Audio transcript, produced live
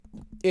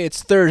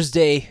It's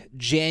Thursday,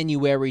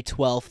 January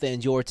 12th,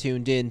 and you're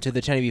tuned in to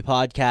the 10B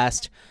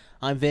podcast.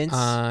 I'm Vince.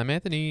 I'm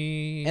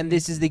Anthony. And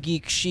this is the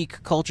Geek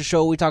Chic Culture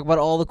Show. We talk about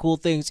all the cool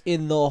things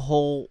in the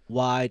whole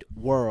wide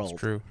world.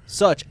 It's true.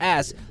 Such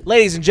as,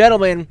 ladies and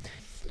gentlemen,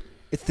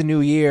 it's the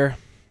new year.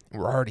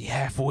 We're already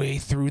halfway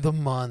through the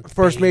month.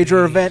 First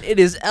major event, it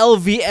is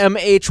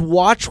LVMH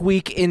Watch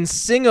Week in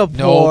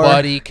Singapore.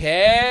 Nobody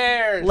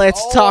cares.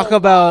 Let's talk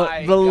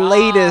about the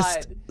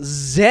latest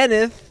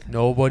Zenith.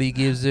 Nobody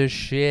gives a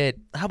shit.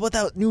 How about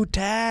that new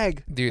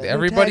tag? Dude, That new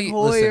everybody, Tag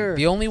listen, Heuer.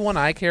 the only one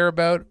I care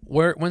about,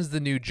 when's the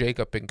new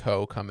Jacob &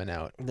 Co. coming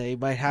out? They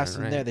might have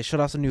some Right. there. They showed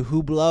off some new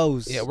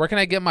Hublots. Yeah, where can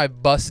I get my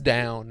bust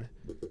down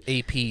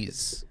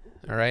APs?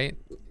 All right?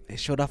 They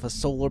showed off a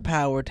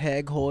solar-powered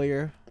Tag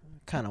Heuer.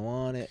 Kind of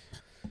want it.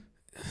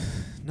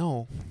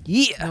 No.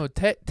 Yeah. No,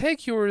 Tag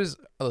Heuers,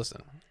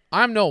 listen,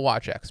 I'm no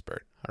watch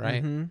expert, all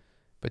right? Mhm.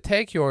 But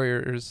Tag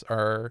Heuers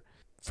are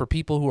for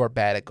people who are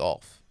bad at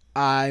golf.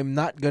 I'm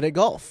not good at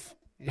golf.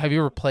 Have you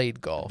ever played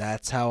golf?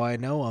 That's how I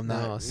know I'm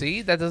not. No,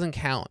 see, that doesn't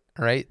count.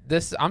 All right,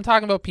 I'm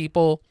talking about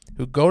people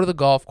who go to the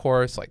golf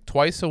course like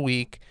twice a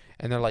week,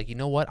 and they're like, you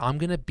know what? I'm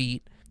gonna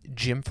beat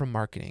Jim from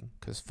marketing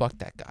because fuck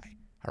that guy.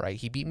 All right,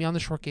 he beat me on the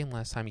short game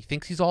last time. He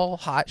thinks he's all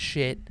hot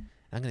shit. And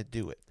I'm gonna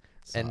do it.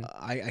 So And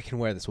I can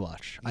wear this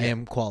watch. I Yeah.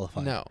 am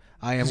qualified. No,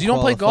 I am 'cause you don't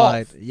play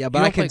qualified. golf. Yeah, You but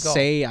don't I can play golf.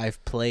 say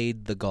I've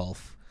played the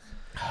golf.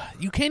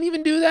 you can't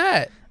even do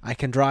that. I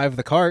can drive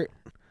the cart.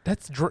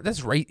 That's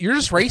you're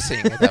just racing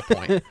at that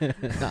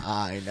point.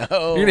 I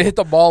know. You're gonna hit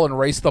the ball and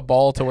race the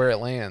ball to where it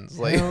lands.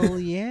 Like, Hell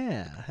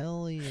yeah.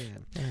 Hell yeah.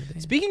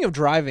 Speaking of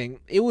driving,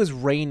 it was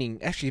raining.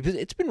 Actually,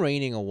 it's been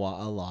raining a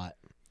lot.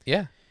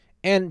 yeah.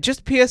 And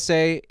just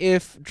PSA,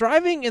 if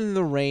driving in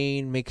the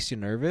rain makes you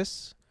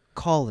nervous,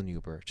 call an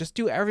Uber. Just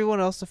do everyone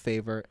else a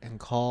favor and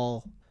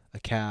call a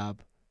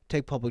cab.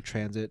 Take public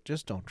transit.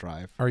 Just don't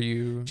drive. Are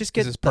you Just is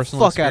get this the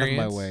personal fuck out of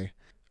my experience? way.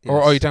 Or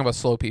Yes. are you talking about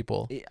slow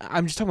people?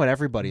 I'm just talking about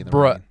everybody in the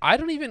Bruh, rain. I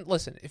don't even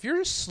listen. If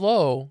you're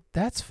slow,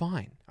 that's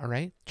fine. All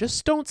right,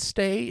 just don't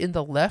stay in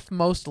the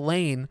leftmost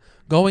lane,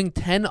 going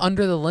 10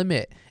 under the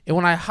limit. And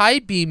when I high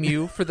beam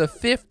you for the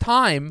 5th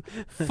time,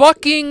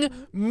 fucking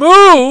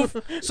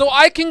move so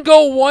I can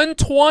go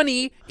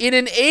 120 in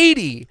an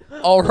 80.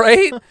 All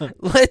right,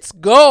 let's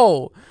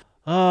go.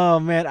 Oh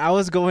man, I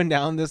was going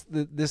down this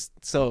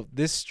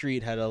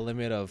street had a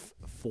limit of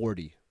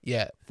 40.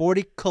 Yeah,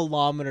 40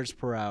 kilometers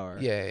per hour.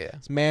 yeah.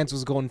 This man's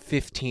was going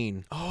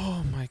 15.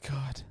 Oh my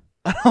god,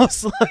 I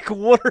was like,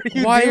 what are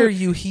you why doing? are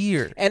you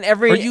here? And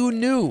every Are you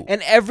new?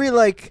 And every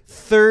like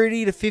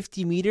 30 to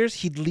 50 meters,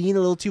 he'd lean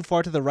a little too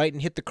far to the right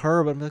and hit the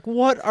curb. I'm like,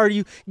 what are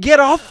you? Get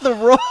off the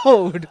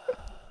road.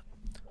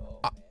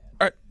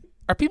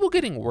 Are people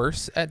getting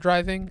worse at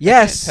driving?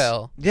 Yes. I can't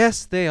tell.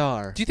 Yes, they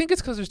are. Do you think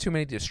it's because there's too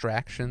many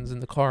distractions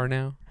in the car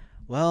now?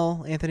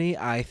 Well, Anthony,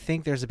 I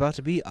think there's about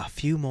to be a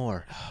few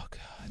more. Oh,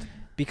 God.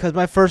 Because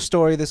my first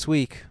story this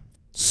week,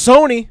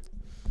 Sony.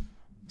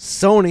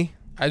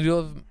 I do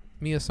love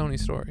me a Sony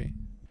story.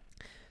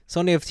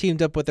 Sony have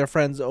teamed up with their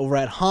friends over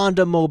at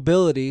Honda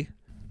Mobility.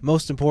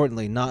 Most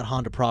importantly, not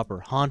Honda proper,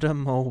 Honda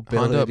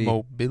Mobility. Honda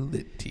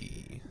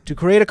Mobility. To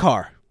create a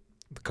car.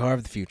 The car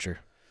of the future.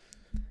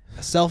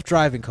 A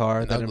self-driving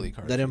car An ugly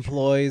car of that the future.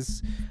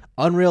 employs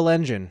Unreal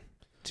Engine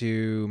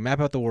to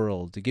map out the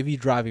world, to give you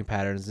driving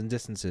patterns and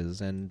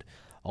distances, and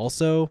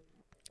also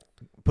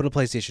put a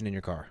PlayStation in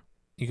your car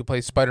You can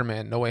play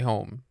Spider-Man No Way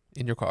Home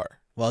in your car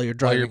while you're while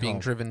driving you're being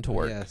home. driven to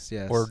work Yes.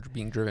 or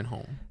being driven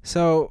home.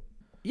 So,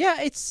 yeah,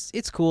 it's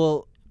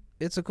cool.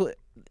 It's a cool.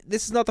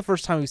 This is not the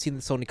first time we've seen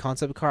the Sony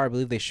concept car. I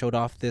believe they showed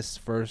off this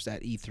first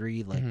at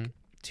E3 like Mhm.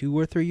 2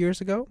 or 3 years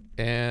ago.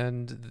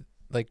 And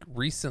like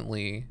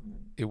recently,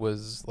 it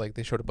was like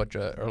they showed a bunch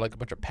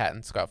of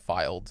patents got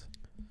filed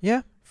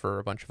Yeah. for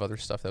a bunch of other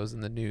stuff that was in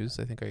the news.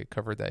 I think I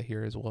covered that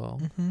here as well.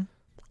 Mm-hmm.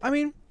 I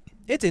mean,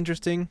 it's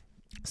interesting.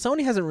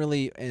 Sony hasn't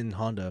really, and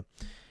Honda,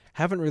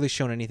 haven't really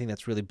shown anything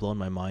that's really blown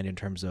my mind in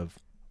terms of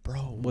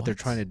Bro, what they're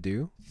trying to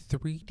do.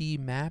 3D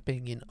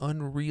mapping in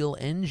Unreal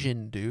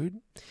Engine,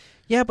 dude.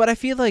 Yeah, but I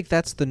feel like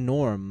that's the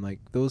norm. Like,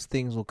 those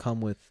things will come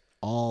with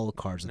all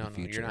cars in No, the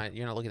future.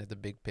 you're not looking at the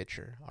big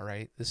picture, all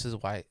right? This is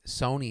why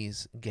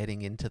Sony's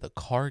getting into the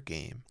car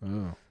game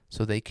Oh.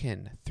 so they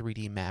can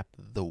 3D map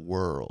the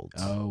world.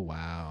 Oh,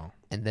 wow.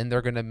 And then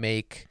they're going to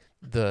make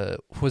the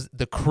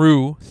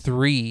Crew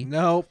 3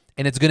 Nope.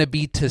 and it's going to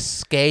be to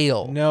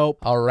scale. Nope.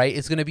 All right?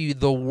 It's going to be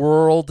the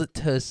world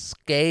to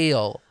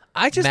scale.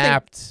 I just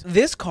mapped. think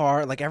this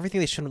car, like everything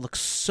they showed, looks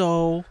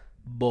so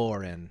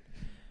boring.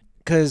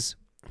 Because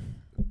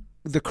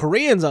the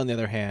Koreans, on the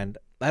other hand,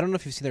 I don't know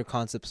if you've seen their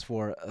concepts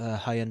for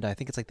Hyundai. I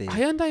think it's like the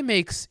Hyundai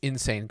makes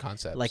insane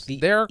concepts. like the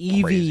They're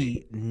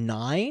crazy.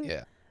 EV9.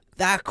 Yeah.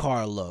 That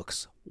car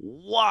looks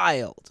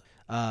wild.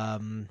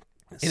 And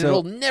So-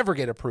 it'll never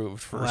get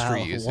approved for well,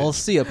 street usage. we'll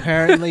see.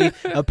 Apparently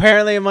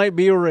it might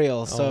be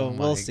real. So Oh my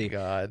we'll see.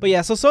 God. But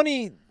yeah, so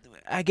Sony,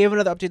 I gave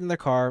another update in their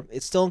car.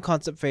 It's still in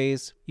concept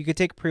phase. You could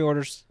take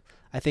pre-orders,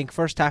 I think,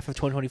 first half of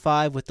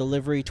 2025 with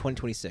delivery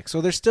 2026. So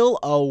they're still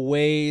a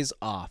ways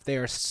off. They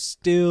are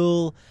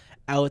still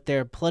out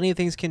there. Plenty of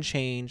things can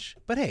change.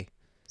 But hey,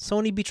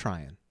 Sony be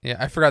trying. Yeah,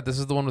 I forgot this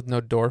is the one with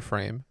no door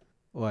frame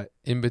What?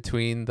 in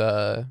between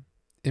the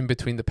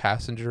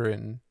passenger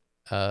and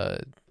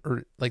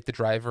or like the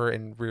driver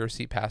and rear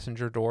seat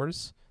passenger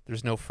doors.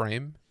 There's no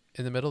frame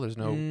in the middle. There's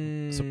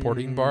no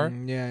supporting bar.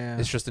 Yeah.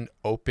 It's just an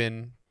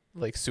open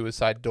like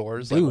suicide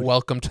doors. Dude. Like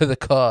welcome to the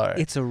car.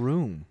 It's a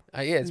room.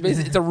 Yeah, it's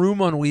basically it's a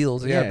room on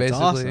wheels. Yeah, it's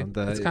basically. awesome.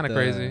 It's kind of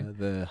crazy.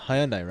 The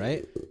Hyundai,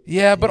 right?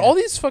 Yeah, but Yeah. all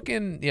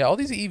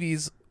these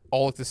EVs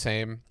all look the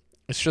same.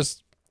 It's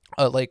just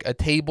like a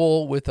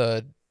table with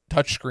a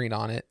touchscreen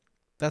on it.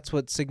 That's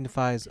what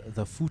signifies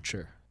the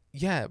future.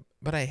 Yeah,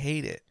 but I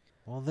hate it.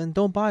 Well, then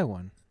don't buy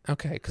one.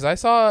 Okay, because I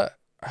saw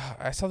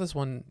this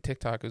one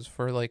TikTok. It was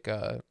for like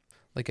a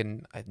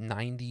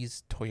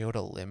 90s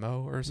Toyota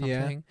limo or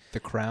something. The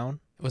Crown.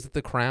 Was it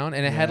the Crown?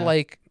 And it had Yeah.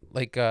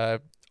 like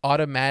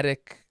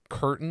automatic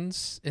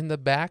curtains in the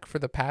back for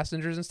the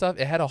passengers and stuff.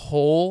 It had a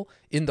hole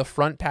in the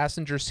front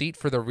passenger seat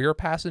for the rear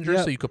passenger,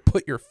 Yep. so you could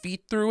put your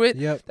feet through it.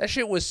 Yep. That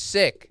shit was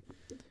sick.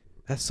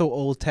 That's so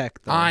old tech,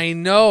 though. I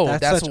know.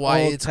 That's such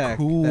why old it's tech.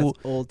 cool.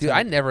 That's old Dude, tech.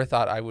 I never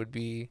thought I would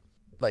be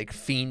like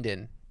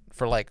fiending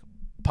for like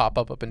pop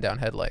up and down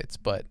headlights,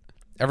 but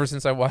ever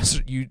since I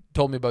watched you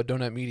told me about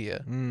Donut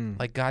Media,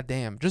 like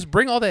goddamn, just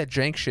bring all that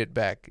jank shit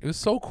back. It was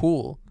so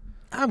cool.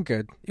 I'm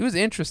good. It was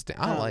interesting.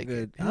 I I'm like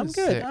good. it. It I'm was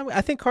good. sick, I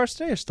think cars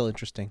today are still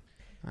interesting.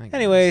 I guess.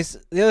 Anyways,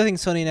 the other thing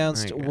Sony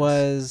announced I guess.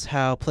 was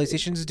how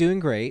PlayStation's doing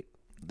great.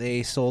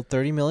 They sold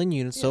 30 million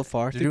units so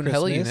far They're through doing Christmas,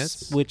 hella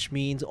units. which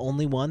means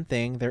only one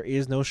thing: there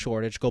is no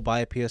shortage. Go buy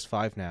a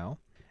PS5 now.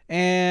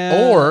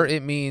 And Or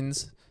it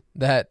means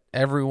that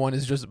everyone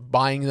is just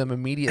buying them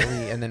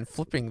immediately and then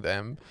flipping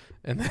them,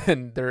 and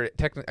then there's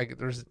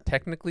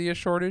technically a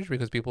shortage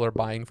because people are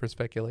buying for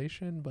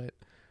speculation. But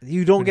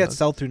you don't who get knows?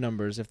 sell-through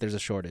numbers if there's a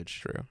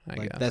shortage. true, I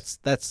Like guess.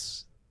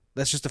 that's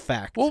just a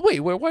fact. Well, wait,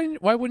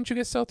 why wouldn't you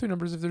get sell-through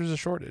numbers if there's a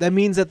shortage? That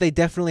means that they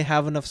definitely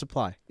have enough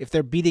supply. If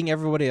they're beating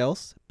everybody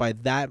else by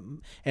that,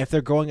 and if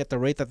they're growing at the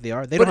rate that they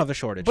are, they But don't have a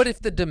shortage. But if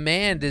the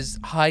demand is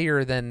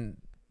higher than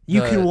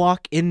you the- can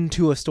walk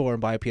into a store and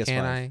buy a PS5.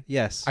 Can I?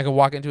 Yes. I could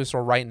walk into a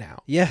store right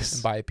now Yes.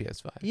 and buy a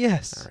PS5.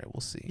 Yes. All right, we'll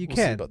see. You We'll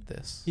can. see about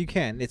this. You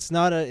can. It's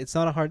not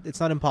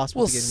impossible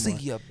We'll to get anymore.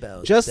 see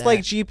about Just that. like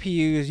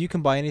GPUs, you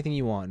can buy anything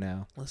you want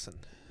now. Listen,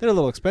 They're a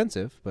little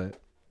expensive,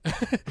 but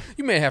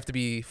you may have to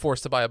be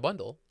forced to buy a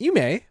bundle. you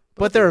may.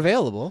 But they're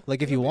available.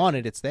 Like if you want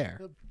it, it's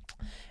there.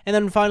 And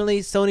then finally,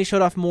 Sony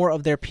showed off more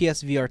of their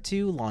PSVR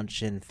 2,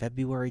 launching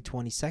February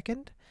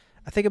 22nd.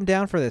 I think I'm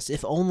down for this,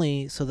 if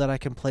only so that I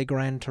can play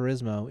Gran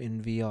Turismo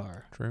in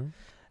VR. True.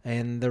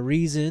 And the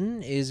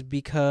reason is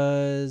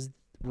because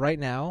right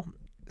now,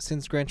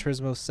 since Gran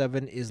Turismo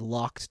 7 is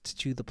locked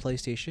to the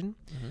PlayStation,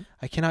 Mhm.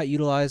 I cannot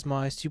utilize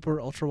my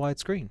super ultra wide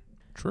screen.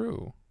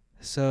 True.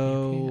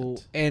 So,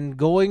 can't. and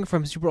going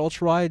from super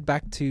ultra wide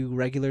back to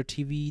regular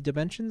TV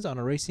dimensions on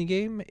a racing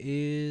game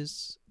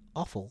is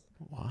awful.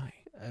 Why?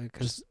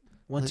 Because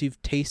once li-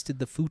 you've tasted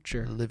the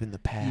future, Live in the you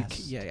past.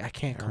 yeah, I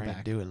can't come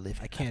back. Do it. Live.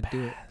 I in can't the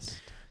do it.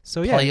 past.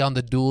 So yeah, Play on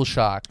the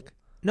DualShock.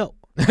 no,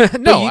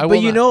 No, I will but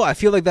you not. know, I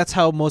feel like that's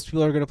how most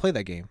people are going to play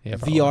that game. Yeah,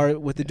 VR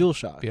with the Yeah.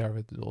 DualShock. VR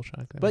with the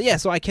DualShock. But yeah,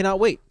 so I cannot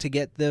wait to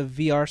get the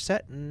VR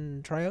set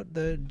and try out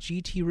the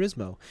GT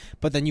Rismo.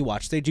 But then you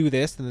watch, they do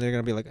this, and they're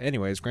gonna be like,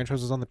 anyways, Gran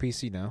Turismo's on the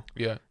PC now,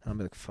 Yeah. and I'll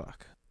be like,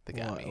 fuck, They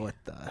got me. what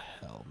the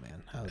hell,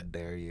 man? How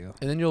dare you?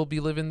 And then you'll be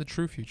living the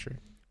true future.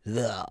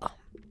 Ugh.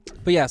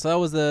 But yeah, so that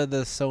was the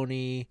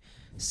Sony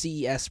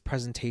CES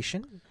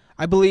presentation.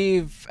 I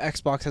believe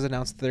Xbox has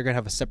announced that they're gonna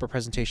have a separate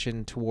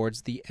presentation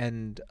towards the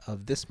end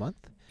of this month.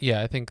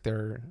 Yeah, I think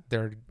they're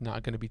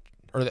not going to be,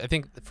 or I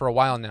think for a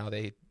while now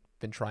they've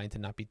been trying to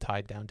not be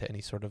tied down to any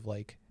sort of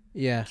like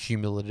Yeah,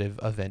 cumulative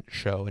event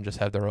show and just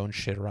have their own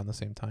shit around the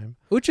same time.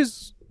 which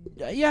is,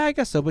 yeah, I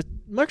guess so. But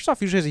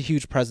Microsoft usually has a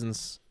huge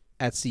presence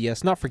at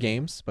CES, not for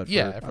games, but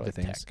Yeah, for for other like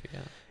things. tech. Yeah.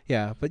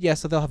 Yeah, but yeah,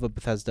 so they'll have a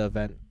Bethesda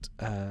event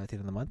at the end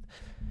of the month.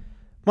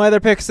 My other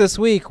picks this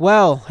week.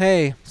 Well,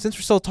 hey, since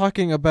we're still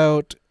talking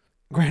about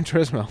Gran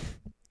Turismo,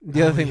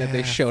 the other thing that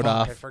they showed I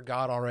off.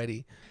 forgot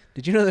already.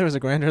 Did you know there was a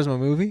Gran Turismo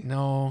movie?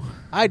 No.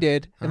 I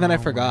did, and then I Oh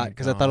forgot my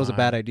because I thought it was a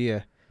bad God.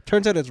 idea.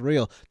 Turns out it's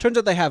real. Turns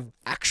out they have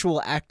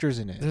actual actors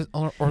in it. There's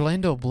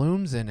Orlando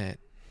Bloom's in it.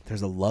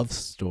 There's a love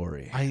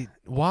story.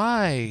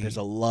 Why? There's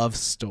a love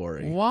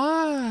story.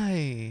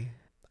 Why?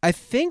 I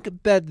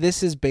think that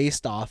this is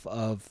based off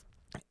of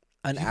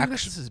an You think that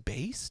actual. this is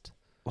based?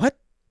 What?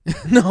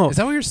 No. Is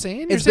that what you're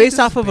saying? It's based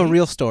off of a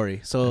real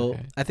story. So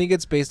Okay. I think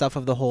it's based off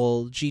of the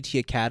whole GT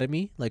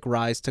Academy, like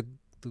Rise to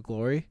the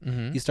Glory.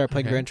 Mm-hmm. You start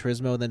playing Okay. Gran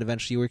Turismo, and then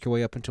eventually you work your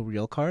way up into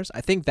real cars.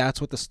 I think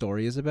that's what the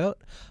story is about.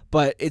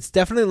 But it's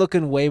definitely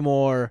looking way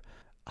more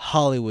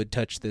Hollywood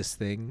touch this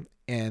thing,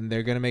 and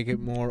they're going to make it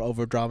more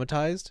over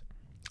dramatized.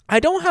 I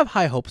don't have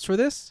high hopes for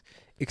this,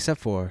 except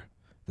for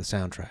the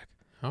soundtrack.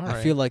 All I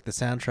right. feel like the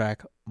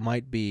soundtrack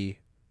might be,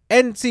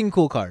 and seeing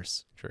cool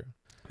cars. True.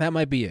 That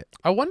might be it.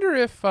 I wonder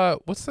if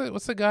what's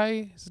the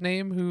guy's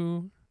name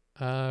who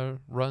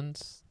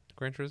runs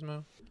Gran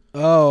Turismo?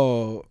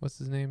 Oh, What's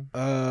his name?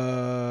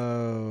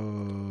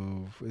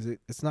 is it?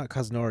 It's not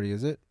Kazunori,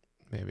 is it?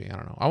 Maybe, I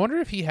don't know. I wonder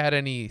if he had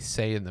any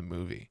say in the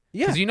movie.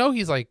 Yeah, Because you know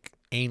he's like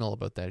anal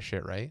about that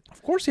shit, right?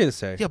 of course he had to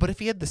say. Yeah, but if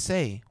he had the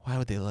say, why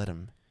would they let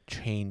him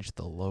change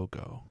the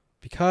logo?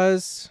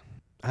 Because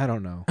I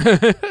don't know.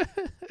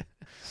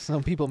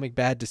 Some people make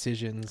bad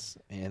decisions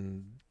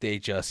and they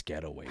just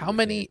get away. How with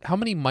many it. how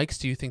many mics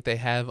do you think they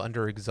have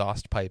under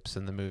exhaust pipes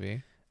in the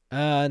movie?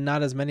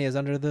 Not as many as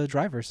under the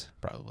drivers.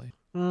 Probably.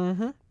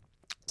 Mm-hmm.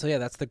 So yeah,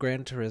 that's the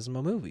Gran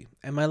Turismo movie.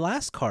 And my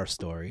last car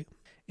story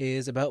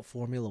is about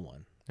Formula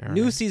One. All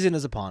New right. season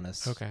is upon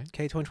us. Okay.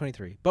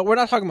 2023. But we're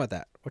not talking about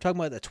that. We're talking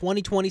about the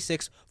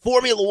 2026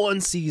 Formula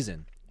One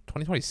season.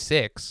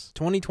 2026.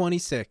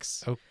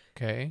 2026.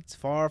 Okay. It's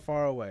far,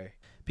 far away.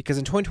 Because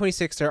in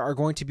 2026, there are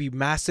going to be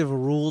massive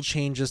rule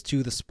changes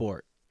to the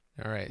sport.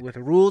 All right. With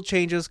rule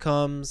changes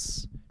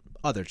comes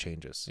other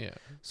changes. Yeah.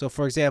 So,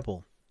 for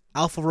example,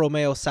 Alfa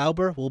Romeo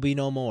Sauber will be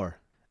no more.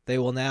 They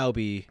will now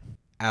be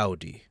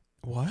Audi.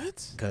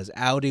 What? Because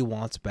Audi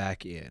wants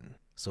back in.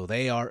 So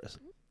they are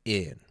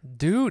in.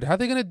 Dude, how are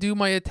they going to do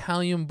my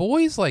Italian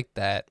boys like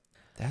that?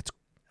 That's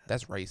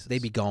racist. They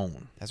be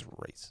gone. That's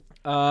racist.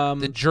 Um,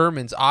 The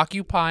Germans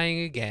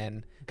occupying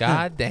again.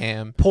 God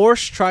damn.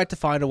 Porsche tried to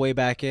find a way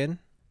back in,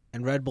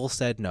 and Red Bull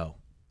said no.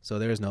 So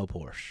there's no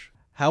Porsche.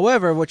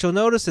 However, what you'll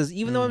notice is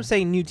even though I'm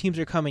saying new teams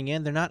are coming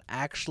in, they're not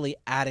actually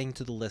adding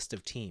to the list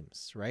of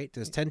teams, right?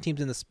 There's 10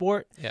 teams in the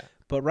sport, Yeah.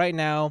 but right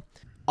now,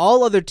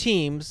 all other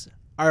teams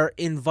are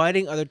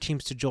inviting other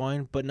teams to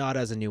join, but not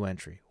as a new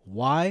entry.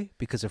 Why?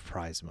 Because of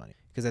prize money.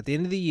 Because at the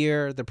end of the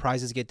year, the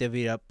prizes get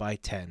divvied up by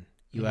 10.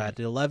 You add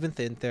the 11th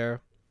in there.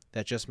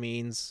 That just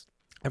means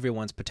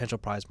everyone's potential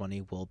prize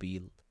money will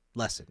be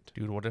lessened.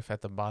 Dude, what if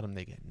at the bottom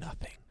they get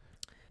nothing?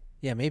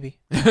 Yeah, maybe.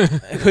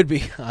 It could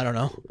be. I don't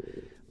know.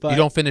 But You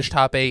don't finish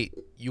top 8,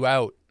 you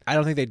out. I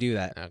don't think they do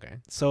that. Okay.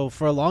 So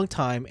for a long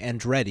time,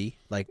 Andretti,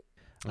 like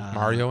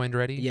Mario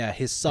Andretti? yeah,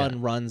 his son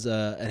runs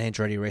an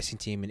Andretti racing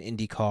team in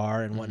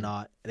IndyCar and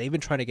whatnot. They've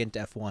been trying to get into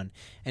F1,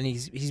 and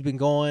he's been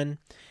going,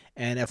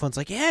 and F1's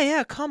like,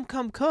 yeah, come,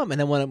 and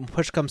then when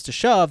push comes to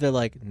shove, they're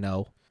like,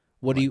 no,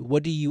 what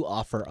do you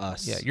offer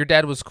us? Yeah, your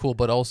dad was cool,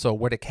 but also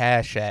where the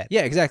cash at?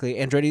 Yeah, exactly.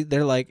 Andretti,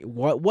 they're like,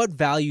 what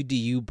value do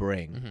you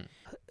bring?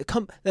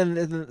 Come then,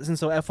 and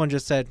so F1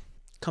 just said,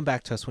 come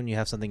back to us when you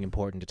have something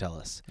important to tell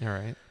us. All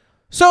right.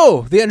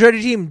 So the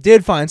Andretti team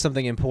did find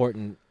something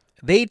important.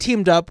 They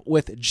teamed up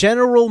with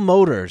General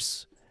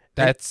Motors.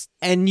 That's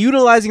And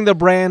utilizing the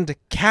brand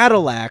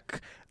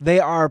Cadillac,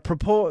 they are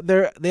proposing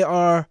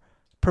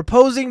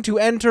to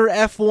enter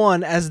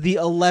F1 as the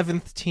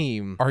 11th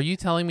team. Are you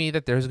telling me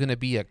that there's going to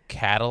be a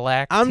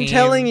Cadillac I'm team?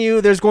 telling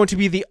you, there's going to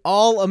be the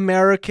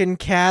all-American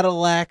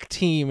Cadillac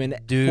team in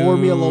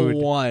Formula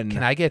One.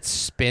 Can I get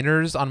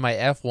spinners on my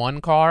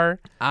F1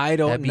 car? I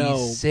don't That'd know,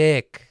 be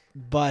sick.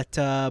 but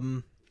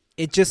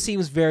it just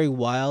seems very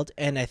wild.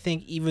 And I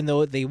think even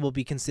though they will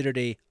be considered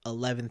a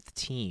 11th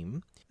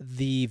team,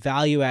 the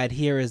value add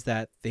here is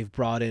that they've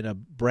brought in a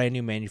brand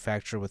new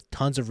manufacturer with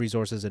tons of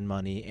resources and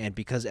money, and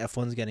because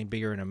F1's getting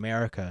bigger in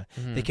America,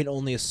 they can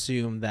only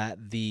assume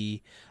that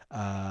the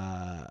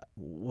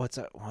what's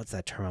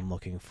that term I'm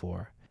looking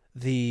for?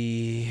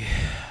 The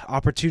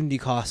opportunity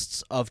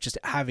costs of just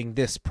having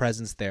this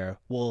presence there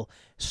will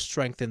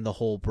strengthen the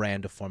whole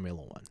brand of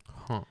Formula One.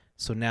 Huh.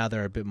 So now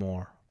they're a bit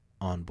more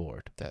on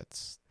board.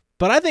 That's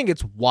But I think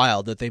it's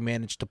wild that they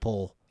managed to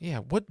pull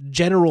what?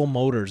 General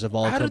Motors of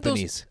all How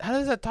companies. how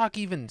does that talk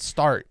even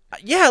start?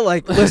 Yeah,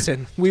 like,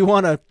 listen, we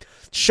want to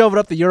shove it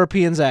up the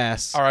Europeans'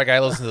 ass. All right, guy,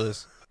 listen to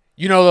this.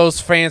 You know those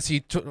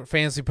fancy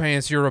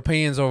pants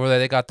Europeans over there?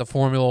 They got the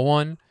Formula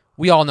One.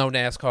 We all know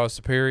NASCAR is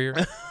superior,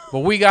 but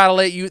we gotta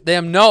let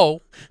them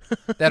know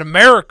that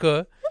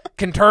America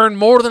can turn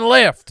more than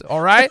left.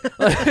 All right,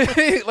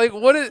 like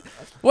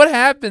what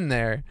happened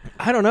there?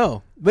 I don't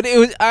know, but it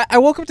was. I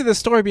woke up to this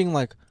story being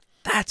like,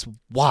 "That's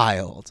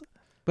wild,"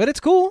 but it's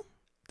cool.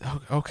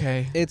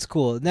 Okay, It's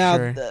cool. Now,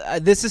 Sure.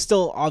 This is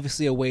still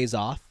obviously a ways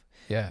off,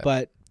 yeah,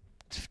 but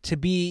to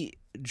be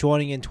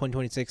joining in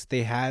 2026,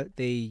 they have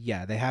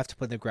to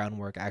put in the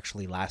groundwork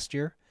actually last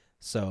year,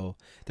 so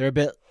they're a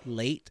bit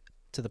late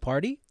to the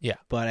party. Yeah.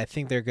 But I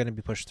think they're going to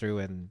be pushed through,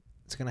 and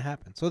it's going to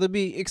happen. So it'll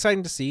be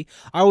exciting to see.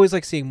 I always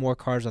like seeing more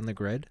cars on the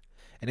grid,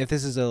 and if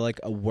this is a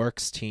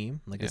works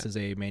team, this is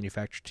a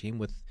manufactured team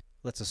with,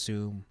 let's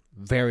assume,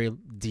 very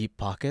deep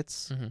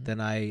pockets,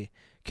 then I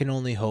can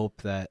only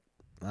hope that,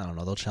 I don't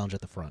know, they'll challenge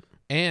at the front.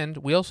 And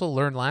we also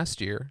learned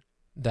last year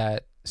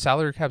that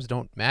salary caps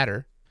don't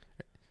matter.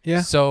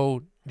 Yeah.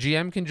 So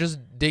GM can just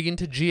dig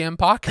into GM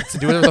pockets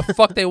and do whatever the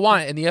fuck they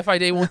want, and the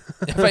FIA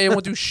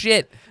won't do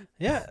shit.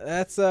 Yeah,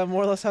 that's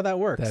more or less how that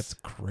works. That's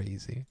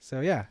crazy.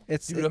 So yeah,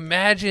 Dude,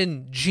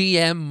 imagine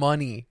GM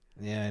money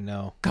yeah, I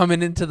know.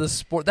 coming into the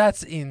sport.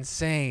 That's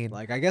insane.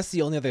 I guess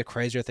the only other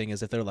crazier thing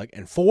is if they're like,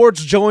 and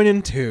Ford's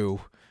joining too.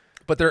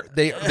 But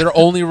they're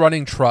only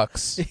running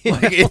trucks.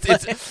 Like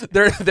it's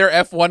their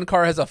F1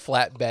 car has a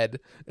flatbed.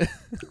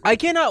 I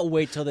cannot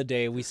wait till the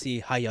day we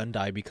see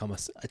Hyundai become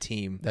a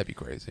team. That'd be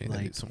crazy.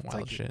 That'd be some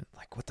wild shit.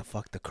 Like what the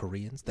fuck, the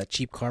Koreans, that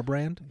cheap car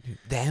brand?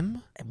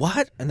 Them?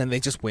 What? And then they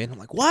just win. I'm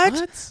like,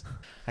 what?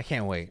 I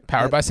can't wait.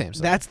 Powered by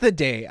Samsung. That's the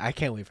day. I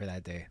can't wait for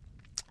that day.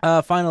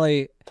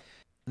 Finally,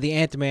 the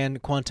Ant-Man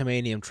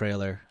Quantumanium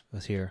trailer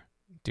was here.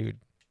 Dude.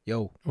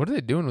 Yo, what are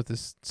they doing with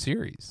this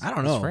series? I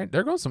don't know.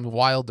 They're going some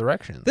wild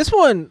directions. This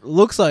one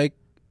looks like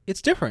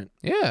it's different.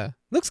 Yeah,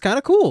 looks kind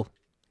of cool.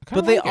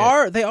 But they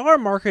like are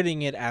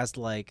marketing it as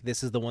like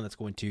this is the one that's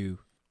going to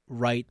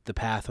write the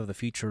path of the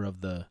future of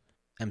the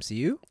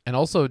MCU, and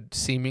also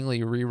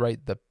seemingly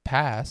rewrite the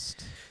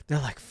past. They're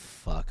like,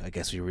 fuck, I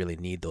guess we really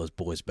need those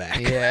boys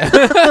back. Yeah,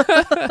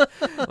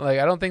 like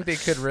I don't think they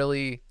could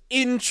really.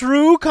 In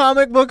true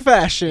comic book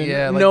fashion,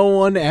 no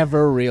one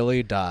ever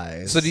really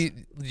dies. So do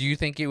you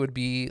think it would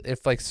be,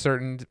 if like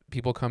certain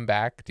people come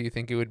back, do you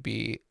think it would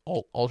be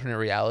alternate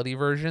reality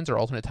versions or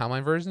alternate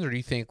timeline versions, or do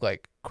you think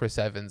like Chris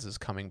Evans is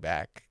coming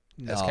back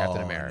as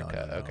Captain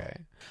America? No. Okay.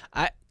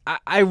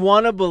 I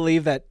want to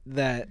believe that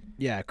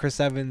Chris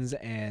Evans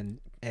and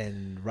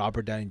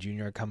Robert Downey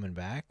Jr. are coming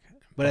back,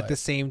 but at the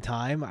same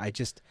time, I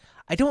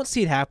don't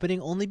see it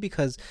happening, only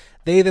because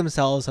they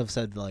themselves have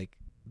said like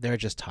they're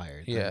just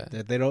tired. Yeah,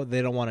 they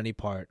don't want any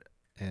part,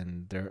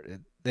 and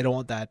they don't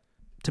want that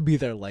to be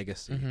their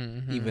legacy.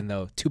 Even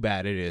though, too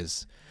bad it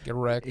is. Get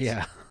wrecked.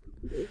 Yeah.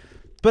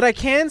 But I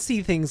can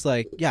see things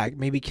like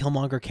maybe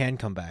Killmonger can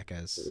come back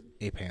as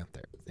a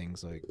Panther.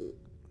 Things like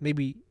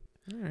maybe.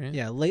 Right.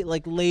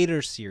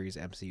 Later series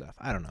MCU.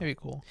 I don't know. That'd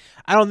be cool.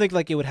 I don't think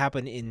like it would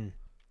happen in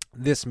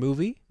this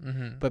movie,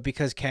 but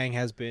because Kang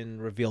has been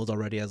revealed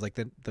already as like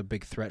the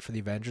big threat for the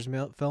Avengers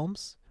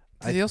films.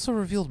 They also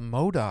revealed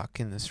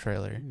MODOK in this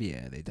trailer.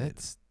 Yeah, they did.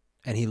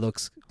 And he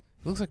looks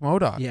like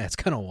MODOK. Yeah, it's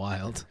kind of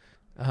wild.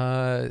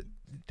 I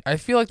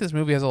feel like this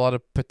movie has a lot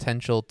of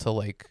potential to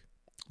like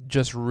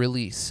just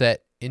really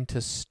set into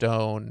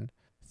stone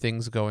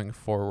things going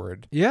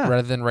forward. Yeah.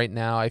 Rather than right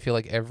now, I feel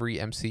like every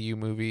MCU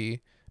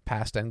movie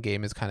past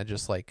Endgame is kind of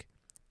just like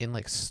in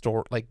like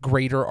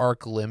greater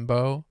arc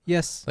limbo.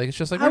 Yes. Like it's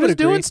just like we're just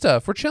doing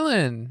stuff. We're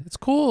chilling. It's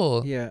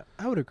cool. Yeah,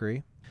 I would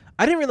agree.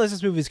 I didn't realize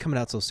this movie is coming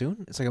out so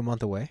soon. It's like a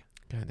month away.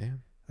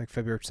 Goddamn. Like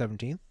February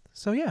 17th.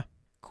 So yeah,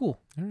 cool.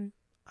 All right.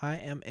 I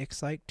am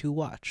excited to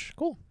watch.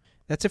 Cool.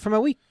 That's it for my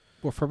week.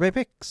 Or for my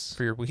picks.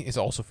 For your week. It's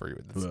also for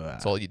you.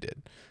 That's all you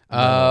did. No,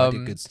 I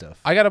did good stuff.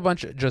 I got a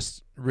bunch of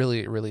just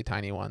really, really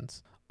tiny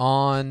ones.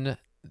 On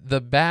the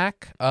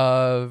back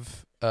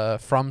of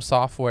From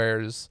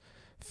Software's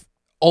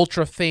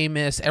ultra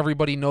famous,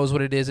 everybody knows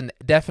what it is, and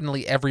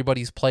definitely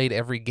everybody's played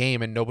every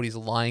game and nobody's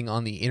lying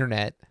on the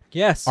internet.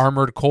 Yes.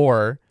 Armored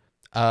Core.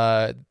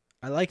 I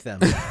like them.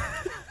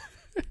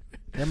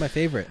 They're my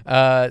favorite.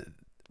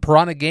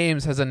 Piranha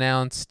Games has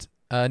announced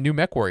a new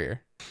MechWarrior.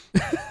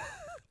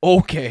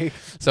 Okay.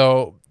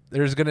 So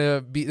there's a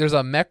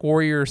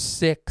MechWarrior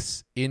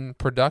 6 in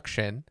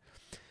production.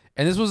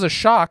 And this was a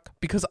shock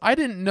because I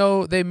didn't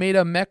know they made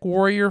a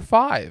MechWarrior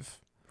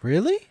 5.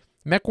 Really?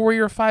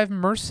 MechWarrior 5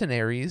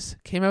 Mercenaries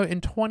came out in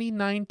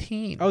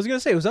 2019. I was going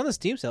to say, it was on the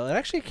Steam sale. It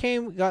actually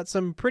got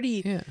some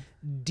pretty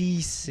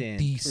decent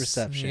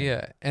reception.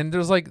 Yeah. And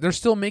they're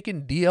still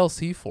making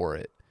DLC for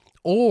it.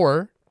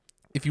 Or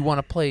if you want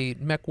to play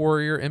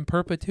MechWarrior in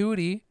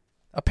perpetuity,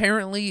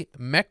 apparently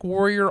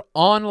MechWarrior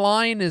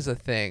Online is a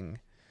thing.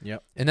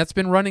 Yep. And that's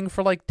been running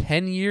for like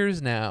 10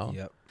 years now.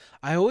 Yep.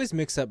 I always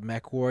mix up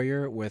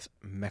MechWarrior with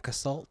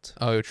MechAssault.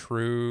 Oh,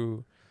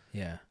 true.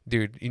 Yeah.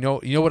 Dude, you know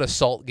what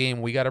assault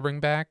game we got to bring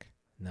back?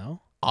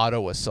 No.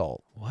 Auto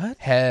Assault. What?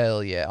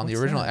 Hell yeah. On the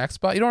original that?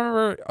 Xbox. You don't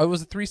remember? It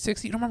was a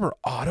 360. You don't remember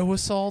Auto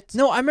Assault?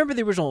 No, I remember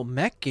the original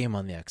mech game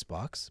on the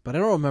Xbox, but I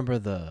don't remember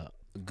the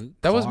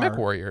That was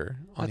MechWarrior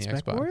on That's the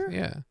Xbox. MechWarrior?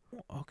 Yeah.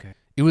 Okay.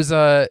 It was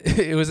an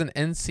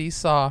NC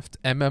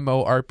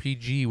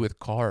MMORPG with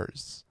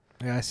cars.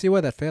 Yeah, I see why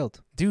that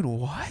failed. Dude,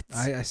 what?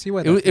 I see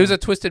why that it was a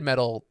Twisted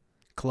Metal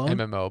clone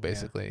MMO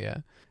basically, yeah.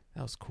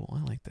 That was cool.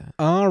 I like that.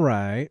 All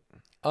right.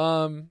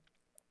 But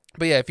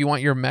yeah, if you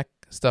want your mech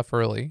stuff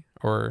early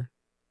or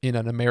in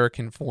an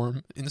American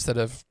form instead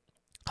of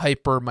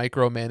hyper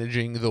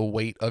micromanaging the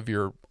weight of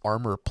your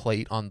armor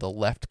plate on the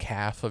left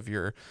calf of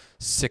your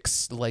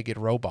 6-legged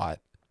robot.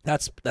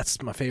 That's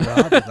my favorite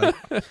hobby. Like,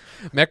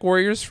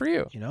 MechWarrior's for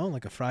you. You know,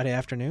 like a Friday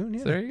afternoon.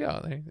 Yeah. So there you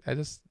go. I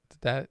just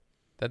that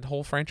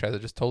whole franchise I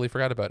just totally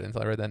forgot about it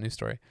until I read that news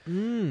story.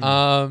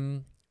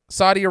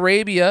 Saudi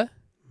Arabia,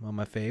 one of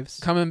my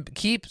faves,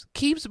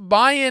 keeps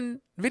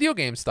buying video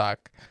game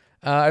stock.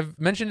 I've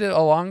mentioned it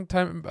a long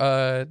time,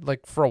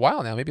 like for a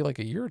while now, maybe like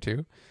a year or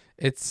two.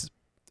 It's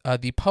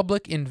the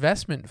Public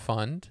Investment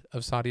Fund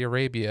of Saudi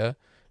Arabia,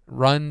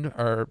 run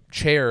or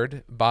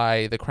chaired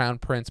by the Crown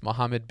Prince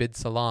Mohammed bin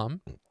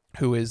Salman,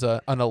 who is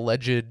an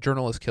alleged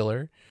journalist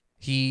killer.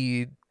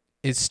 He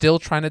is still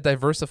trying to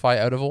diversify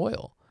out of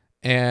oil.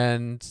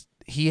 And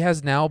he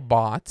has now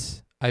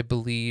bought, I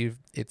believe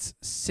it's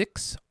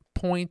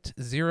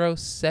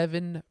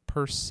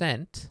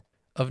 6.07%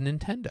 of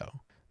Nintendo.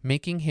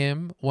 making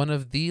him one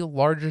of the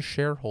largest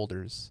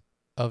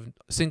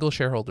single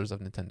shareholders of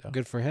Nintendo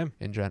Good for him.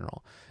 in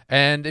general.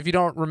 And if you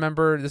don't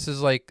remember, this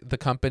is like the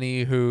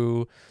company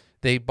who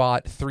they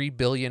bought $3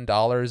 billion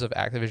of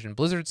Activision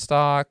Blizzard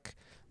stock.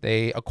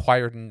 They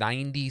acquired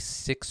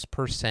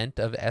 96%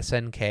 of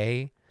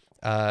SNK.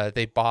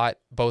 They bought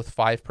both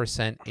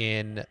 5%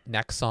 in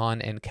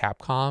Nexon and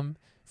Capcom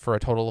for a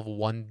total of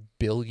 $1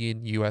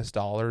 billion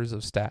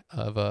of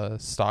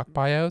stock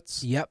buyouts.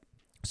 Yep.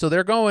 So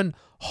they're going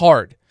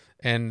hard,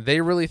 and they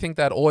really think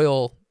that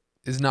oil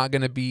is not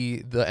going to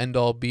be the end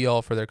all be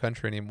all for their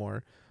country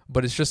anymore.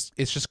 But it's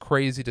just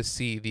crazy to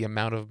see the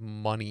amount of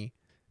money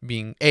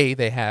being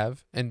they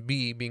have, and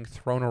B, being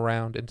thrown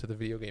around into the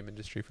video game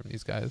industry from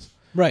these guys.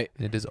 Right.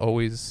 And it is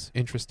always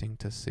interesting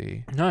to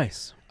see.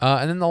 Nice.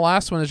 And then the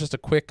last one is just a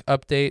quick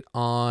update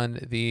on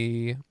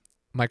the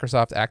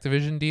Microsoft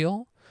Activision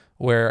deal,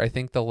 where I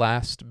think the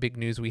last big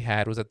news we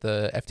had was that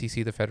the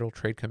FTC, the Federal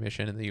Trade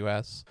Commission in the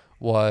U.S.,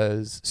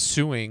 was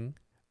suing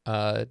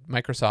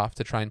Microsoft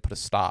to try and put a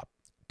stop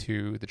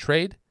to the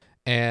trade.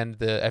 And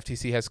the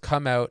FTC has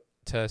come out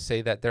to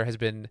say that there has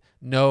been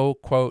no,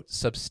 quote,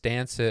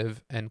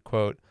 substantive, end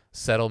quote,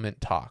 settlement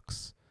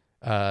talks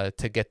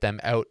to get them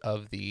out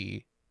of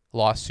the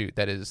lawsuit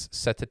that is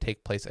set to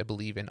take place, I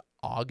believe, in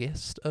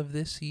August of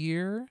this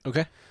year.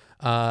 Okay.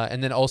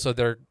 And then also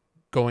they're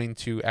going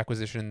to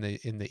acquisition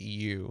in the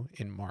EU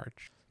in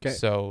March. Okay.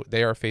 So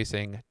they are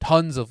facing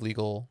tons of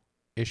legal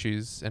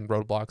issues and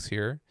roadblocks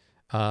here.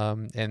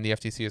 And the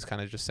FTC is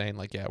kind of just saying,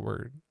 like, yeah,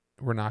 we're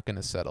not going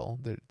to settle.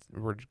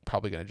 We're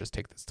probably going to just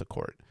take this to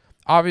court.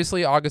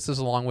 Obviously, August is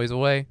a long ways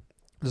away.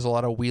 There's a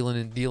lot of wheeling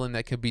and dealing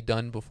that could be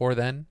done before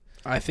then.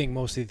 I think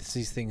most of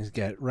these things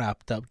get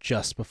wrapped up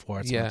just before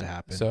it's about to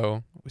happen.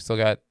 So we still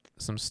got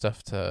some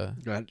stuff to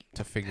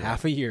figure out.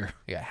 Half a year.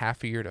 Yeah,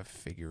 half a year to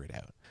figure it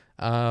out.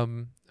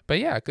 But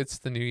yeah, it's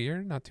the new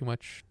year. Not too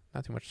much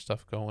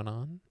stuff going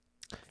on.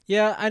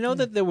 Yeah, I know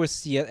that there was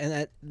CS,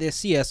 and the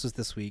CS was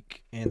this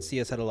week, and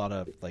CS had a lot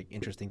of like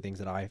interesting things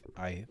that I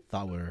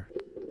thought were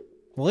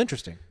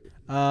interesting.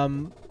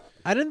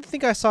 I didn't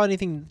think I saw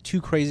anything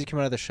too crazy come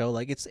out of the show.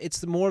 Like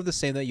it's more of the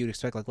same that you'd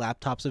expect. Like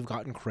laptops have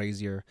gotten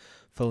crazier,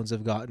 phones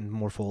have gotten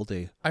more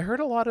faulty. I heard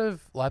a lot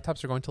of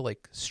laptops are going to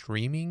like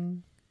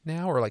streaming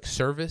now, or like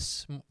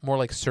more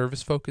like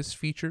service focused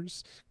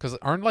features. Because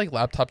aren't like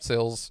laptop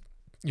sales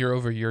year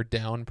over year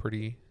down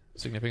pretty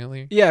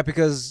significantly? Yeah,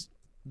 because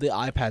the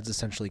iPads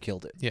essentially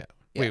killed it. Yeah.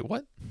 Yeah. Wait,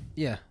 what?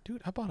 Yeah.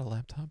 Dude, I bought a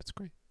laptop. It's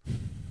great.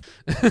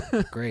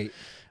 Great.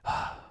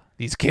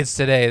 These kids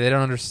today, they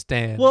don't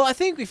understand. Well, I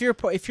think if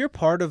you're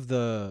part of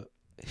the,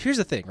 here's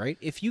the thing, right?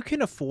 If you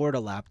can afford a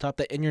laptop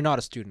and you're not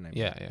a student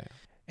anymore, yeah.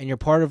 and you're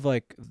part of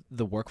like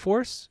the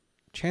workforce,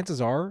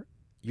 chances are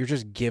you're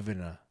just given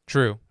a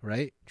True.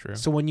 right. True.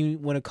 So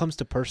when it comes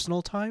to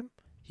personal time,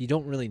 you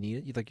don't really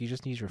need it. You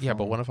just need your phone. Yeah,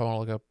 but what if I want to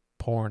look up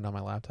porn on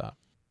my laptop?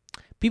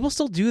 People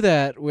still do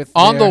that with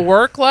On the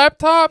work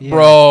laptop? Yeah.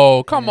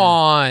 Bro, come Yeah.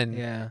 on.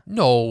 Yeah.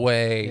 No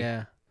way.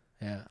 Yeah.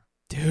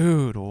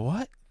 Dude,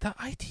 what? The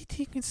IT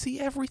team can see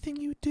everything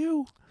you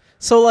do.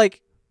 So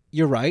like,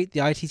 you're right.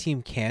 The IT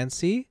team can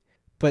see,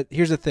 but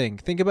here's the thing.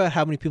 Think about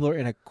how many people are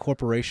in a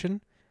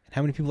corporation and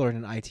how many people are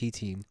in an IT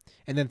team,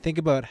 and then think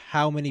about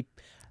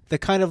the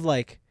kind of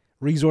like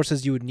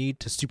resources you would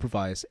need to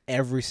supervise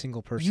every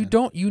single person.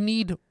 You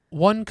need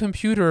one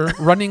computer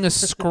running a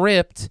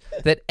script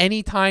that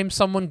anytime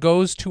someone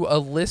goes to a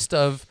list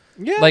of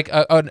like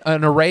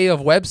an array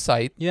of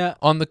website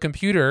on the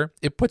computer,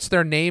 it puts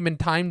their name and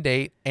time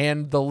date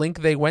and the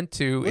link they went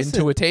to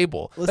into a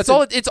table. That's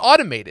all. It's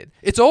automated.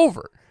 It's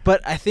over.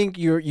 But I think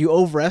you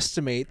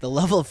overestimate the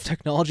level of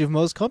technology of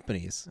most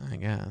companies, I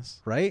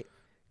guess. right?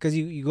 Because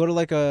you go to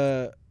like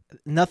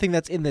nothing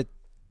that's in the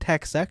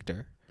tech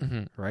sector,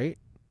 right?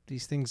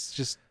 These things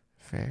just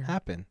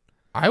happen.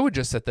 I would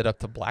just set that up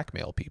to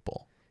blackmail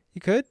people.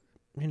 You could,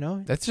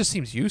 That just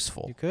seems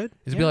useful. you could.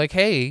 Is be like,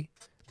 hey,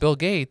 Bill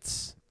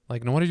Gates,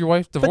 like, no wonder your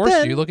wife divorced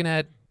you. You're looking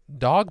at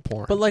dog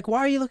porn. But like, why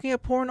are you looking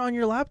at porn on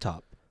your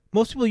laptop?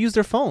 Most people use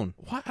their phone.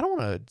 Why? I don't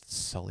want to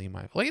sully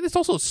my. Like, it's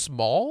also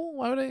small.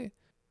 Why would I?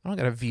 I don't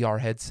got a VR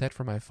headset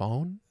for my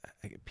phone.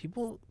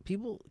 People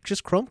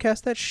just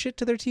Chromecast that shit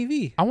to their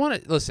TV. I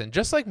want to listen.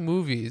 Just like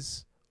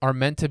movies are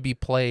meant to be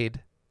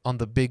played on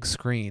the big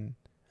screen.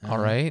 All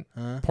right.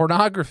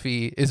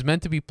 Pornography is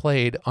meant to be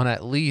played on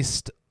at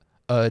least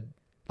a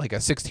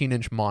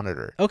 16-inch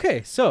monitor.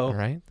 Okay, so All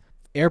right.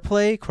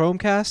 AirPlay,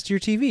 Chromecast, your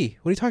TV.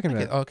 What are you talking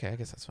about? Okay, I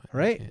guess that's fine.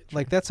 Right? Yeah,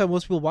 Like that's how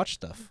most people watch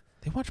stuff.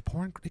 they watch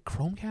porn. They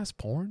Chromecast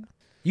porn.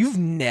 You've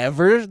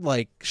never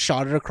like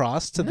shot it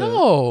across to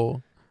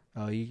No.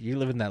 Oh, you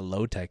live in that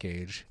low tech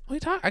age. What are you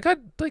talking? I got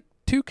like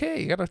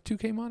 2K. I got a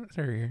 2K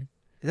monitor here.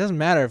 It doesn't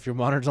matter if your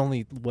monitor's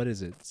only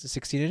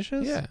 16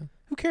 inches? Yeah.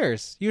 Who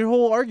cares? Your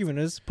whole argument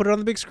is put it on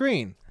the big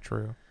screen.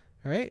 True.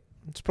 All right?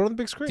 Just put it on the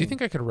big screen. Do you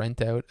think I could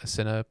rent out a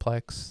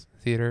Cineplex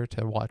theater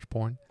to watch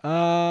porn?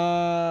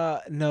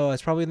 No,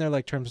 it's probably in their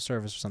like terms of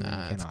service or something.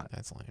 You cannot.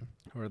 That's lame.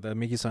 Or they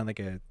make you sign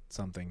like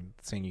something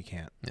saying you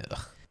can't. Ugh.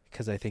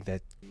 because I think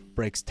that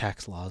breaks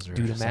tax laws or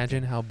Dude, something.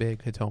 imagine how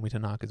big Hitomi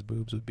Tanaka's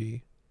boobs would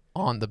be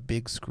on the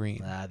big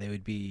screen. They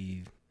would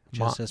be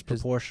Ma- just as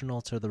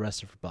proportional to the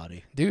rest of her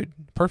body. Dude,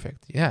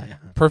 perfect. Yeah. Yeah.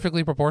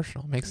 Perfectly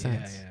proportional. Makes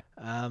sense.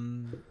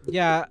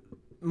 Yeah.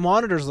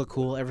 Monitors look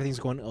cool. Everything's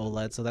going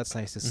OLED, so that's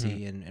nice to Mm-hmm.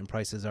 see. And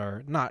prices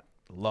are not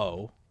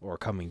low or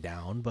coming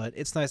down, but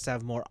it's nice to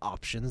have more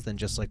options than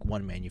just like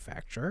one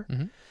manufacturer.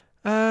 Mhm.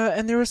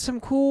 And there was some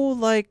cool,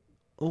 like,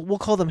 we'll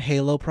call them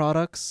Halo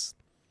products.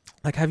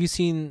 Like, have you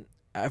seen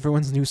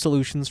everyone's new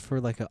solutions for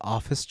like an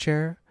office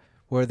chair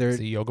where It's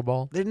a yoga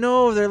ball.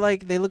 they're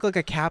like, they look like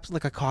a capsule,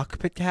 like a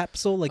cockpit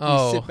capsule. Like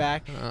you sit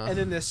back and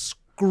then the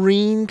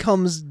screen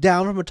comes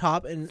down from the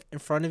top in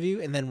front of you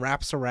and then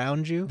wraps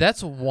around you.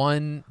 That's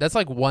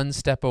like one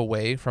step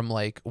away from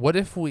like, what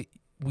if we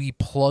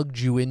plugged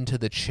you into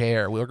the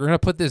chair? We're going to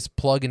put this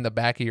plug in the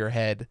back of your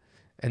head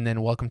and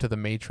then welcome to the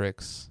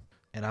Matrix.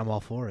 And I'm all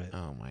for it.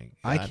 Oh my God.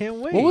 I can't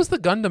wait. What was the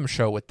Gundam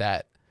show with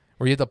that?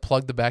 Where you had to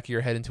plug the back of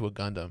your head into a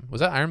Gundam?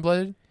 Was that Iron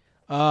Blooded?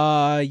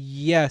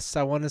 Yes,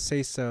 I want to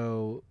say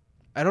so.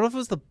 I don't know if it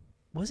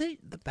was it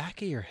the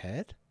back of your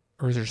head?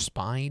 Or was there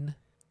spine?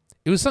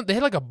 It was something. They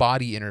had like a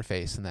body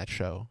interface in that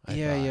show. I thought.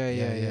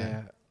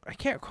 Yeah. I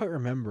can't quite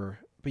remember.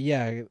 But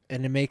yeah,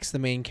 and it makes the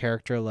main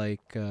character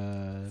like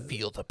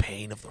Feel the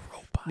pain of the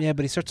robot. yeah,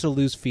 but he starts to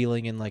lose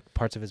feeling in like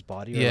parts of his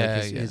body, or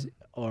Yeah, like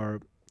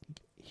or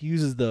he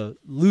loses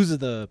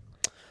the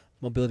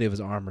mobility of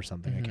his arm or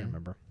something. I Mhm. can't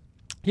remember.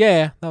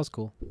 Yeah, that was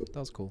cool.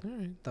 All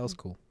right. That was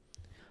cool.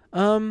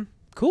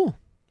 Cool.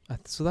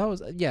 So that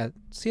was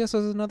CS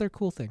was another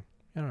cool thing.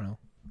 I don't know.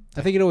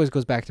 I think it always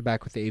goes back to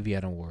back with the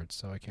AVN Awards,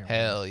 so I can't.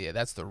 Hell yeah,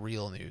 that's the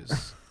real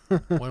news.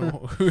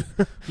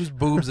 Who's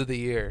boobs of the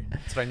year?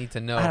 That's what I need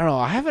to know. I don't know.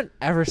 I haven't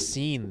ever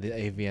seen the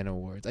AVN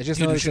Awards. I just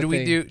Dude, noticed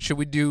should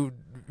we do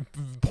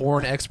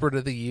porn expert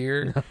of the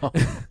year? No,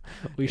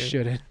 we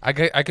shouldn't. I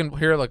can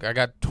hear. Look, I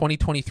got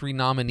 2023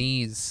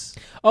 nominees.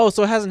 Oh,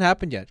 so it hasn't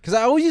happened yet? Because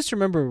I always used to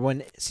remember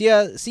when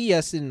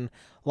CES in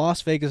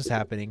Las Vegas was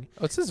happening.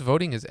 Oh, it says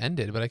voting has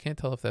ended, but I can't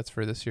tell if that's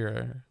for this year.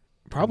 Or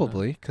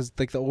Probably because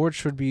like the awards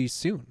should be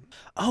soon.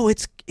 Oh,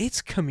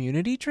 it's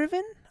community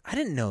driven. I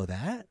didn't know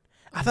that.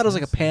 I thought it was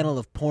like a panel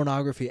of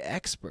pornography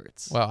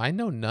experts. Well, I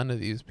know none of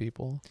these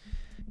people.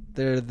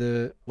 They're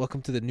the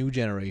welcome to the new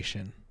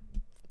generation.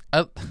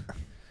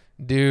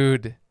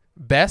 Dude,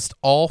 best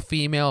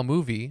all-female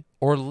movie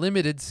or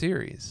limited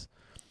series.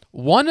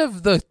 One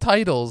of the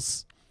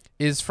titles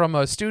is from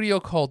a studio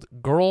called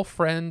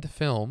Girlfriend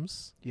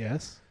Films.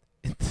 Yes.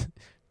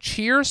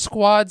 Cheer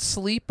Squad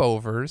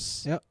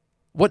Sleepovers. Yep.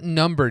 What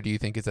number do you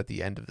think is at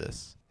the end of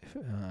this?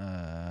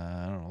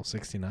 I don't know,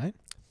 69.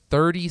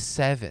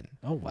 37.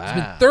 Oh There's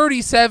been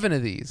 37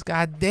 of these.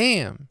 God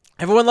damn.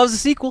 Everyone loves a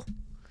sequel.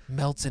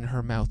 Melts in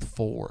Her Mouth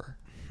 4.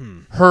 Hmm.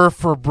 Her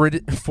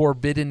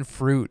Forbidden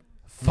Fruit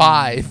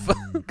 5.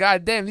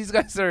 God damn, these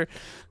guys are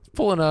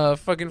pulling a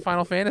fucking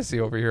Final Fantasy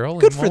over here. Holy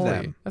Good for moly.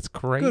 them. That's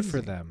crazy. Good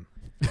for them.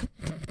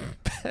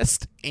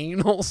 Best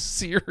anal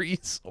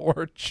series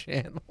or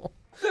channel.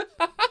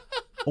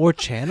 Or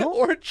channel?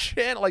 Or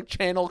channel, like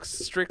channel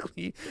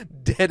strictly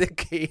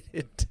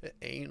dedicated to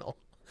anal.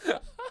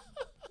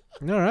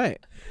 All right.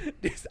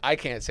 I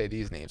can't say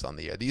these names on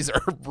the air. These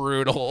are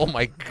brutal. Oh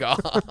my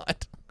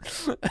God.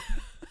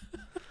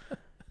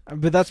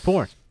 But that's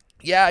porn.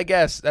 Yeah, I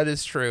guess that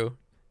is true.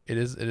 It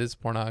is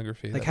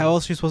pornography. Like, That how is-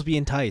 else are you supposed to be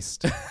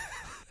enticed?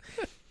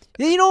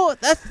 Yeah, you know,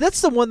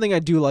 that's the one thing I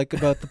do like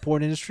about the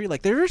porn industry.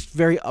 Like, they're just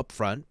very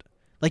upfront.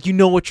 Like, you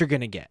know what you're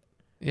going to get,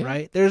 Yeah.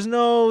 right? There's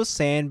no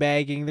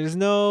sandbagging. There's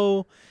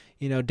no,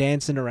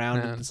 dancing around.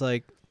 Man. It's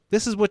like,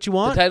 this is what you The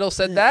want. title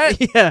said that,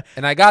 Yeah.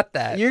 and I got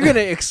that. You're going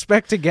to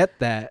expect to get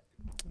that.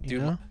 You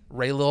Dude, know?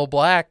 Ray Lil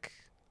Black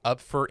up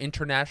for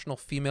International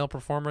Female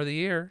Performer of the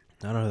Year.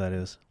 I don't know who that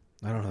is.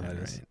 I don't know who that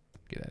is. Alright,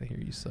 get out of here,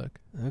 you suck.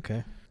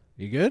 Okay.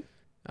 You good?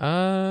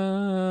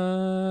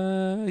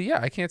 Yeah,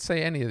 I can't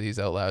say any of these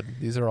out loud.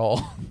 These are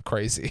all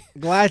crazy.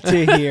 Glad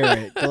to hear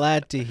it.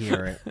 Glad to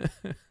hear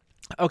it.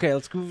 Okay,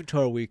 let's move to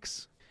our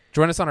weeks.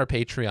 Join us on our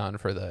Patreon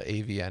for the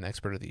AVN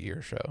Expert of the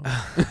Year show.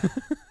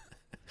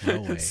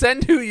 No way.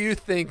 Send who you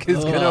think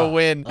is gonna Ugh.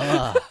 win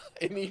Ugh.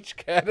 in each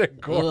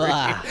category.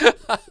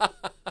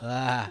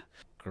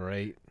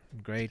 Great.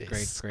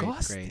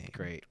 Disgusting.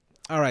 Great.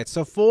 All right,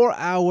 so for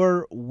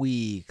our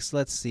weeks,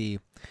 let's see.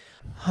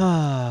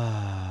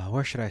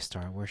 Where should I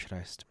start?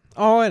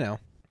 Oh, I know.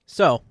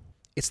 So,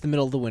 it's the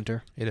middle of the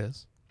winter. It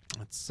is.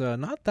 It's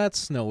not that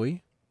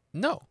snowy.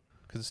 No,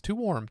 because it's too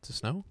warm to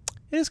snow.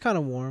 It is kind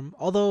of warm,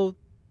 although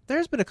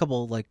there's been a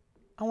couple, like,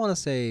 I want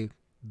to say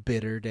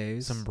bitter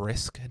days. Some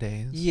brisk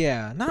days.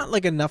 Yeah, not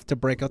like enough to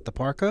break out the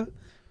parka,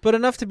 but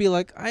enough to be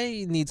like,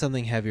 I need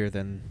something heavier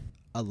than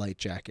a light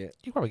jacket.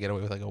 You probably get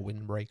away with like a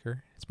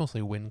windbreaker. It's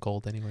mostly wind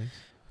cold anyways.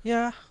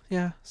 Yeah,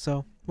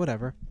 so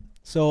whatever.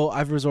 So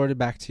I've resorted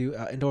back to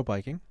indoor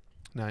biking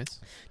Nice.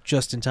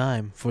 just in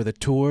time for the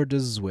Tour de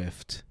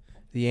Zwift,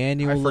 the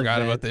annual I forgot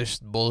event. about this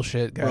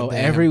bullshit. Bro,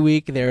 goddamn. every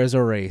week there is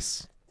a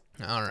race.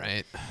 All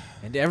right.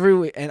 And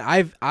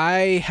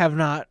I have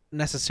not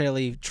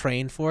necessarily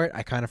trained for it.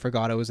 I kind of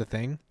forgot it was a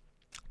thing.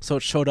 So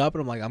it showed up,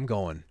 and I'm like, I'm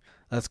going.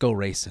 Let's go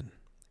racing.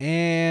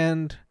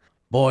 And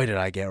boy, did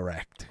I get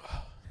wrecked.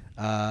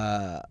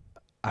 I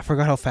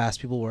forgot how fast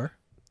people were,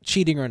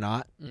 cheating or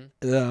not.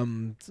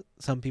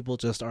 Some people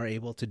just are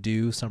able to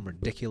do some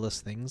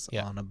ridiculous things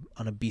on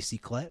a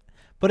BC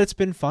but it's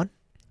been fun.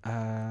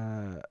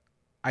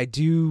 I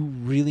do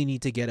really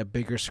need to get a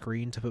bigger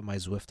screen to put my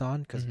Zwift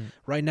on, because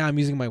right now I'm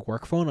using my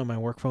work phone, and my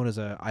work phone is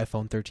an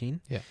iPhone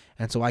 13. Yeah.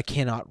 And so I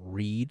cannot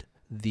read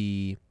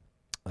the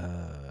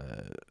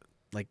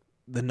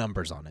the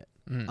numbers on it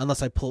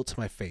unless I pull it to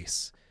my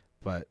face.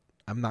 But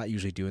I'm not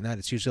usually doing that.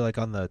 It's usually like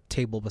on the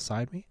table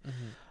beside me.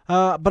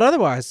 But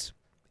otherwise,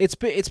 it's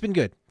been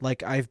good.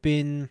 Like, I've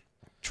been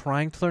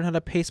trying to learn how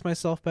to pace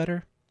myself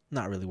better.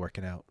 Not really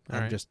working out.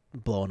 I'm just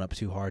blowing up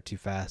too hard, too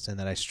fast, and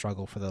then I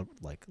struggle for the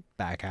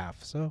back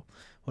half. So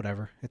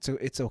whatever,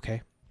 it's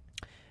okay.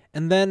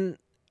 And then,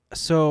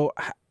 so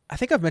I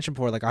think I've mentioned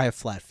before, I have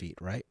flat feet,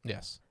 right?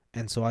 Yes.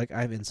 And so I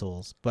have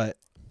insoles, but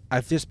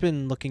I've just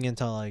been looking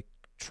into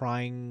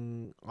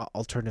trying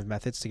alternative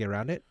methods to get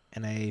around it,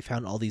 and I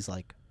found all these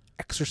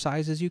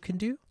exercises you can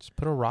do. Just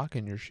put a rock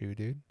in your shoe,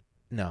 dude.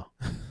 No.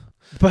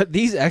 But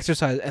these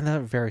exercises, and they're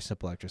very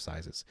simple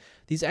exercises.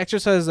 These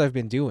exercises I've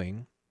been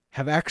doing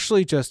have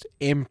actually just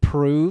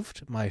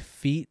improved my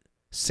feet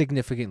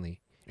significantly.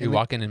 You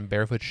walking in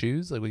barefoot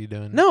shoes? What are you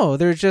doing? No,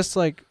 they're just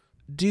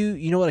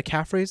you know what a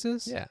calf raise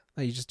is? Yeah.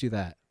 You just do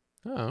that.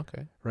 Oh,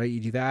 okay. Right? You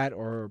do that,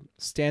 or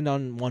stand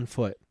on one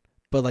foot,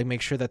 but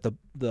make sure that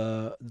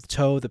the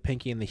toe, the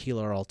pinky, and the heel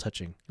are all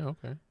touching. Oh,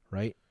 okay.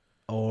 Right?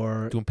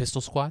 Or doing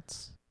pistol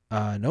squats?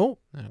 No.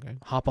 Okay.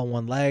 Hop on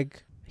one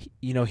leg.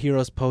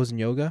 Hero's pose in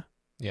yoga.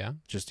 Yeah.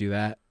 Just do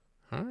that.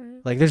 All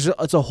right.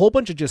 It's a whole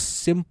bunch of just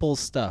simple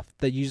stuff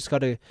that you just got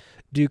to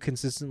do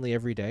consistently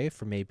every day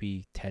for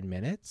maybe 10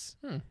 minutes.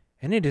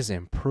 And it has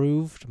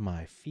improved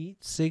my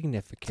feet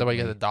significantly. Is that why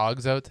you got the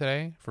dogs out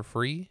today for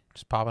free?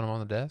 Just popping them on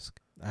the desk?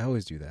 I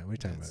always do that. What are you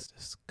talking about?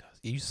 Disgusting.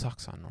 You use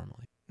socks on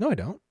normally. No, I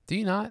don't. Do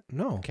you not?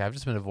 No. Okay, I've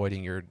just been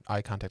avoiding your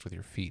eye contact with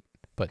your feet.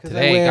 But 'Cause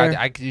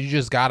today, you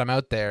just got them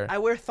out there. I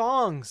wear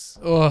thongs.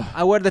 Ugh.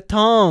 I wear the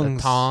tongs.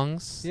 The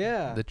tongs?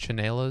 Yeah. The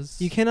chinelas?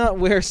 You cannot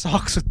wear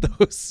socks with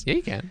those. Yeah,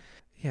 you can.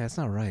 Yeah, it's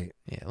not right.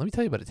 Yeah, let me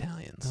tell you about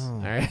Italians. Oh.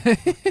 All right.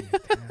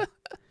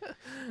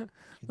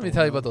 Let me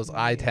tell you about those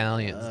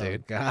Italians,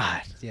 dude.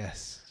 God,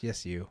 yes,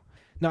 you.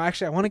 No,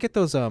 actually, I want to get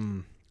those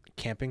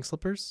camping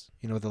slippers.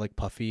 They're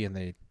puffy and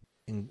they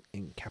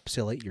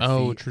encapsulate your feet.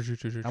 Oh, true.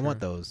 I want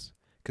those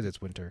because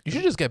it's winter. You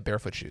should just get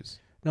barefoot shoes.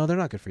 No, they're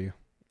not good for you.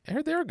 I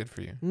heard they are good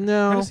for you.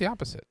 No, I heard it's the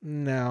opposite.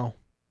 No,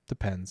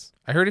 depends.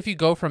 I heard if you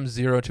go from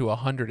 0 to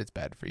 100, it's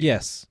bad for you.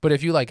 Yes, but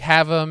if you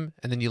have them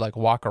and then you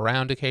walk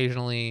around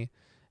occasionally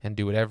and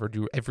do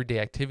everyday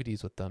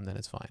activities with them, then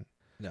it's fine.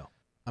 No,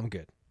 I'm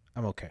good.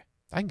 I'm okay.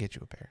 I can get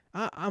you a pair.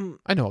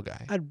 I know a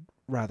guy. I'd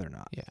rather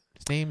not. Yeah,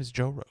 his name is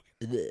Joe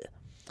Rogan.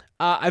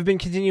 I've been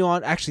continuing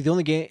on. Actually, the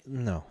only game.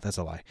 No, that's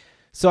a lie.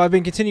 So I've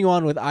been continuing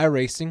on with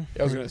iRacing.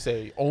 I was gonna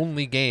say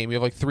only game.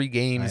 You have 3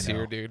 games I know.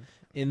 here, dude.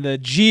 In the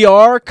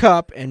GR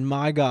Cup, and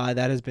my God,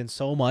 that has been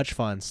so much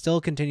fun.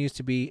 Still continues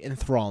to be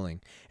enthralling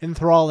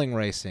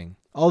racing.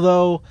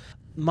 Although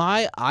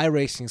my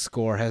iRacing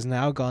score has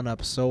now gone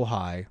up so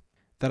high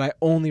that I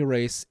only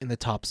race in the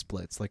top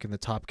splits, in the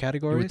top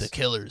categories. You're with the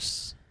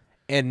killers.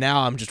 And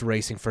now I'm just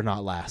racing for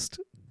not last.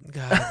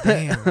 God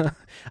damn.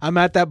 I'm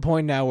at that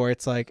point now where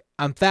it's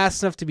I'm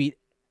fast enough to beat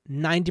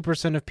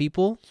 90% of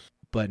people,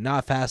 but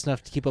not fast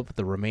enough to keep up with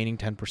the remaining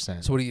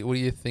 10%. So what do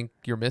you think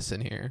you're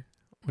missing here?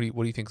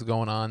 What do you think's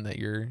going on that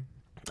you're?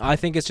 I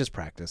think it's just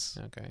practice.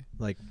 Okay.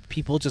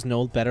 People just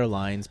know better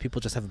lines. People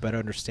just have a better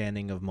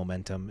understanding of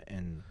momentum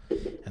and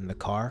the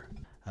car.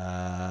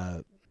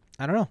 I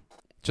don't know.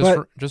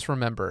 Just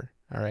remember,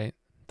 all right,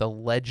 the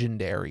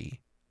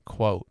legendary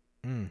quote.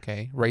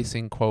 Okay,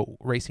 racing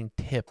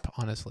tip,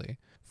 honestly,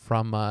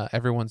 from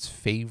everyone's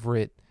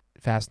favorite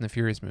Fast and the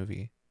Furious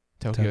movie,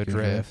 Tokyo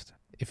Drift.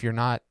 If you're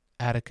not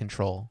out of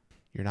control,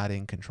 you're not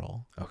in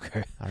control.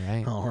 Okay. All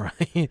right. All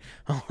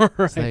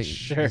right.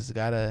 Sure. You just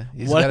gotta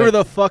whatever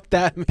the fuck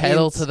that means.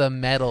 Pedal to the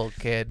metal,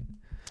 kid.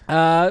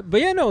 But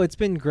yeah, no, it's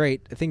been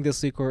great. I think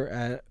this week we're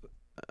at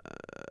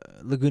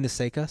Laguna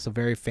Seca, so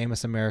very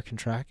famous American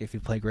track. If you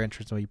play Gran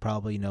Turismo, you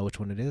probably know which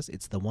one it is.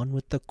 It's the one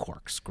with the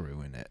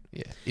corkscrew in it.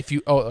 Yeah.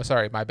 Oh,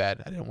 sorry, my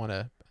bad. I didn't want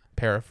to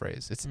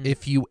paraphrase. It's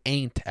if you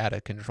ain't out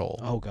of control.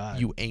 Oh God.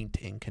 You ain't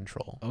in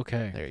control.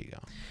 Okay. There you go.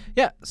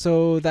 Yeah.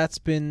 So that's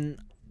been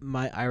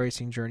my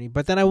iRacing journey,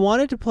 but then I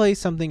wanted to play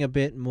something a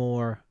bit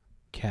more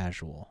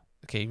casual.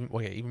 Okay.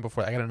 Even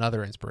before I got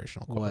another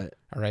inspirational quote. What?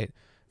 All right.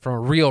 From a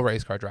real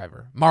race car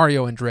driver,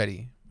 Mario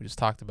Andretti. We just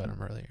talked about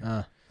him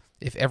earlier.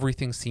 If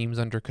everything seems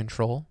under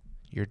control,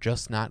 you're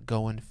just not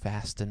going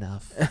fast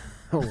enough.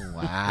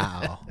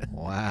 Wow.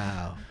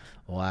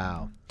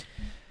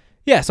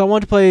 Yeah, so I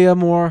wanted to play a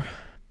more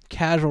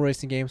casual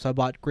racing game, so I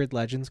bought Grid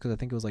Legends because I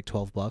think it was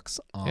 $12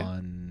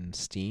 on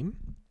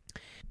Steam.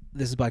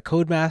 This is by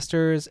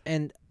Codemasters,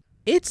 and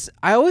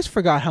I always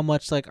forgot how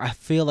much like I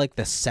feel like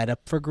the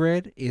setup for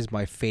Grid is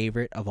my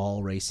favorite of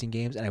all racing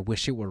games, and I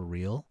wish it were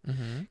real.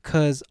 Mm-hmm.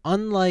 Because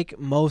unlike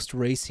most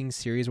racing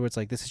series where it's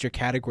like this is your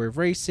category of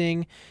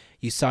racing,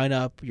 you sign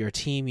up your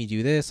team, you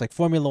do this. Like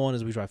Formula One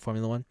is we drive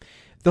Formula One.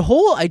 The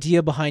whole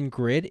idea behind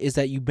Grid is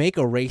that you make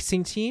a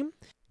racing team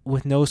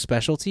with no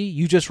specialty.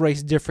 You just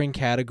race different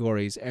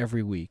categories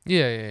every week.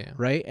 Yeah.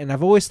 Right? And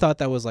I've always thought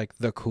that was like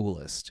the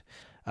coolest.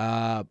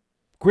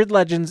 Grid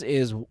Legends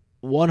is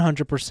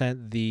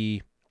 100%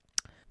 the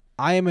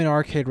I am an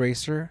arcade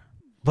racer,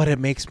 but it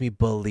makes me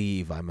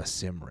believe I'm a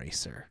sim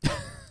racer.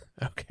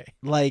 Okay.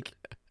 Like,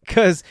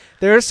 because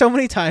there are so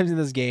many times in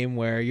this game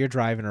where you're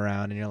driving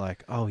around and you're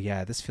like, oh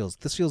yeah, this feels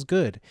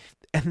good.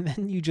 And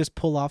then you just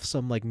pull off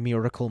some like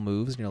miracle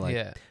moves and you're like,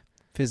 yeah.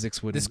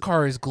 physics wouldn't. This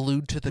car is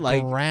glued to the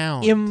like,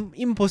 ground.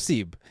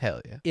 Impossible. Hell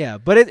yeah. Yeah,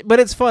 but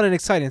it's fun and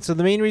exciting. So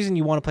the main reason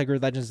you want to play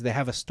Grid Legends is they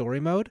have a story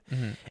mode,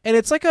 Mm-hmm. and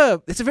it's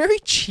a very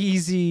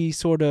cheesy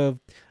sort of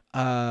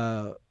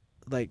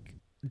like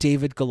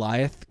David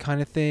Goliath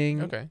kind of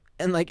thing. Okay.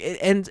 And like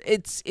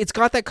it's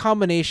got that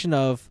combination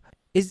of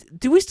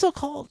do we still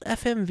call it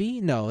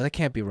FMV? No, that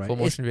can't be right. Full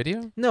motion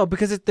video? No,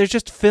 because there's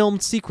just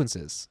filmed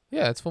sequences.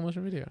 Yeah, it's full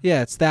motion video.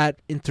 Yeah, it's that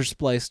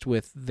interspliced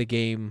with the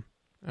game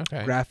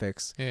Okay.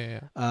 graphics.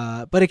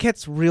 Yeah. But it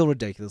gets real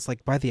ridiculous.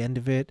 Like by the end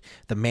of it,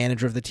 the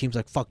manager of the team's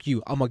like, "Fuck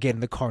you! I'm gonna get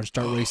in the car and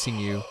start racing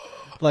you."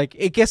 Like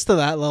it gets to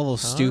that level of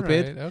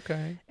stupid. All right,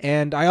 okay.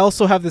 And I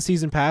also have the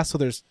season pass, so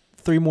there's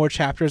 3 more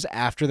chapters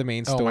after the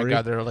main story. Oh my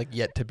god, they're like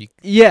yet to be.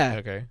 Yeah.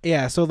 Okay.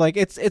 Yeah, so like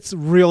it's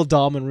real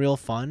dumb and real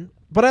fun.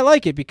 But I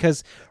like it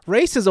because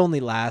races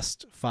only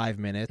last 5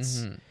 minutes,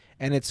 Mm-hmm.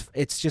 and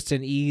it's just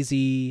an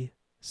easy,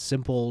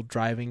 simple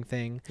driving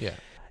thing. Yeah.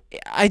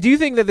 I do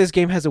think that this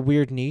game has a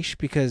weird niche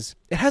because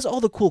it has all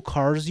the cool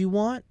cars you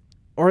want,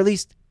 or at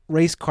least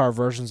race car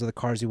versions of the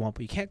cars you want,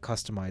 but you can't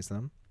customize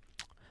them.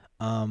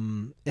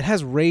 It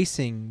has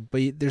racing,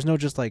 but there's no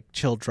just like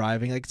chill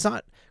driving. Like it's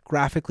not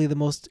graphically the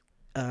most.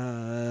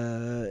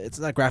 It's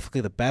not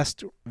graphically the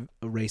best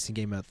racing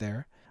game out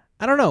there.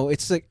 I don't know.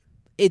 It's like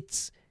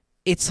it's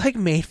like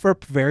made for a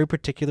very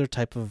particular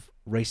type of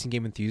racing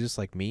game enthusiast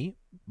like me.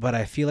 But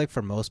I feel like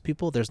for most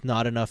people, there's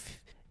not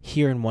enough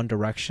here in one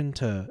direction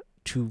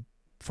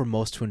for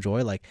most to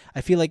enjoy. Like I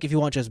feel like if you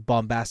want just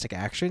bombastic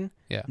action,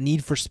 Yeah.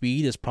 Need for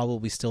Speed is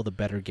probably still the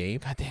better game.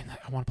 God damn,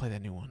 I want to play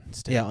that new one.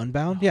 Still. Yeah,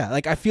 Unbound. Yeah,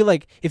 like I feel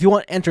like if you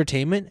want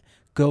entertainment,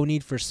 go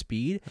Need for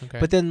Speed. Okay.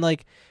 But then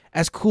like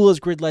as cool as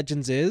Grid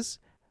Legends is,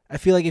 I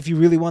feel like if you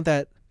really want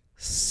that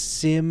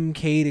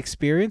Simcade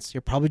experience,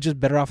 you're probably just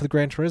better off with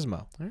Gran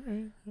Turismo. All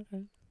right.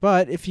 Okay.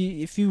 But if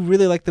you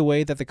really like the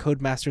way that the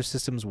Codemaster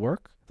systems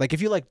work, like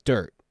if you like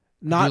dirt,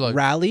 not like-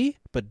 rally,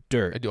 but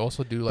dirt. I do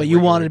also do like. But you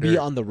want to regular be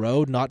dirt. on the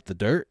road, not the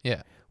dirt.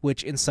 Yeah.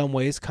 Which in some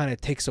ways kind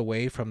of takes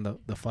away from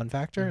the fun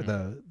factor,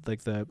 Mhm.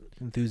 the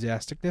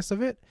enthusiasticness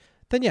of it.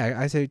 Then yeah,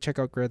 I say check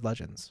out Grid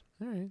Legends.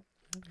 All right.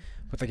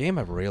 But the game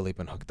I've really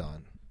been hooked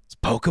on is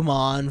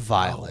Pokemon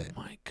Violet.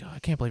 Oh my god, I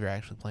can't believe you're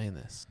actually playing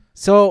this.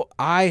 So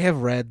I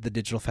have read the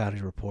Digital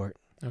Foundry report.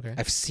 Okay.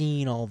 I've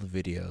seen all the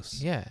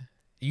videos. Yeah.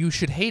 You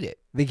should hate it.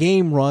 The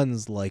game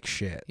runs like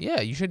shit,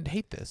 Yeah, you should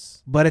hate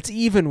this. but it's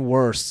even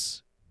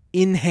worse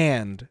in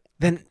hand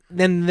than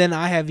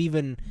I have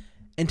even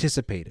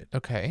anticipated.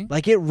 Okay.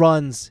 Like it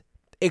runs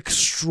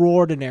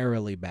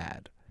extraordinarily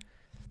bad.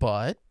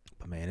 But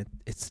But man,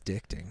 it's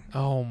addicting.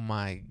 oh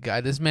my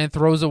god, this man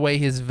throws away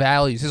his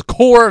values, his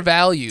core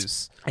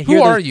values.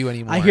 Who are you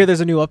anymore? I hear there's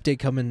a new update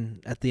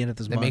coming at the end of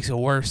this that month. makes it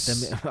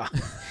worse.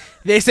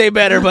 They say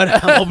better, but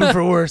I'm hoping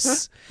for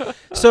worse.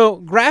 So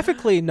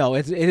graphically, no,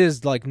 it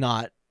is like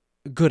not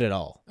good at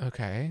all.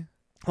 Okay.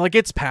 Like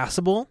it's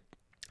passable.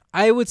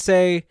 I would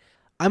say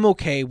I'm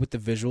okay with the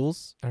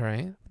visuals. All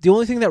right. The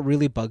only thing that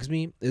really bugs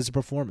me is the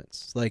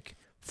performance. Like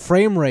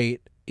frame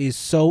rate is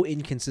so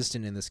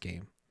inconsistent in this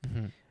game,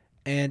 Mm-hmm.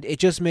 and it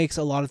just makes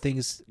a lot of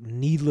things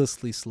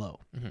needlessly slow.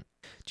 Mhm.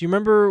 Do you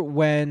remember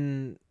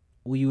when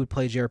we would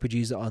play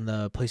JRPGs on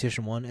the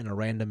PlayStation 1 and a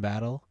random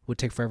battle would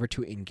take forever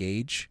to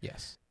engage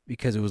Yes.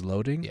 because it was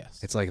loading? Yes.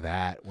 It's like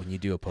that when you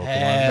do a Pokemon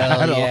Hell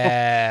battle.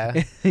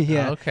 yeah.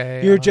 Yeah.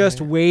 Okay. You're all just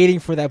right. waiting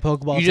for that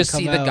Pokeball You to just come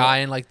see the out. guy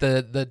in like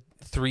the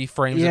 3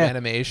 frames Yeah. of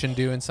animation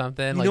doing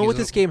something. You like know he's what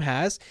this game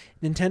has?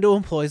 Nintendo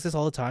employs this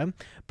all the time,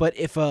 but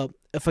if a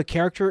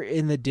character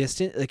in the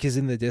distance is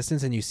in the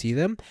distance and you see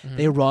them, Mhm.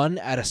 they run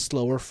at a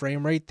slower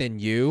frame rate than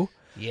you.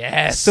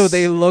 Yes. So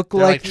they look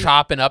They're like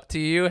chopping up to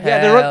you. yeah,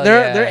 Hell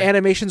their yeah.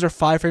 animations are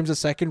 5 frames a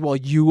second while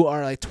you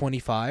are like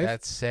 25.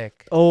 That's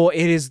sick. Oh,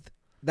 it is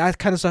that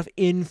kind of stuff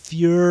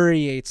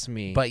infuriates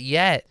me. But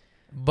yet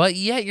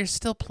you're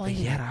still playing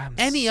yet it. I'm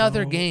Any so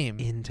other game.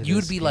 into You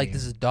would this be like, game.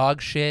 this is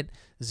dog shit.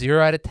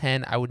 0 out of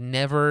 10. I would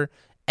never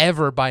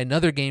ever buy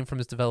another game from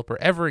this developer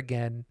ever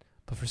again.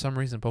 But for some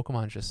reason,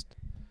 Pokemon's just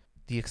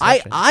the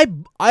exception. I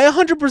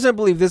 100%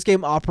 believe this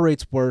game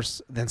operates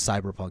worse than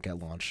Cyberpunk at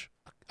launch.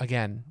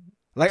 Again,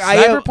 Like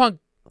Cyberpunk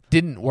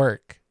didn't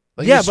work.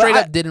 Like, Yeah, it straight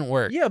but up didn't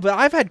work. Yeah, but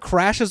I've had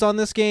crashes on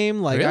this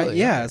game. Like, Really?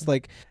 yeah, Okay. it's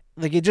like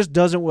it just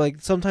doesn't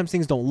like sometimes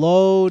things don't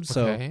load.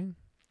 So, Okay.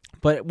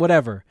 But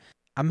whatever.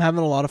 I'm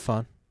having a lot of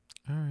fun.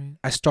 All right.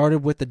 I started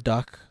with the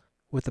duck,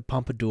 with the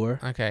pompadour,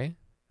 Okay.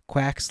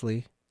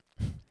 Quaxley.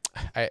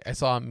 I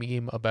saw a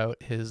meme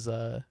about his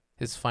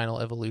final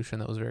evolution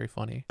that was very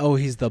funny. Oh,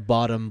 he's the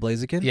bottom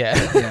Blaziken? Yeah.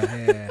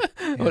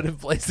 Yeah. What if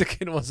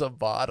Blaziken was a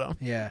bottom?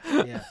 Yeah.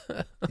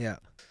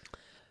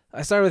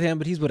 I started with him,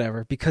 but he's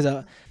whatever because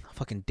I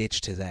fucking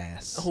ditched his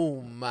ass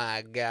Oh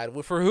my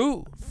god. For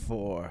who?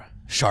 for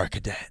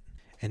Sharkadet.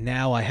 And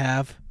now I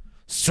have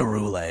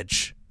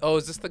Cerulege. Oh,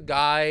 is this the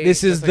guy?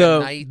 This is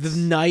that's like a the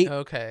knight? knight,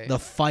 Okay. the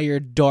fire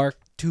dark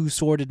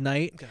two-sworded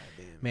knight. God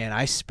damn. Man,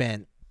 I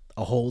spent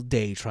a whole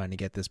day trying to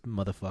get this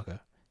motherfucker.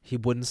 He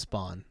wouldn't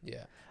spawn.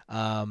 Yeah.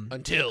 Until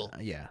Until.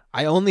 yeah,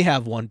 I only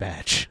have one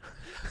badge.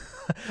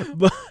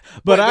 but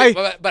But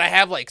I I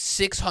have like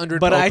 600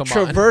 but Pokemon. I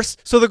traverse.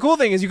 So the cool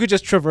thing is you could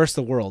just traverse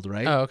the world,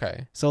 right? Oh,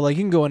 okay. So like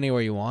you can go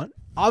anywhere you want.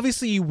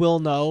 Obviously, you will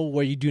know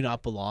where you do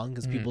not belong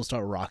because Mhm. people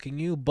start rocking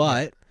you,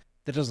 but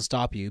that doesn't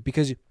stop you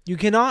because you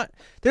cannot.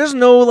 There's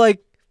no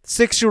like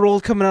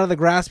 6-year-old coming out of the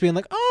grass being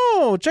like,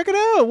 "Oh, check it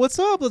out! What's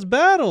up? Let's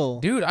battle."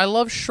 Dude, I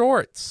love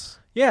shorts.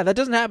 Yeah, that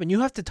doesn't happen. You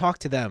have to talk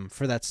to them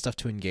for that stuff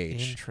to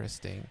engage.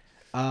 Interesting.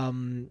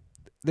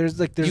 There's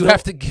You no-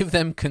 have to give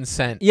them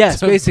consent. Yes,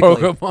 to basically.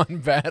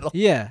 Pokemon battle.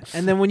 Yeah,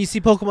 and then when you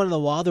see Pokemon in the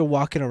wild, they're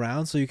walking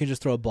around, so you can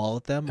just throw a ball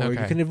at them, or you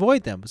Okay. can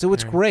avoid them. So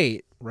it's Alright.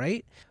 great,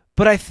 right?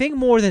 But I think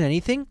more than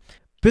anything,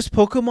 this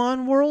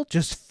Pokemon world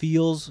just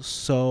feels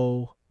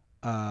so,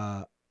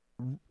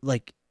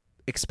 like,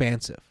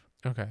 expansive.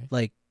 Okay.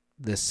 Like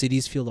the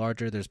cities feel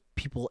larger. There's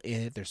people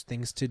in it. There's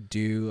things to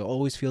do. It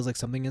always feels like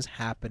something is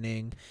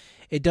happening.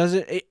 It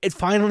doesn't. It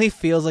finally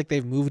feels like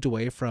they've moved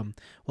away from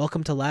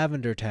Welcome to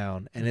Lavender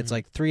Town, and it's Mhm.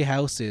 like 3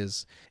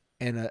 houses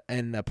and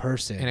a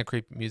person. And a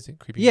creepy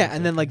music. Yeah,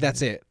 and then like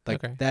that's it.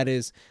 Like Okay. that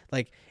is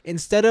like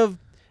instead of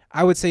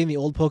I would say in the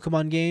old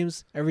Pokemon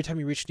games, every time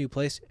you reach a new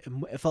place,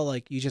 it felt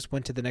like you just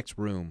went to the next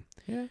room.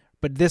 Yeah.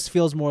 But this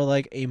feels more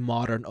like a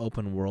modern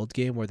open world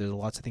game where there's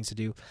lots of things to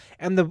do,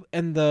 and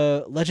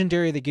the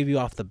legendary they give you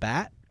off the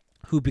bat,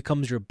 who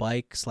becomes your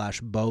bike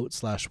 / boat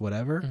 /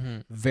 whatever,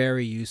 Mhm.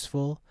 very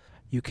useful.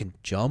 You can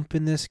jump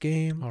in this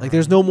game. All Like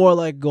there's right. no more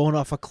like going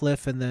off a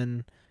cliff and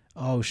then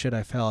oh shit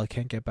I fell, I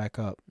can't get back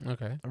up.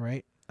 Okay. All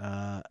right.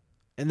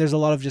 And there's a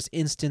lot of just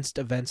instanced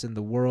events in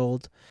the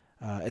world.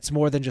 It's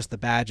more than just the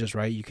badges,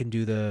 right? You can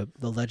do the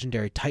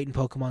legendary Titan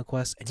Pokemon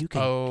quests, and you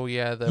can Oh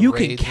yeah, the you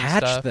can raids and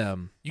catch stuff.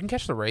 them. You can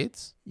catch the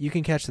raids. You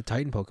can catch the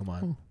Titan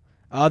Pokemon.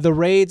 The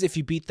raids, if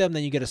you beat them,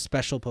 then you get a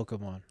special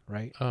Pokemon,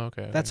 right? Oh,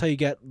 okay. That's how you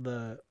get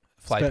the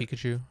Fly spe-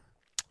 Pikachu.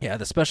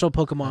 the special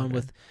Pokemon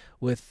Okay.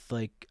 with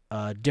like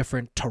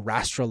different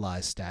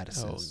terrestrialized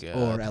statuses Oh,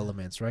 God. or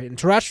elements, right? And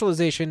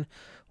terrestrialization,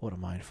 what a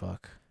mind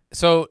fuck.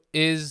 So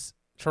is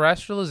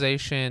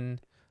terrestrialization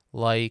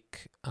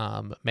like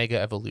Mega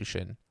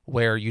Evolution,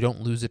 where you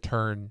don't lose a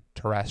turn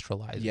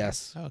terrestrializing?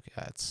 Yes. Okay,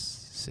 that's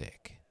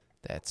sick.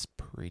 That's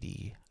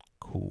pretty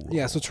cool.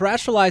 Yeah, so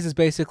terrestrialize is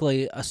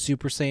basically a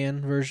Super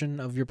Saiyan version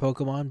of your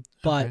Pokemon,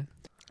 but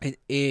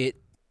Okay.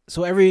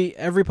 so every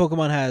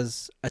Pokemon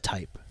has a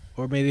type,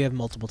 or maybe they have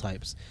multiple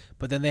types,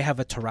 but then they have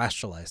a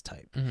terrestrialized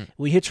type. Mhm.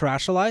 When you hit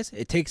terrestrialize,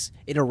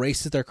 it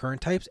erases their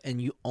current types,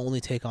 and you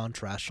only take on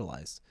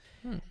terrestrialized.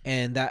 Hmm.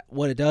 And that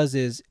what it does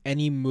is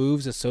any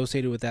moves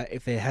associated with that,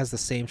 if it has the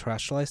same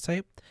terrestrialized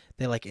type,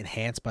 they like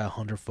enhance by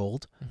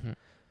 100-fold. Mhm.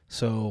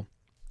 So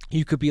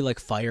you could be like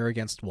fire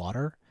against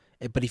water,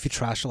 but if you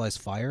terrestrialize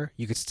fire,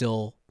 you could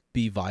still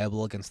be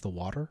viable against the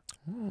water.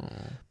 Oh.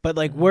 But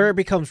like where it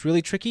becomes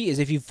really tricky is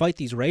if you fight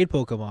these raid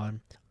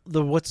Pokemon,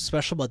 what's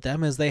special about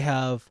them is they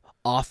have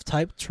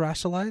off-type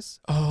terrestrialize.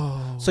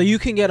 Oh. So you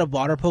can get a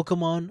water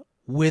Pokemon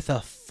with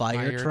a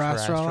fire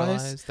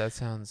terrestrialize. That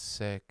sounds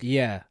sick.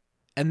 Yeah.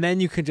 And then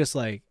you can just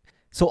like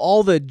so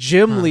all the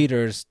gym Huh.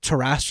 leaders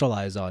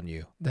terrestrialize on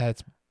you.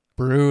 That's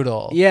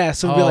brutal. Yeah,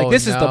 so be like, Oh,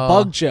 this is the no.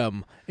 bug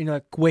gym. And you're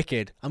like,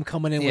 wicked. I'm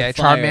coming in Yeah, with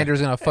fire.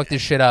 Charmander's gonna fuck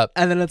this shit up.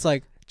 And then it's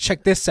like,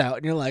 check this out.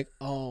 And you're like,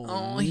 oh,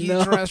 Oh, he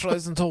no.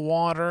 terrestrialized into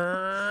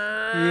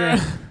water.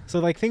 Yeah. So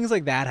like things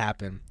like that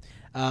happen.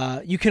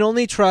 You can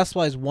only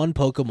terrestrialize one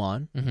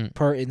Pokemon Mm-hmm.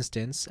 per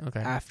instance. Okay.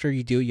 After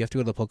you do, you have to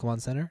go to the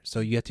Pokemon Center. So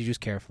you have to choose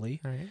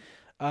carefully. All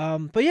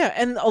right. But yeah,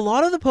 and a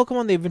lot of the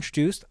Pokemon they've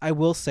introduced, I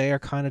will say, are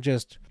kind of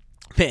just,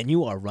 man,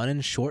 you are running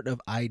short of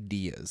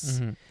ideas.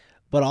 Mm-hmm.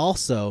 But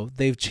also,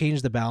 they've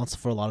changed the balance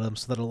for a lot of them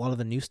so that a lot of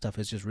the new stuff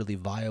is just really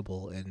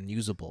viable and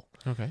usable.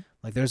 Okay.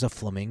 Like, there's a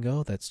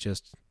Flamingo that's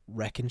just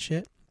wrecking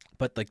shit.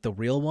 But, like, the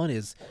real one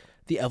is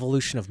the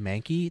evolution of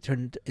Mankey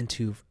turned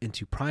into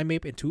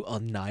Primeape, into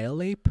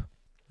Annihilape.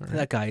 All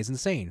That guy is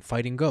insane,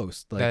 fighting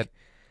ghosts. Like, That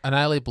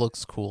Annihilape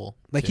looks cool.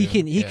 like too.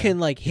 he Yeah. can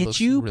like He hit looks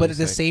you, really but at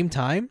the sick. same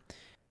time,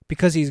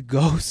 because he's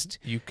ghost,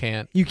 You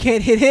can't you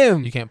can't hit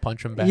him.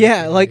 punch him back.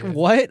 Yeah, like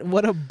what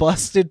a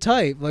busted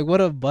type. Like what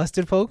a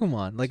busted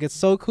Pokemon. Like it's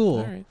so cool.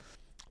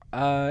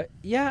 All right.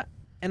 Yeah,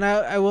 and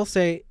I will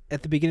say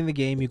at the beginning of the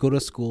game you go to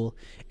school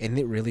and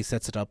it really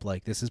sets it up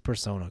like this is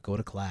Persona, go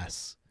to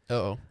class.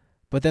 Oh.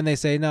 But then they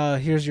say, "No,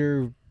 here's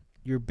your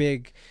your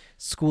big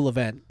school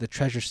event, the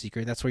Treasure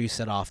Seeker. That's where you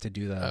set off to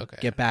do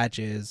get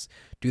badges,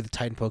 do the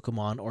Titan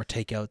Pokemon, or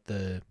take out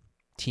the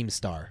Team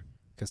Star.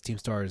 Because Team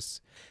Star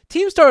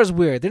is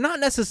weird. They're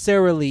not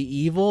necessarily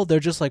evil. They're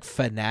just like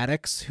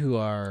fanatics who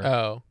are.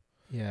 Oh.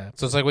 Yeah.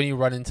 So it's like when you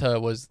run into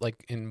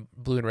like in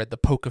Blue and Red, the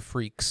Poke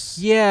Freaks.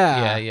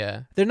 Yeah.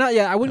 Yeah. They're not.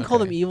 Yeah, I wouldn't call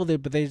them evil,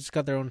 but they just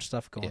got their own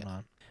stuff going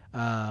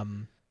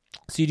on.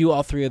 So you do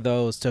all 3 of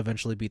those to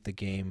eventually beat the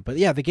game. But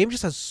yeah, the game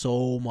just has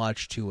so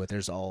much to it.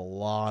 There's a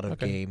lot of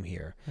game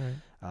here.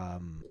 Right.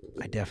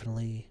 I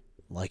definitely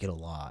like it a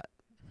lot.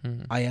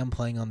 Mm-hmm. I am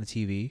playing on the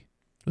TV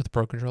With the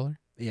Pro Controller?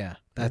 Yeah,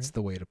 that's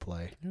the way to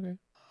play. Okay.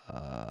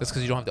 That's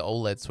because you don't have the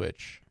OLED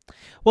switch.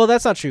 Well,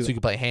 that's not true. So you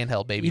can play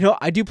handheld, baby. You know,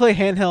 I do play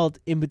handheld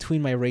in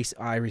between my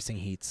iRacing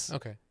heats.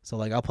 Okay. So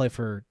like I'll play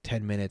for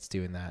 10 minutes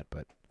doing that,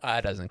 but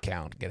that doesn't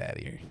count. Get out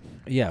of here.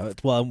 Yeah,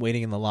 while I'm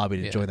waiting in the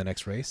lobby to join the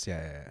next race.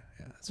 Yeah.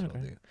 That's what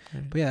I'll do.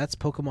 Right. But yeah, that's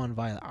Pokemon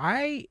Violet.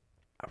 I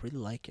really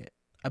like it.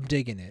 I'm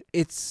digging it.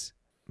 It's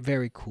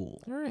very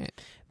cool. All right.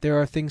 There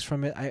are things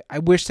from it. I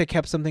wish they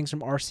kept some things from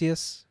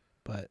Arceus,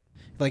 but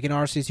like in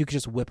Arceus, you could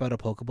just whip out a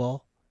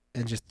Pokeball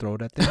and just throw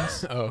it at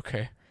things. Oh,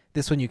 okay.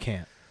 This one you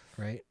can't,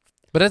 right?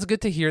 But it's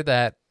good to hear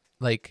that,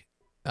 like,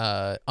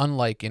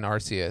 unlike in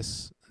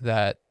Arceus,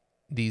 that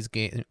this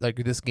game,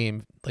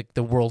 like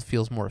the world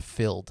feels more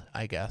filled,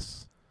 I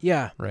guess.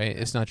 Yeah. Right?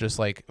 It's not just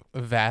like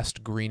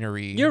vast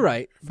greenery. You're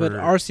right. But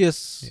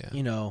Arceus,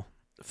 you know,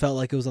 felt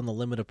like it was on the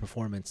limit of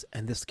performance,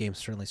 and this game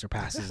certainly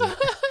surpasses it.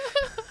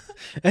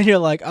 And you're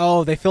like,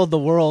 oh, they filled the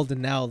world,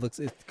 and now it's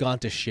gone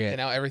to shit. And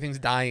now everything's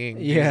dying.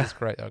 Yeah. Jesus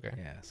Christ. Okay.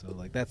 Yeah. So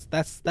like that's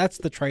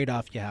the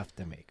trade-off you have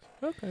to make.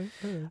 Okay.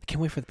 I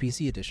can't wait for the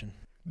PC edition.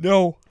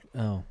 No.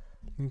 Oh.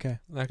 Okay.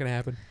 Not gonna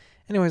happen.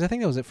 Anyways, I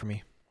think that was it for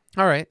me.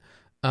 All right.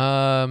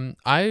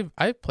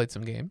 I've played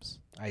some games.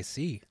 I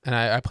see. And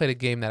I played a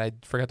game that I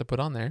forgot to put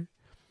on there.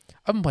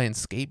 I've been playing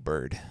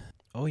Skatebird.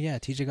 Oh yeah,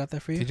 TJ got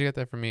that for you? TJ got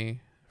that for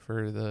me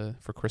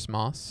for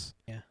Christmas.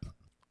 Yeah.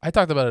 I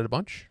talked about it a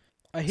bunch.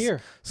 I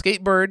hear.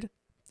 Skatebird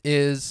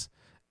is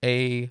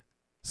a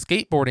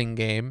skateboarding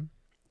game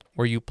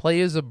where you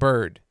play as a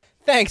bird.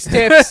 Thanks,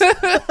 Tips.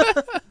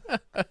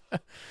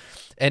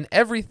 And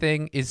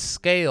everything is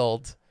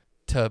scaled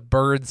to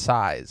bird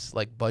size,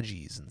 like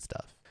budgies and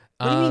stuff.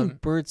 What do you mean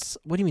birds?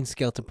 What do you mean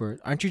scale to bird?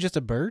 Aren't you just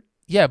a bird?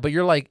 Yeah, but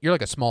you're like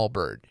a small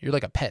bird. You're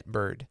like a pet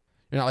bird.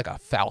 You're not like a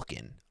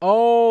falcon.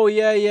 Oh,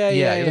 yeah.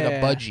 You're like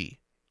a budgie.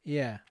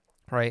 Yeah.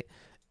 Right?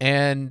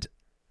 And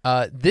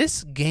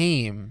this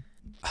game,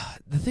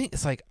 the thing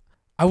is, like,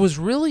 I was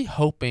really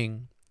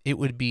hoping it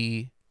would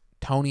be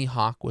Tony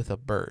Hawk with a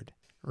bird,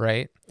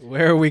 right?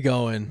 Where are we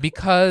going?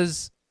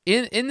 Because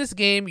in this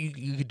game,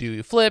 you could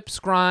do flips,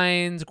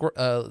 grinds.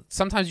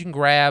 Sometimes you can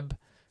grab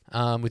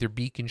with your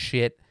beak and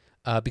shit.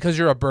 Because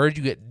you're a bird,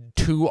 you get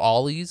 2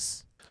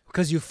 ollies.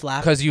 Because you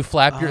flap. Because you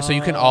flap so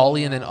you can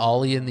ollie and then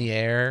ollie in the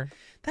air.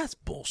 That's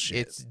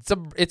bullshit.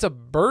 It's a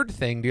bird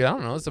thing, dude. I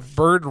don't know. It's a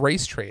bird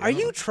race trait. Are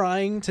you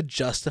trying to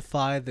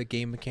justify the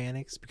game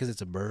mechanics because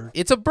it's a bird?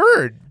 It's a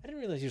bird. I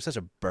didn't realize you're such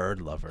a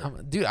bird lover.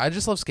 Dude, I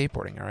just love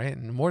skateboarding, all right?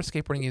 And the more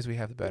skateboarding games we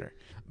have, the better.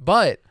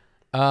 But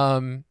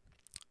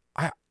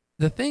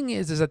the thing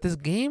is that this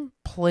game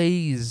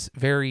plays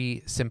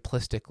very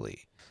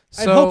simplistically.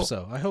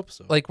 So, I hope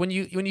so. Like when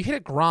you hit a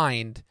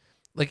grind,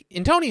 like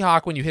in Tony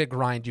Hawk, when you hit a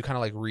grind, you kind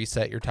of like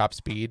reset your top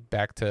speed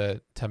back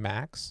to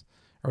max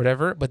or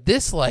whatever. But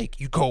this, like,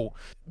 you go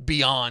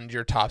beyond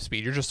your top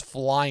speed. You're just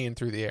flying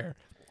through the air.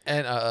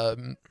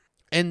 And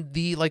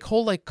the like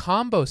whole like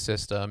combo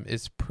system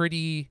is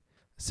pretty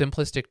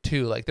simplistic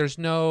too. Like there's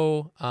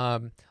no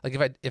like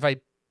if I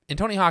in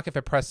Tony Hawk, if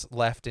I press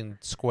left and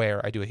square,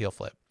 I do a heel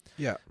flip.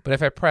 Yeah. But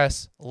if I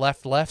press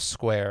left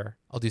square,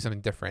 I'll do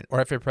something different.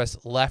 Or if I press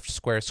left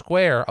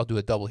square, I'll do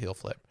a double heel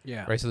flip.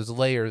 Yeah. Right. So there's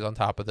layers on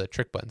top of the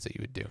trick buttons that you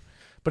would do.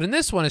 But in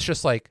this one, it's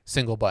just like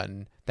single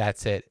button.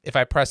 That's it. If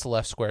I press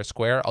left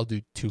square, I'll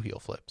do 2 heel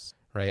flips.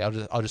 Right.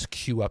 I'll just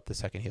queue up the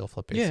second heel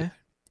flip. Basically. Yeah.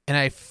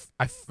 And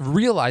I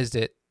realized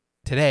it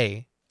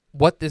today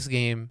what this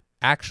game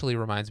actually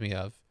reminds me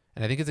of,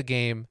 and I think it's a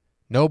game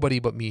nobody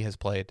but me has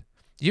played.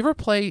 Do you ever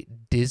play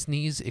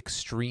Disney's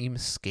Extreme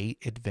Skate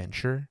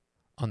Adventure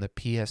on the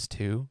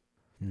PS2?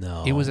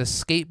 No. It was a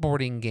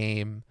skateboarding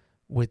game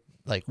with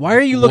like. Why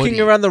are you looking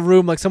around the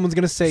room like someone's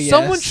gonna say yes?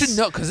 Someone should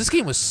know because this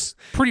game was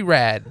pretty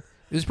rad.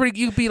 It was pretty.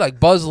 You could be like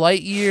Buzz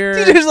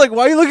Lightyear. Dude, like,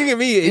 why are you looking at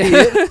me,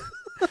 idiot?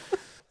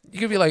 You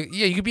could be like,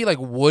 you could be like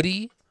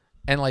Woody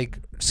and like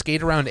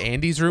skate around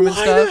Andy's room and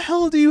Why stuff. the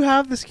hell do you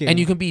have this game? And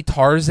you can be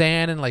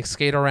Tarzan and like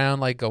skate around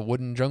like a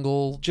wooden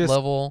jungle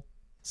level.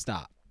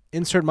 Stop.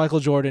 Insert Michael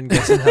Jordan.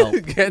 Get some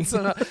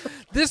help.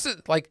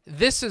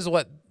 This is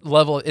what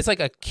level. It's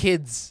like a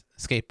kid's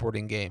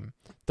skateboarding game.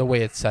 The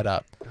way it's set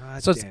up.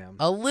 God so damn. It's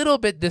a little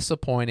bit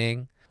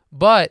disappointing,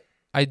 but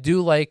I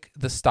do like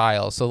the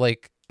style. So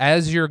like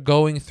as you're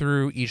going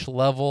through each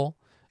level,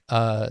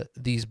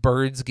 these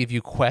birds give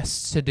you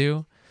quests to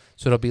do.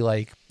 So it'll be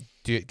like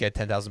get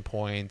 10,000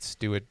 points,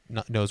 do a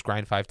nose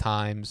grind 5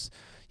 times.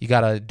 You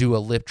gotta do a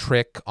lip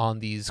trick on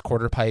these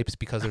quarter pipes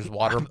because there's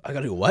water. I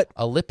gotta do what?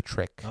 A lip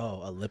trick.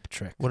 Oh, a lip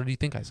trick. What did you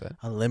think I said?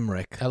 A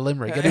limerick. A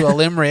limerick. You gotta do a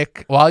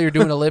limerick while you're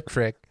doing a lip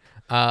trick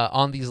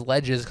on these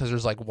ledges because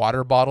there's like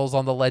water bottles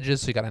on the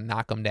ledges, so you gotta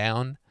knock them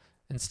down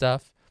and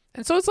stuff.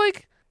 And so it's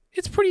like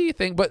it's pretty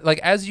thing, but like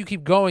as you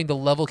keep going, the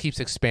level keeps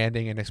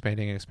expanding and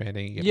expanding and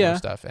expanding. You get more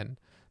stuff, and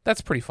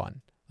that's pretty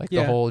fun. Like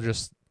the whole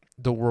just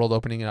the world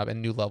opening up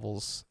and new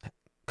levels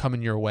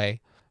coming your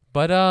way.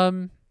 But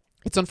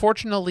it's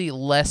unfortunately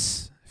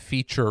less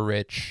feature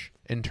rich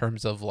in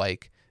terms of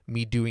like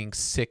me doing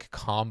sick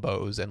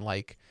combos and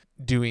like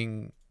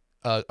doing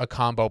a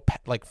combo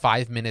like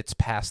 5 minutes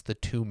past the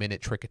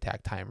 2-minute trick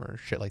attack timer,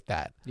 shit like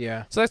that.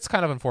 Yeah. So that's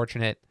kind of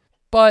unfortunate,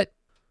 but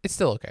it's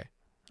still okay.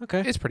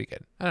 Okay. It's pretty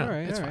good. I don't know.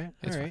 It's all fine. right.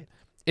 It's all fine.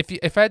 right.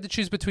 If I had to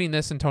choose between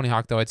this and Tony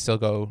Hawk, though, I'd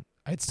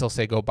still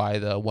say go buy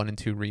the 1 and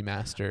 2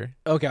 remaster.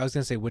 Okay, I was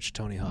gonna say which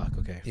Tony Hawk.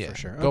 Okay, Yeah, for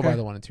sure. Go buy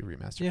the 1 and 2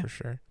 remaster for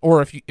sure.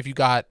 Or if you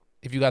got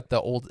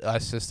the old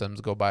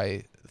systems, go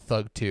buy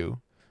Thug 2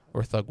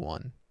 or Thug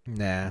 1.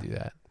 Nah. Do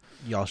that.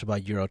 Y'all should buy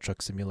Euro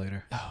Truck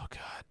Simulator. Oh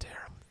god,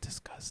 terrible,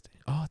 disgusting.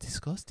 Oh,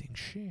 disgusting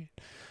shit.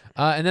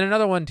 And then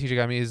another one TJ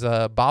got me is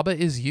Baba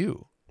Is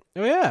You.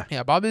 Oh yeah.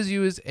 Yeah, Baba Is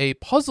You is a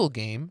puzzle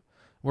game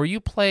where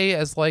you play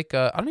as like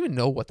I don't even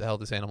know what the hell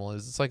this animal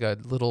is. It's like a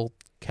little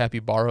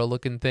capybara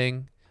looking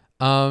thing.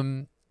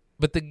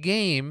 But the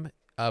game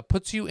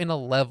puts you in a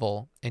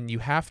level and you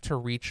have to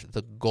reach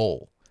the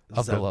goal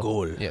of the level.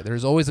 Goal. Yeah,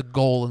 there's always a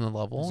goal in the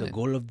level. The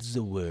goal of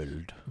the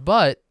world.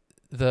 But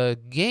the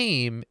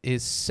game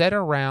is set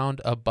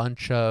around a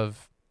bunch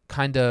of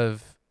kind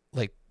of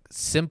like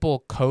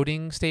simple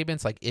coding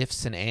statements like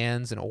ifs and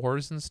ands and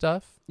ors and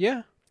stuff.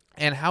 Yeah.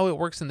 And how it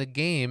works in the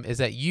game is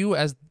that you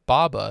as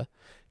Baba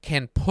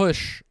can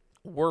push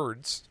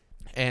words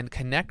and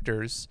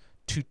connectors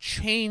to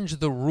change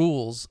the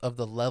rules of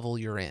the level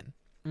you're in.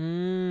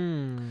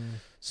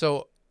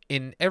 So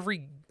in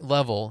every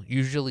level,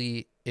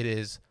 usually it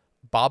is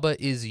Baba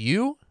is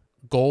you,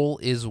 goal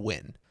is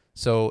win.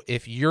 So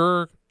if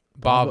you're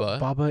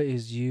Baba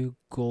is you,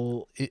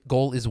 goal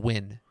is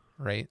win,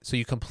 right? So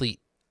you complete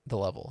the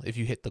level if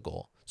you hit the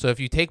goal. So if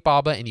you take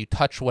Baba and you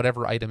touch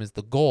whatever item is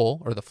the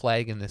goal, or the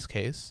flag in this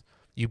case,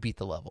 you beat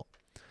the level.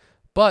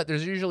 But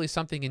there's usually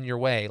something in your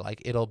way,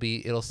 like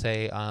it'll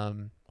say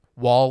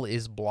wall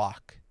is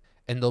block,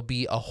 and there'll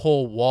be a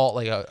whole wall,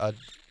 like a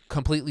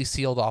completely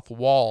sealed off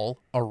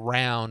wall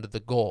around the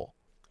goal.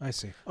 I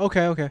see.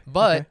 Okay.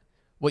 But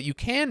what you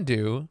can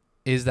do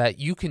is that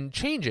you can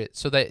change it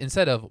so that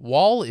instead of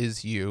wall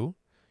is you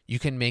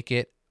can make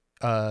it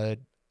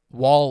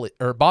wall,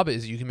 or Baba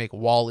is you can make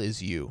wall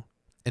is you,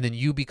 and then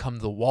you become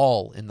the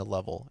wall in the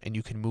level and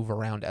you can move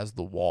around as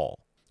the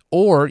wall.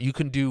 Or you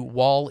can do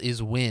wall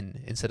is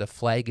win instead of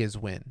flag is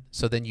win.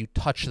 So then you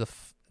touch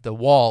the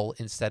wall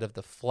instead of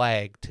the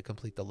flag to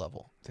complete the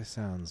level. This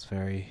sounds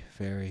very,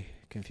 very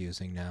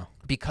confusing now.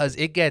 Because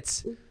it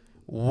gets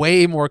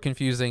way more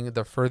confusing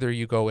the further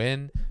you go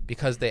in,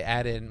 because they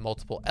add in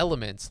multiple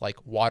elements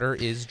like water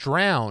is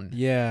drown.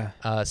 Yeah.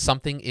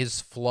 Something is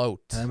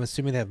float. I'm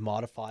assuming they have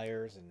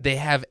modifiers. They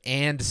have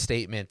and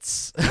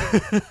statements.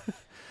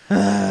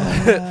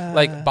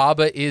 Like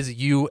Baba is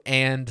you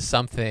and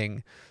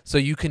something. So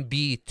you can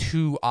be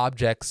two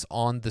objects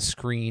on the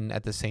screen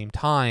at the same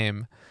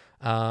time.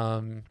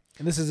 And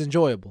this is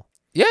enjoyable.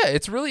 Yeah,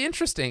 it's really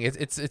interesting.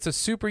 It's a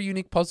super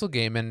unique puzzle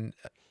game, and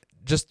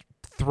just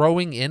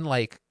throwing in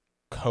like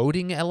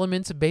coding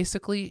elements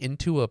basically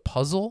into a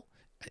puzzle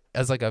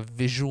as like a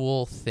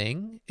visual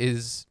thing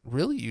is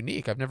really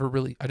unique. I've never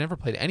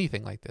played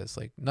anything like this.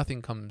 Like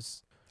nothing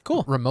comes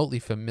remotely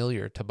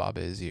familiar to Baba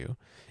Is You.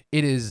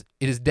 It is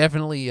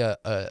definitely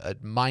a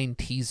mind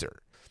teaser.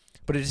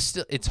 But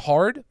it's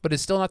hard, but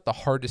it's still not the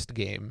hardest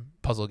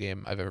puzzle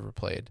game I've ever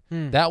played.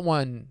 That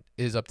one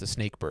is up to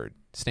Snakebird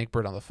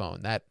on the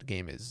phone. That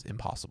game is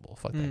impossible.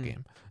 Fuck that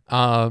game.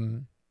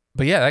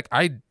 But yeah, like,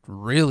 I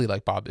really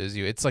like Baba Is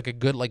You. It's like a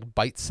good like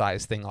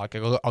bite-sized thing. Like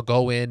I'll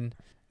go in,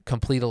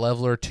 complete a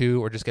level or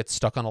two, or just get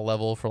stuck on a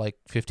level for like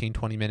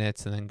 15-20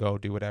 minutes and then go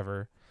do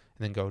whatever,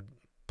 and then go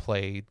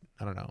play,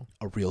 I don't know,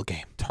 a real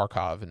game,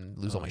 Tarkov, and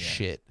lose all my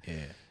shit.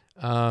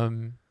 Yeah.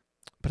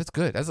 But it's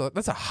good.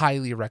 That's a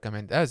highly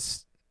recommend.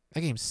 That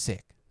game's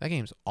sick. That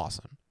game's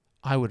awesome.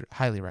 I would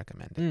highly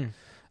recommend it.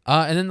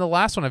 And then the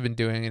last one I've been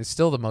doing, and it's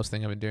still the most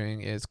thing I've been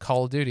doing, is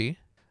Call of Duty.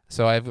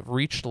 So I've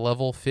reached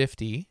level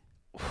 50.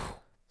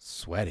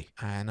 Sweaty.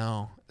 I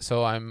know.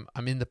 So I'm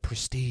in the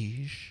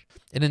Prestige.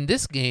 And in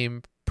this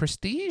game,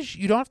 Prestige,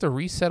 you don't have to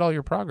reset all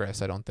your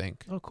progress, I don't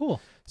think. Oh, cool.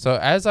 So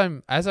as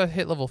I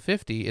hit level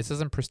 50, it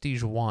says I'm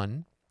Prestige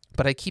 1,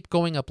 but I keep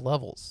going up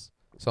levels.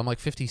 So I'm like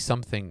 50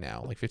 something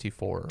now, like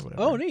 54 or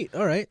whatever. Oh, neat.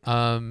 All right.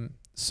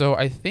 So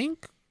I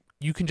think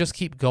you can just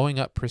keep going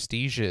up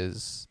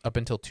prestiges up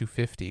until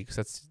 250, because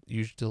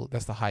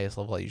that's the highest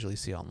level I usually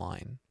see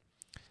online.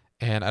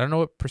 And I don't know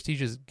what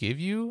prestiges give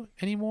you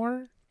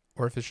anymore,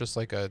 or if it's just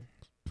like a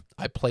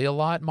I play a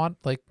lot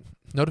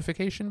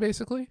notification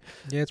basically.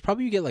 Yeah, it's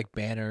probably you get like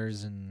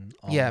banners and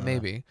all Yeah, the-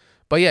 maybe.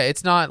 But yeah,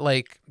 it's not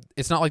like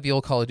the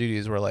old Call of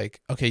Duties where like,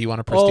 okay, you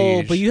want a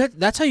prestige. Oh, but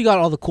that's how you got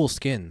all the cool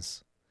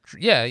skins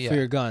yeah. for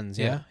your guns.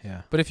 Yeah,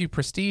 yeah. But if you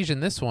prestige in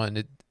this one,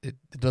 it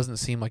doesn't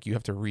seem like you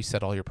have to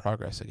reset all your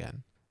progress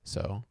again.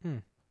 So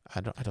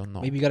I don't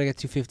know. Maybe you gotta get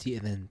 250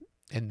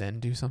 and then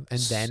do something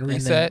and then and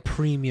reset.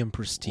 premium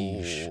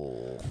prestige.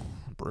 Oh,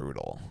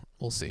 brutal.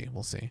 We'll see.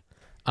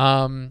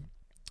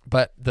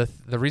 But the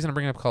reason I'm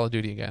bringing up Call of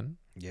Duty again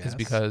is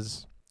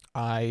because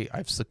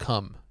I've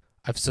succumbed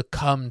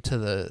to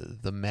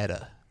the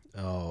meta.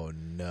 Oh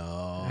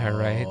no! All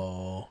right.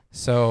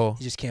 So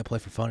you just can't play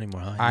for fun anymore,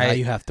 huh? now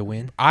you have to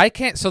win. I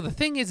can't. So the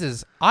thing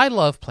is I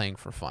love playing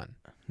for fun.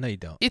 No, you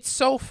don't. It's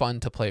so fun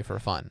to play for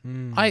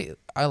fun. I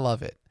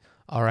love it.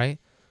 All right.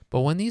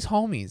 But when these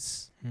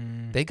homies,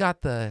 they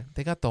got the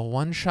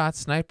one-shot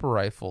sniper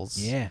rifles.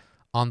 Yeah.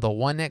 On the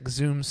 1x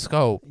zoom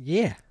scope.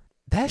 Yeah.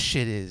 That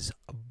shit is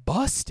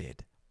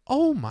busted.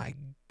 Oh my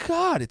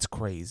God, it's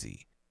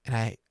crazy.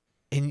 And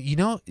you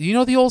know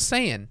the old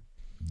saying,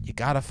 you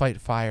gotta fight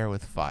fire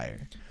with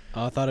fire.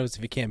 Oh, I thought it was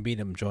if you can't beat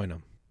them, join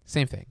them.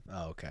 Same thing.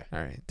 Oh, okay. All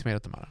right,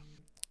 tomato.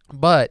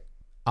 But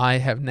I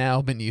have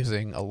now been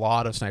using a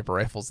lot of sniper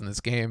rifles in this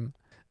game.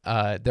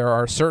 There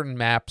are certain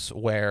maps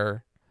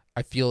where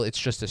I feel it's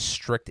just a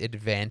strict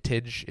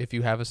advantage if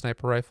you have a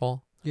sniper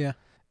rifle. Yeah.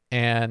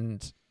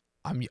 And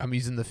I'm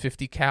using the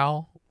 50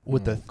 cal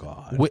with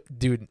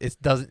dude.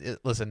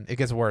 Listen, it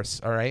gets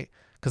worse. All right,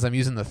 because I'm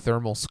using the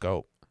thermal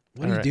scope.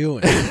 What are you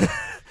doing?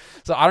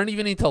 So I don't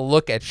even need to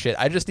look at shit.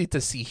 I just need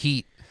to see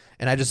heat,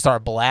 and I just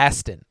start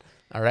blasting.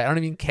 All right, I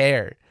don't even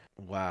care.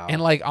 Wow.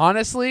 And like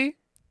honestly,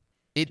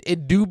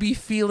 it do be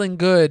feeling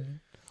good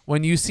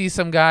when you see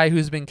some guy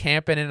who's been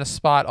camping in a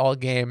spot all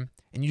game,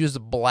 and you just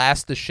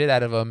blast the shit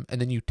out of him, and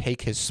then you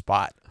take his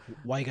spot.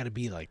 Why you gotta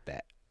be like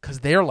that? Because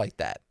they're like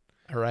that.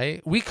 All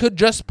right, we could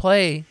just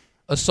play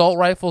assault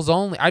rifles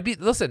only.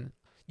 Listen.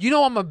 You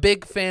know I'm a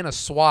big fan of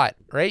SWAT,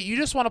 right? You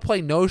just want to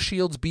play no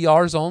shields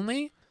BRs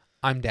only?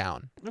 I'm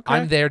down. Okay.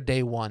 I'm there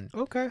day one.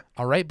 Okay.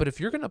 All right, but if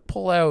you're going to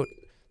pull out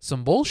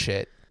some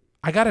bullshit,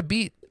 I got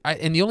to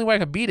and the only way I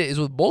can beat it is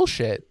with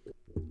bullshit.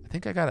 I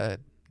think I got to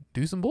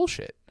do some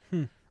bullshit.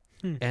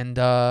 And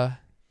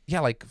yeah,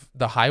 like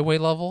the highway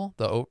level,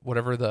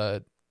 whatever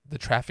the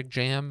traffic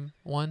jam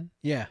one.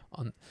 Yeah.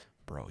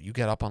 Bro, you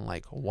get up on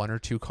like one or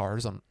two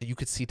cars you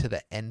could see to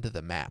the end of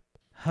the map.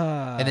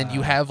 And then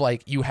you have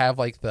like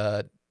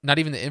the not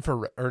even the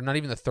infrared or not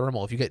even the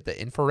thermal. If you get the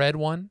infrared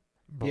one,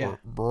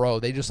 bro,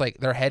 they just like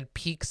their head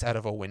peeks out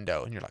of a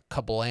window and you're like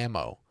couple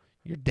ammo,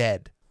 you're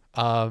dead.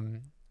 But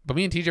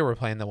me and TJ were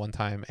playing that one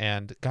time,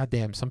 and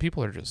goddamn, some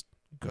people are just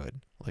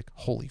good. Like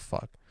holy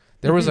fuck.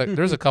 There was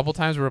a couple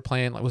times we were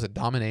playing. Like, was it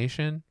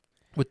Domination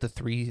with the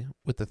three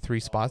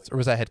spots, or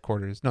was that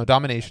Headquarters? No,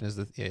 Domination is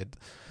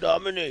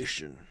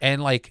Domination.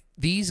 And like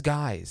these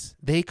guys,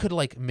 they could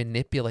like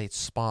manipulate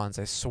spawns.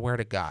 I swear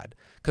to God,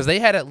 because they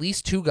had at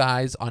least two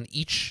guys on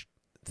each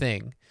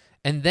thing,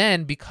 and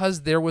then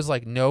because there was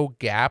like no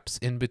gaps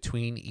in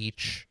between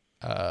each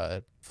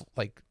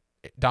like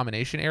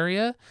domination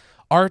area,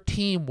 our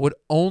team would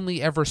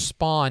only ever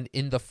spawn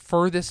in the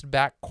furthest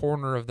back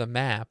corner of the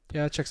map.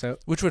 Yeah, it checks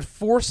out. Which would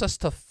force us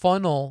to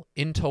funnel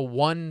into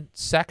one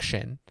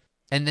section,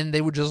 and then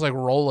they would just like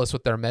roll us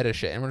with their meta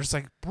shit, and we're just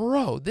like,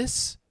 bro,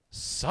 this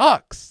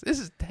sucks. This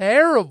is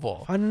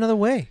terrible. Find another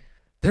way.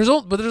 There's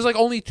like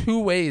only two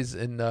ways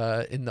in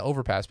the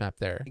overpass map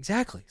there.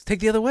 Exactly. Let's take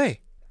the other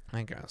way.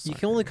 I guess you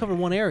can only cover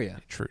one area.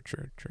 True.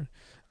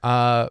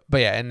 But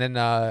yeah, and then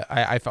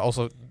I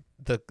also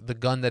the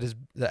gun that is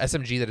the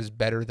SMG that is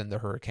better than the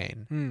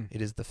Hurricane.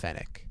 It is the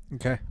Fennec.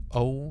 Okay.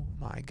 Oh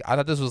my God! I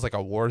thought this was like a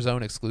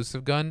Warzone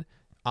exclusive gun.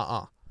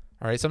 All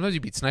right. Sometimes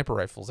you beat sniper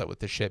rifles out with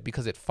this shit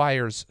because it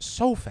fires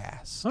so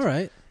fast. All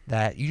right.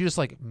 That you just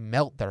like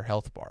melt their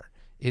health bar.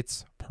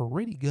 It's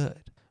pretty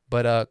good.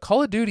 But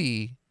Call of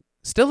Duty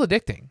still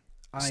addicting.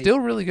 Still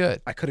really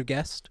good. I could have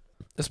guessed.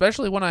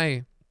 Especially when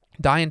I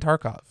die in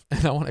Tarkov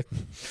and I want to.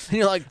 And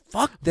you're like,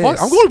 fuck this.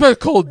 I'm going back to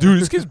Call of Duty.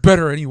 This game's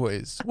better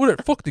anyways.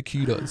 Whatever. Fuck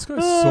Nikita. This guy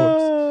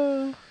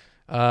sucks.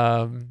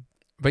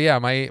 But yeah,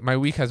 my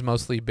week has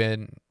mostly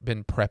been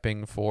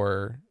prepping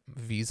for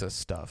visa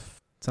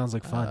stuff. Sounds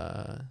like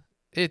fun.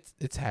 It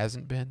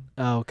hasn't been.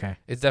 Oh, okay.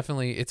 It's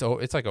definitely it's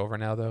like over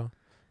now though.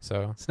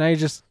 So now you're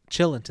just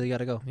chilling until you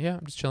gotta go. Yeah,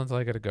 I'm just chilling until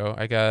I gotta go.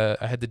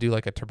 I had to do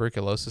like a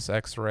tuberculosis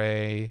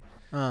X-ray.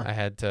 I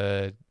had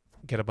to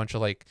get a bunch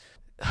of like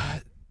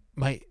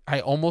I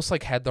almost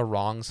like had the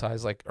wrong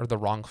size or the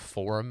wrong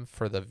form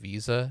for the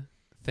visa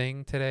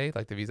thing today,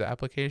 like the visa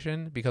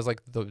application, because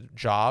like the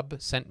job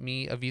sent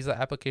me a visa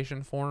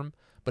application form,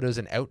 but it was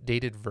an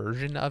outdated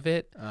version of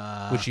it,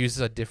 which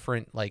uses a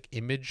different like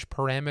image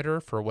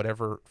parameter for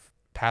whatever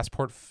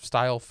passport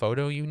style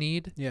photo you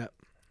need. Yeah.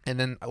 And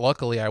then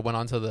luckily I went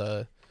onto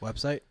the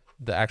website,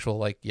 the actual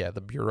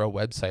the bureau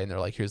website, and they're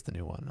like, here's the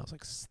new one. And I was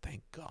like,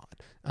 thank God.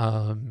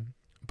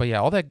 But yeah,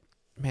 all that,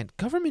 man,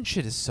 government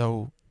shit is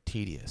so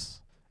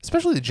tedious.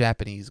 especially the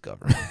Japanese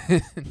government.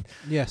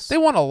 Yes. They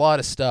want a lot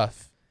of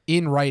stuff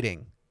in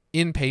writing,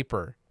 in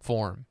paper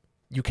form.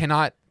 You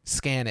cannot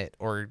scan it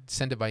or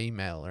send it by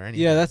email or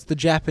anything. Yeah, that's the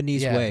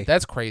Japanese way.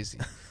 That's crazy.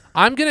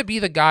 I'm going to be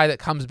the guy that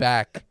comes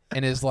back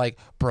and is like,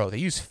 bro, they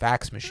use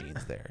fax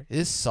machines there.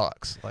 This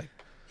sucks. Like,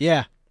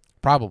 Yeah.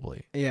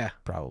 probably.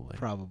 Probably.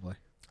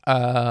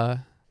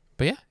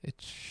 But yeah, it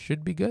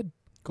should be good.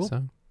 Cool.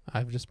 So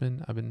I've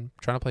been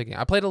trying to play a game.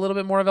 I played a little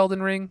bit more of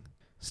Elden Ring.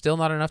 Still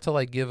not enough to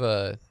like give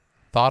a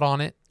thought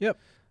on it. Yep.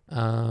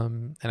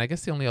 And I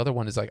guess the only other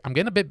one is like I'm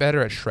getting a bit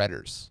better at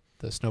Shredders,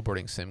 the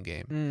snowboarding sim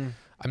game.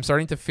 I'm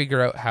starting to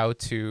figure out how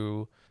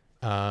to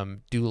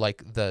do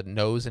like the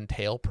nose and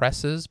tail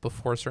presses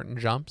before certain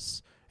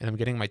jumps, and I'm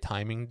getting my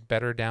timing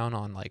better down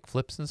on like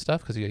flips and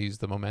stuff because you use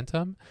the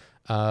momentum.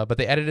 But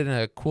they added in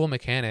a cool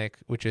mechanic,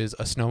 which is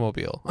a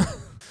snowmobile.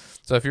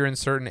 So if you're in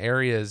certain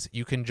areas,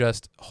 you can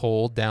just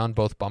hold down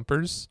both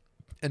bumpers,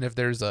 and if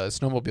there's a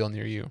snowmobile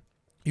near you,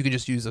 you can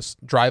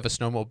just drive a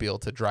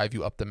snowmobile to drive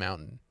you up the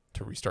mountain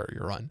to restart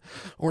your run,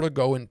 or to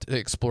go and to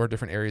explore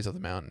different areas of the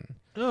mountain.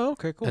 Oh,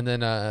 okay, cool. And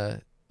then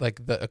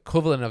like the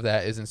equivalent of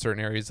that is in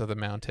certain areas of the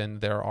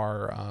mountain there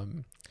are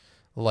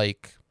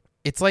like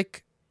it's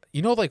like,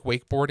 you know, like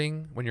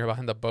wakeboarding when you're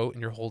behind the boat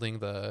and you're holding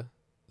the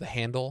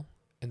handle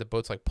and the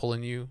boat's like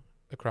pulling you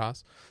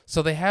across.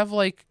 So they have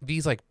like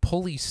these like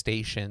pulley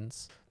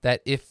stations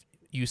that if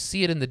you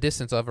see it in the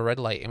distance of a red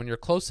light and when you're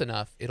close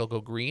enough it'll go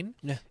green.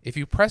 Yeah. If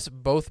you press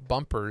both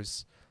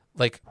bumpers,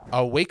 like a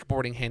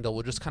wakeboarding handle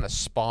will just kind of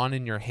spawn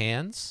in your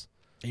hands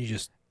And you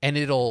just and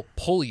it'll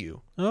pull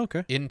you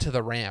okay. into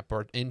the ramp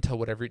or into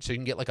whatever, so you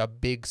can get like a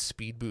big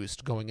speed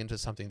boost going into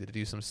something to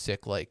do some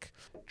sick like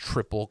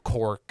triple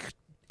cork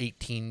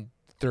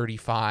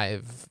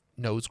 1835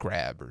 nose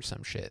grab or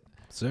some shit.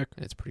 Sick.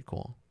 And it's pretty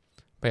cool.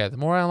 But yeah, the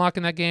more I unlock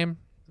in that game,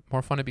 the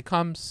more fun it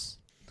becomes.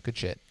 Good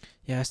shit.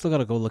 Yeah, I still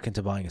gotta go look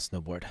into buying a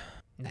snowboard,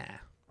 Nah.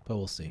 but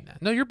we'll see.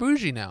 No, you're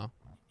bougie now.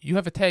 You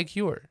have a Tag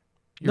Heuer.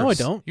 No, I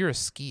don't. You're a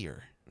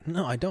skier.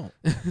 No, I don't.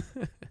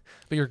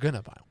 But you're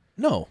gonna buy one.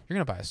 No. You're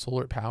gonna buy a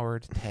solar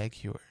powered Tag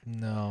Heuer.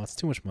 No, it's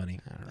too much money.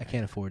 All I right.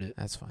 can't afford it.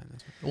 That's fine.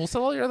 We'll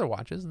sell all your other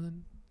watches and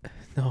then.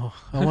 No,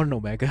 I want an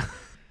Omega.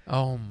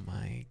 Oh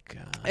my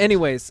god.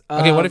 Anyways,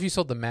 Okay, what if you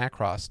sold the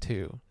Macross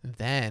too?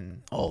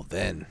 Then Oh,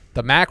 then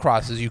the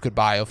Macrosses you could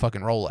buy a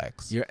fucking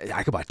Rolex.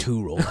 I could buy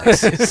 2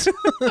 Rolexes.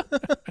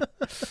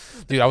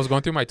 Dude, I was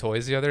going through my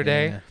toys the other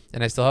day Yeah.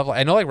 and I still have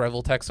I know like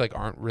Revoltechs like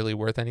aren't really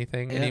worth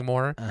anything Yeah.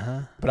 anymore.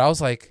 But I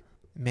was like,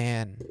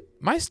 man,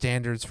 my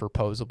standards for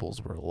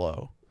posables were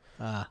low.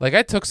 Like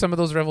I took some of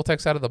those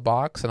Revoltechs out of the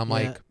box and I'm Yeah.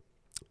 like,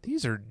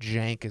 these are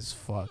jank as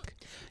fuck.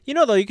 You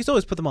know, though, you can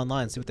always put them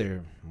online, see what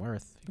they're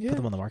worth. You can Yeah. Put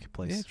them on the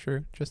marketplace. Yeah,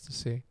 true. Just to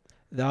see.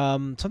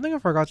 Something I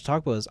forgot to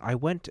talk about is I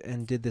went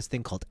and did this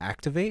thing called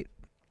Activate,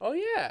 Oh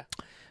yeah.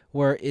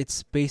 where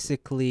it's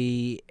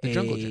basically The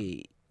jungle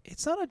gym.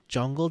 It's not a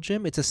jungle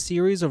gym. It's a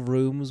series of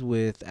rooms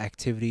with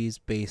activities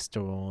based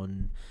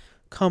on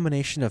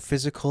combination of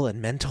physical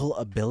and mental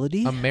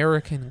ability.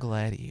 American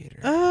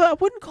Gladiator. I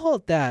wouldn't call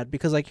it that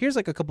because like here's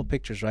like a couple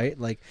pictures, right?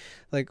 Like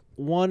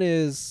one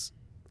is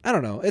I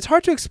don't know. It's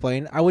hard to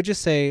explain. I would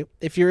just say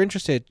if you're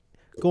interested,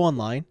 go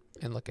online,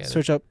 And look at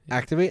search it. up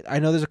Activate. I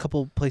know there's a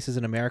couple places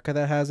in America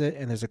that has it,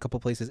 and there's a couple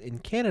places in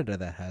Canada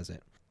that has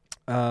it.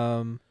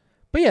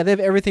 But yeah, they have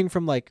everything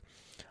from like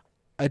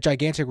a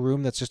gigantic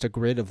room that's just a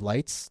grid of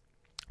lights,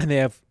 and they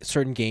have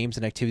certain games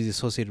and activities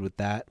associated with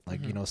that,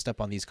 like Mhm.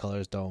 step on these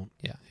colors, don't,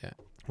 Yeah, yeah.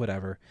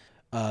 whatever.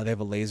 They have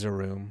a laser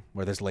room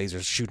where there's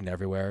lasers shooting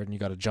everywhere, and you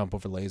got to jump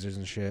over lasers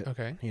and shit.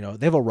 Okay.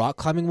 They have a rock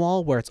climbing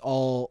wall where it's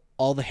all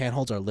the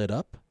handholds are lit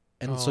up,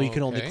 and so you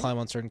can only Okay. climb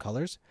on certain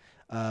colors.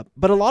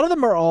 But a lot of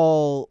them are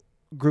all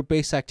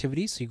group-based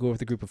activities. So you go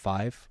with a group of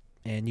 5,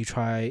 and you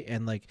try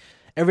and like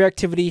every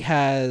activity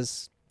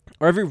has,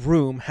 or every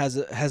room has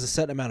a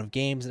set amount of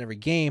games, and every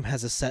game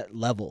has a set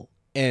level.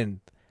 And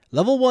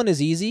level 1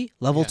 is easy.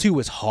 Level Yeah. 2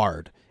 is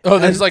hard. Oh,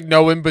 there's And- like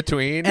no in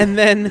between. And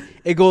then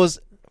it goes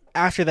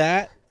after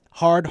that,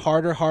 hard,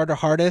 harder,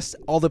 hardest,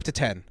 all up to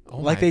 10. Oh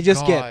like my they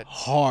just God. get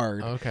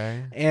hard.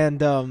 Okay.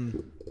 And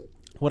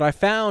what I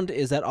found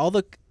is that all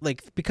the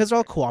because they're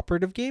all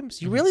cooperative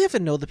games, you Mhm. really have to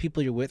know the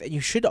people you're with, and you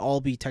should all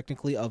be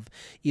technically of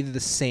either the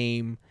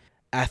same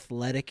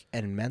athletic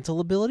and mental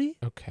ability.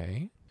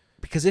 Okay.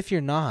 Because if you're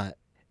not,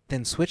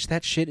 then switch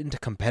that shit into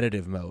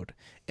competitive mode,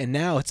 and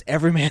now it's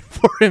every man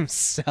for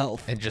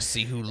himself, And just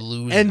see who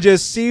loses. and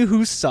just see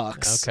who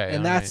sucks. Okay,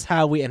 and alright. that's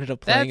how we ended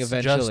up playing That's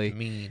eventually. just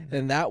mean.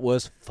 And that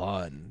was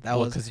fun. That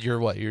was. Because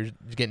you're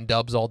getting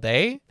dubs all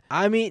day.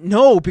 I mean,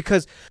 no,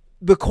 because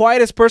the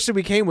quietest person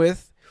we came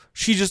with,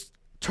 she just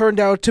turned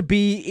out to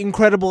be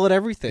incredible at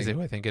everything. Is it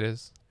who I think it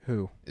is?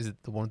 Who? Is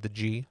it the one with the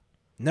G?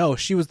 No,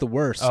 she was the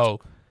worst. Oh,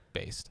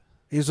 based.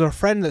 It was a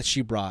friend that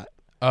she brought.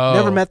 Oh,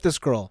 Never met this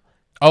girl.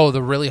 Oh,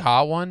 the really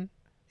hot one.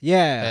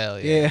 Yeah. Hell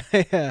yeah.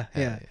 Yeah. Hell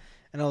Yeah.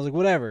 And I was like,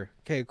 whatever.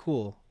 Okay,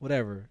 cool.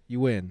 Whatever.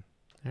 You win.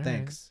 All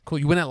Thanks. Cool.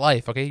 You win at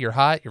life. Okay. You're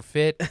hot. You're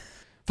fit.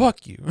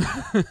 Fuck you.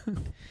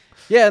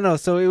 Yeah, no,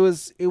 so it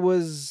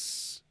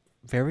was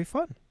very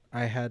fun.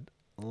 I had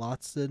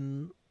lots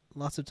and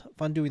lots of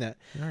fun doing that.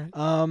 All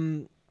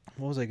right.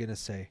 What was I gonna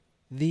say?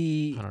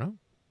 I don't know.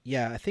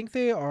 Yeah, I think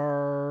they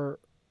are.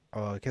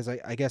 Because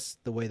I guess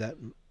the way that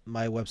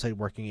my website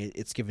working,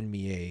 it's given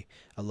me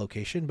a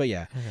location. But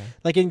yeah, Okay.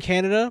 like in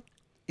Canada,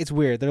 it's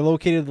weird. They're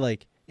located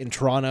like in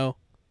Toronto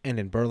and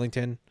in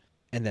Burlington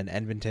and then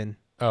Edmonton.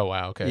 Oh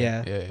wow. Okay. Yeah,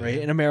 right.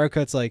 Yeah. In America,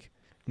 it's like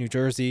New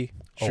Jersey,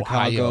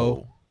 Chicago,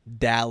 Ohio,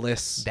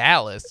 Dallas,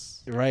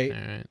 Dallas. right? All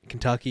right.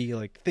 Kentucky,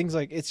 like things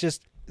like it's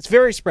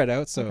very spread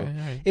out. So Okay, all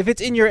right. if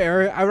it's in your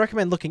area, I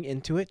recommend looking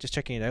into it, just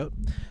checking it out.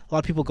 A lot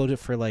of people go to it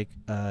for like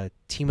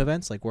team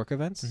events, like work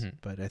events, Mhm.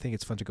 but I think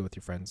it's fun to go with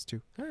your friends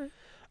too. All right.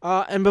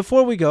 And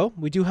before we go,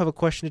 we do have a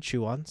question to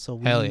chew on, so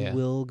we Hell yeah.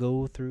 will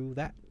go through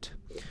that.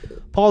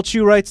 Paul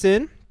Chu writes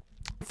in,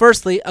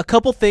 firstly, a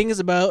couple things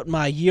about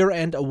my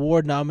year-end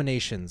award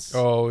nominations.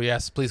 Oh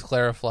yes, please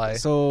clarify.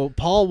 So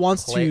Paul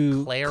wants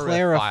to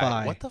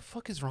clarify. What the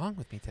fuck is wrong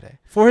with me today?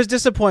 For his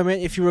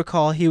disappointment, if you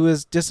recall, he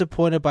was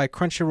disappointed by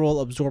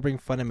Crunchyroll absorbing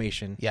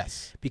Funimation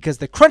Yes. because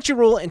the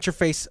Crunchyroll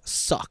interface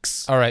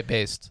sucks. All right,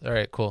 based. All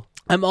right, cool.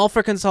 I'm all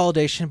for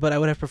consolidation, but I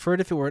would have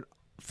preferred if it were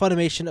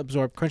Funimation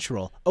absorbed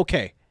Crunchyroll.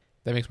 Okay.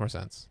 That makes more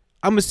sense.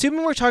 I'm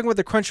assuming we're talking about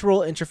the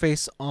Crunchyroll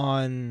interface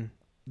on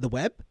the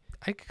web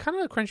I kind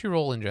of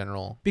Crunchyroll in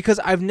general. because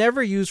I've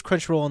never used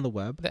Crunchyroll on the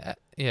web.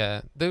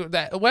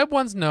 The web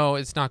ones, no,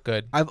 it's not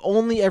good. I've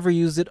only ever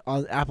used it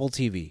on Apple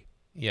TV.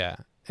 Yeah,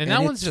 and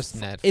that one's just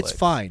Netflix. It's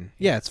fine.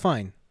 Yeah, it's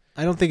fine.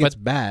 I don't think But it's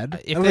bad. I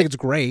if don't think it's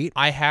great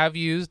I have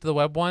used the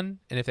web one,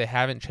 and if they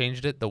haven't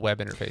changed it, the web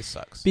interface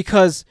sucks.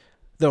 because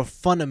the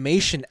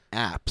Funimation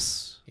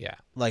apps, Yeah,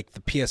 like the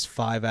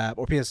PS5 app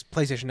or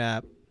PlayStation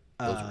app,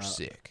 those were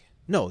sick.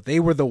 no, they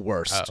were the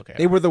worst. Oh, okay.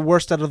 They were the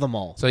worst out of them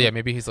all. So yeah,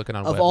 maybe he's looking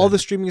on Of web all then. the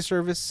streaming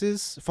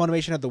services,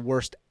 Funimation had the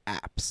worst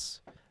apps.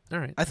 All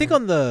right, I think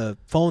on the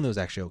phone it was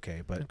actually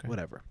okay, but Okay.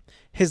 whatever.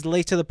 His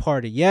late to the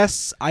party.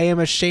 Yes, I am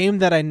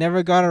ashamed that I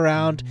never got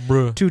around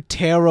Bruh. to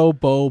Taro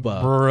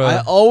Boba. Bruh.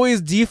 I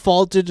always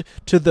defaulted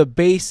to the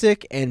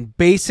basic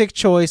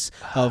choice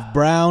of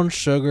brown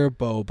sugar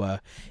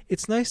boba.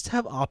 It's nice to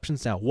have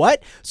options now.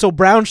 What? So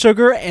brown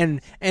sugar and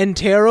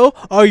taro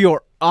are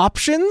your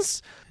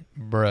options?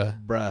 Bruh.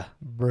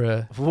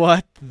 Bruh.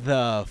 What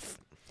the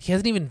He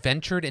hasn't even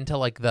ventured into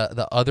like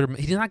the other.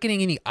 He's not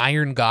getting any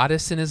Iron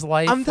Goddess in his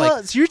life.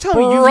 so you're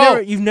telling me bro.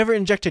 you've never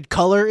injected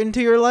color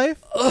into your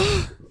life?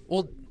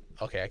 Well,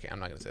 okay, I'm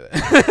not gonna say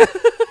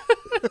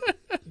that.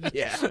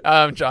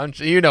 Yeah. John,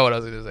 you know what I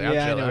was gonna say. Yeah, I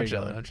know I'm where you're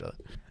chilling. going. I'm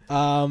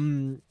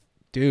chilling.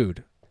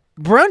 Dude.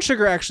 Brown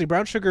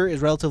sugar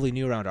is relatively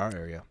new around our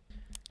area.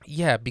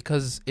 Yeah,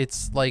 because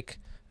it's like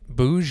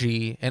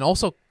bougie and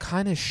also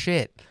kind of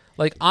shit.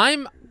 Like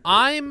I'm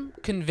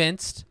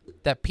convinced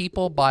that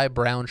people buy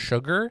brown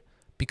sugar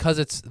because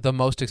it's the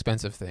most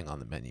expensive thing on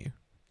the menu.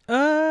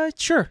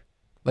 Sure.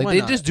 Like Why they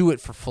not? just do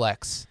it for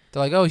flex.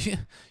 They're like, "Oh,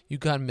 you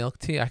got milk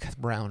tea? I got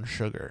brown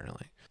sugar." And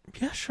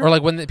like, Yeah, sure. or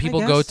like when the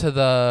people go guess. to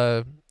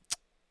the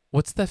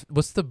what's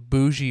the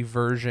bougie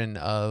version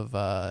of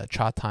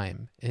Cha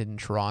Time in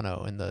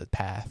Toronto in the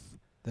Path?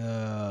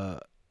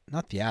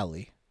 Not the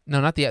alley. No,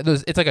 not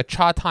it's like a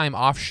Cha Time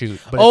offshoot,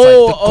 but it's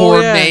like the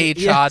gourmet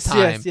Cha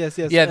Time. Yes.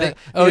 Yeah.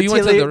 You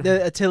went to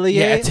the Atelier.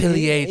 Yeah,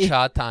 Atelier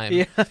Cha Time.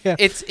 Yeah.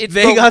 It's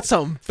They got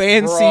some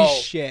fancy Bro.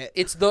 shit.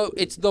 It's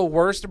the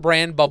worst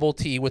brand bubble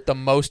tea with the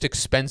most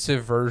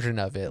expensive version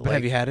of it. But Like,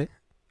 have you had it?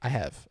 I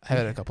have. I've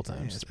had it a couple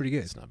times. Yeah, it's pretty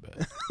good. It's not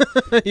bad.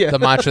 Yeah. The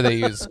matcha they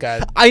use,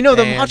 God. I know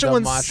the damn, matcha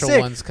one's matcha sick.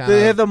 one's kinda,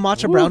 They have the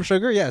matcha Ooh. brown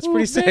sugar. Yeah, it's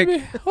pretty Ooh, sick.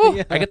 baby. Ooh.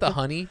 Yeah. I get the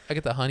honey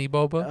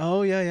boba.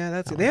 Oh yeah.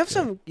 That's I it. They have like it.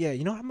 some. Yeah,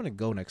 you know I'm gonna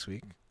go next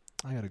week.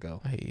 I gotta go.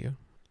 I hate you.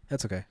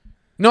 That's okay.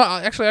 No,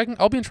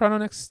 I'll be in Toronto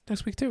next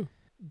week too.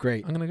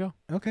 Great. I'm gonna go.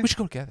 Okay. We should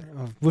go together.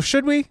 Well,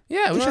 should we?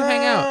 Yeah, we should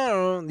hang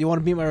out. You want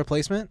to be my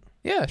replacement?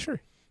 Yeah, sure.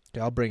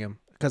 Okay, I'll bring him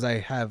because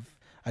I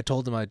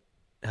told him I'd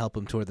help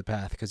him tour the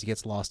path because he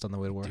gets lost on the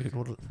way to work. Dude,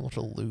 what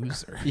a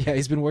loser. Yeah,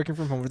 he's been working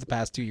from home for the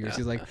past 2 years.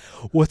 He's like,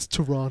 "What's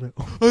Toronto?"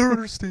 I don't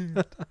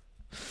understand.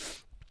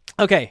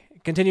 Okay,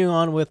 continuing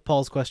on with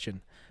Paul's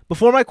question.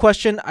 Before my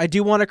question, I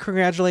do want to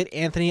congratulate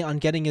Anthony on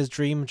getting his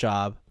dream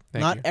job.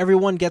 Thank Not you.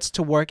 everyone gets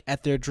to work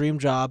at their dream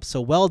job, so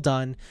well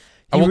done.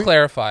 I will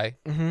clarify.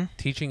 Mm-hmm.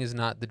 Teaching is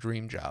not the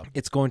dream job.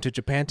 It's going to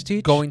Japan to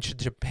teach. Going to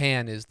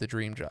Japan is the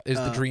dream job. Is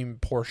the dream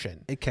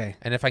portion. Okay.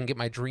 And if I can get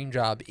my dream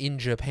job in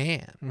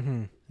Japan,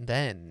 Mm-hmm.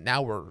 then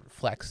now we're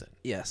flexing.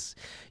 Yes,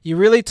 you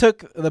really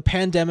took the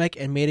pandemic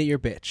and made it your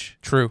bitch.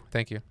 True.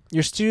 Thank you.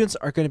 Your students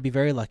are going to be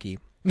very lucky.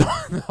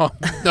 No,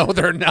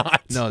 they're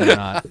not. No, they're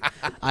not.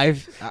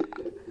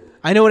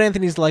 I know what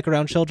Anthony's like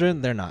around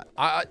children. They're not.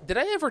 Did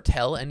I ever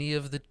tell any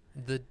of the?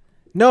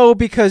 No,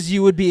 because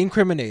you would be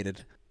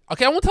incriminated.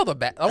 Okay, I won't tell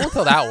I won't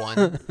tell that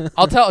one.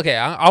 I'll tell. Okay,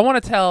 I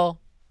want to tell.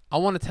 I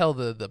want to tell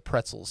the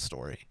pretzels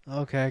story.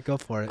 Okay, go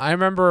for it. I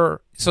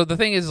remember. So the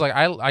thing is, like,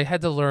 I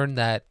had to learn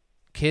that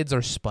kids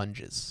are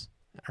sponges.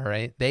 All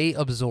right, they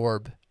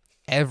absorb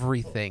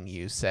everything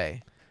you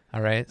say.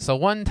 All right. So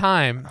one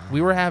time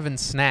we were having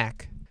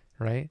snack,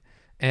 right,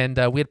 and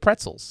we had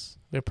pretzels.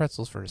 We had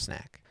pretzels for a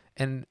snack.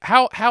 And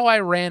how I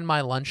ran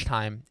my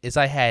lunchtime is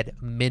I had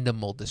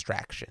minimal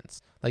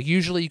distractions. Like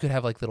usually you could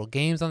have like little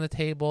games on the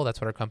table. That's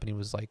what our company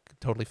was like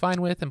totally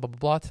fine with and blah, blah,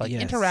 blah, to like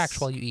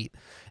interact while you eat.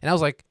 And I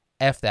was like,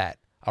 F that.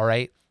 All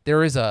right.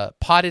 There is a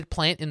potted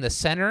plant in the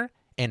center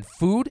and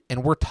food,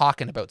 and we're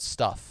talking about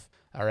stuff.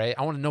 All right.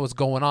 I want to know what's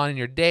going on in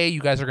your day.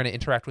 You guys are going to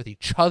interact with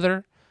each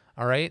other.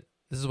 All right.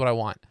 This is what I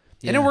want.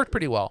 Yeah. And it worked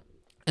pretty well.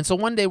 And so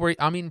one day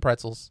I'm eating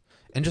pretzels,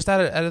 and just out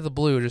of the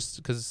blue, just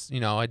because, you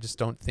know, I just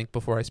don't think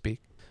before I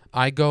speak,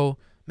 I go,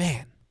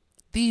 man,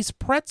 these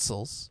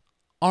pretzels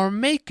are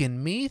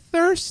making me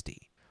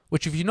thirsty.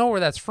 Which, if you know where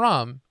that's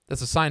from,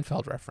 that's a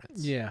Seinfeld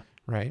reference. Yeah.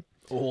 Right?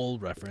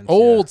 Old reference.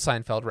 Old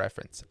Seinfeld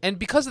reference. And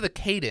because of the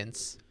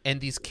cadence,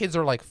 and these kids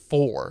are like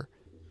 4,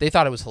 they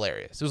thought it was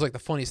hilarious. It was like the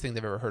funniest thing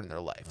they've ever heard in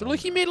their life. They're like,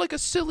 he made like a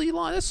silly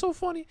line. That's so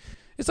funny.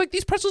 It's like,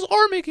 these pretzels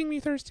are making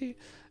me thirsty.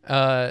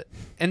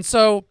 And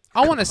so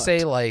I want to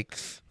say like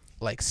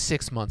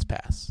 6 months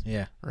pass.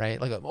 Yeah.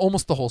 Right? Like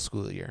almost the whole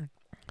school year.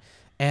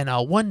 And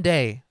one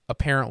day, a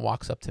parent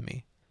walks up to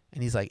me,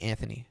 and he's like,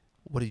 Anthony,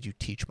 what did you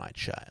teach my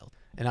child?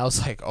 And I was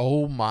like,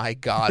 oh my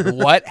God,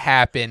 what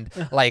happened?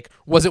 Like,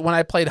 was it when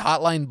I played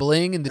Hotline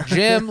Bling in the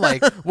gym?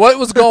 Like, what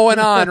was going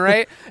on,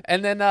 right?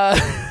 And then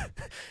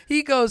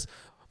he goes,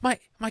 my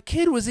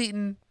kid was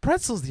eating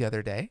pretzels the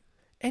other day,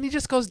 and he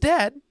just goes,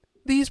 Dad,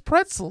 these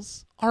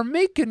pretzels are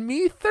making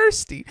me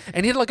thirsty.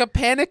 And he had like a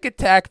panic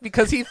attack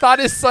because he thought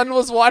his son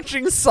was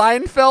watching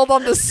Seinfeld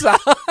on the side.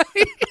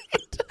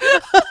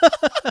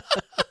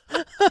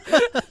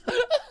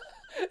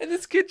 And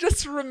this kid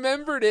just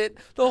remembered it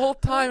the whole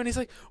time. And he's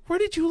like, where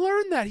did you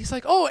learn that? He's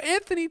like, oh,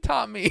 Anthony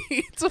taught me.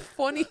 It's a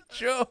funny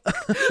joke.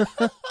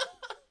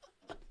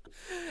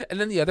 And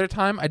then the other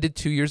time, I did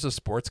 2 years of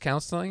sports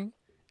counseling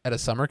at a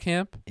summer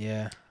camp.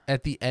 Yeah.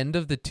 At the end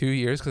of the 2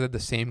 years, because I had the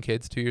same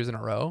kids 2 years in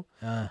a row,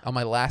 on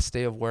my last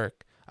day of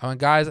work, I went,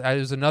 guys, it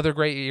was another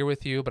great year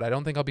with you, but I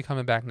don't think I'll be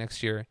coming back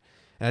next year.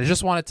 And I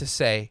just wanted to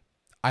say,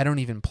 I don't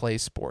even play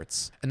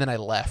sports. And then I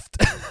left.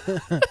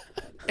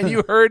 And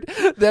you heard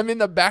them in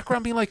the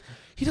background being like,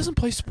 he doesn't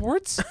play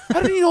sports?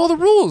 How did he know all the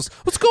rules?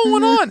 What's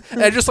going on?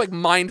 And I just like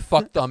mind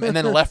fucked them and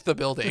then left the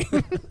building.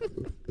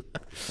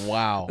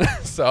 Wow.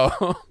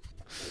 So...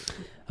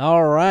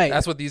 All right.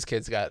 That's what these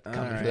kids got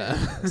coming for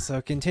them.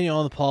 So continue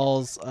on with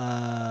Paul's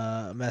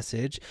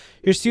message.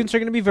 Your students are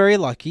going to be very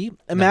lucky.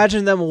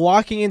 Imagine them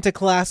walking into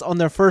class on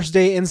their first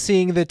day and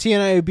seeing the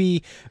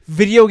TNIB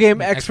Video Game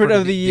Expert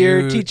of the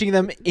Year teaching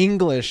them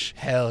English.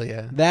 Hell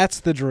yeah. That's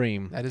the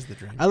dream. That is the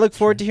dream. I look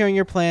forward to hearing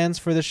your plans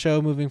for the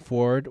show moving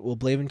forward. Will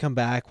Blaven come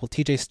back? Will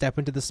TJ step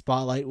into the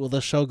spotlight? Will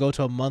the show go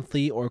to a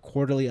monthly or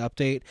quarterly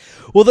update?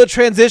 Will the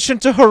transition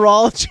to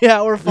Horology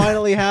Hour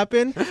finally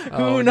happen?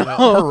 Who knows? No.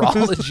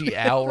 Horology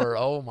Hour.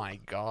 Oh my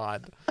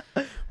God.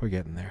 We're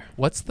getting there.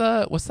 What's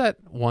that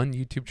one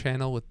YouTube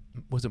channel with,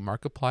 was it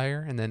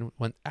Markiplier? And then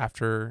went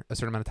after a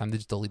certain amount of time, they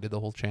just deleted the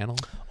whole channel.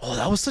 Oh,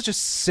 that was such a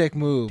sick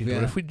move. Dude, yeah.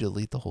 What if we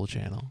delete the whole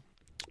channel?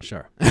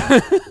 Sure.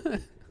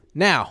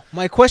 Now,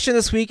 my question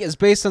this week is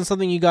based on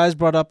something you guys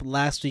brought up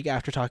last week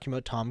after talking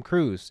about Tom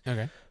Cruise.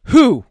 Okay.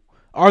 Who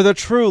are the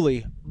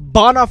truly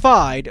bona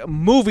fide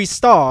movie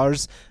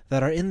stars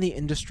that are in the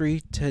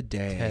industry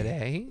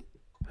today?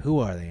 Who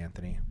are they,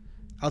 Anthony?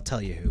 I'll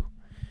tell you who.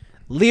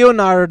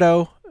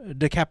 Leonardo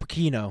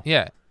DiCaprio.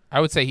 Yeah, I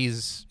would say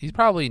he's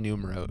probably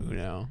numero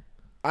uno.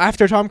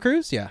 After Tom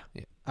Cruise? Yeah,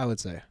 I would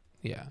say.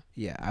 Yeah.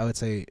 Yeah, I would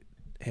say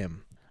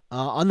him.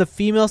 On the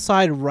female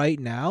side right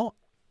now,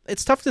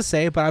 it's tough to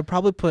say, but I'd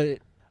probably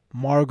put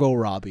Margot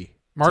Robbie.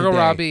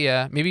 Robbie,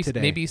 yeah. Maybe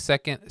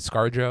second,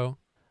 ScarJo.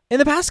 In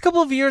the past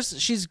couple of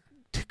years, she's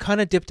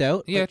kind of dipped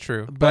out. Yeah,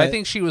 true. But I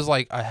think she was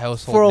like a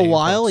household for a name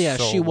while. for Yeah,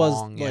 so she was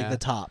long, like the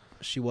top.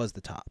 She was the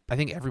top. I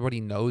think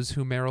everybody knows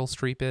who Meryl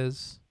Streep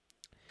is.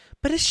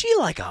 But is she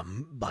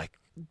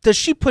does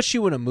she put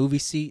you in a movie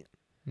seat?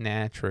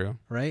 Nah, true.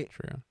 Right?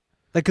 True.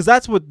 Like, cause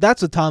that's what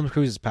Tom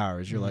Cruise's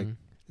power is. You're like,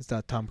 is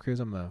that Tom Cruise?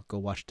 I'm gonna go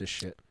watch this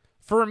shit.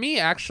 For me,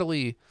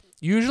 actually,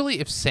 usually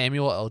if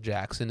Samuel L.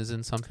 Jackson is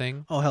in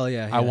something, oh hell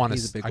yeah, I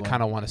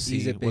kind of want to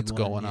see what's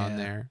going on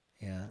there.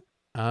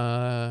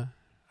 Yeah.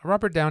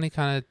 Robert Downey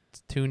kind of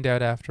tuned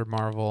out after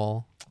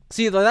Marvel.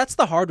 See, that's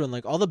the hard one.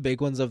 Like all the big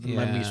ones of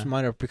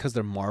mine are because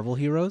they're Marvel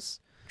heroes.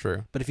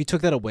 True. But if you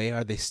took that away,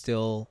 are they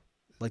still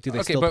like? Do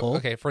they still pull?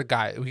 Okay, for a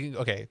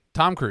guy,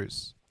 Tom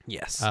Cruise.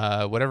 Yes.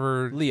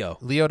 Whatever.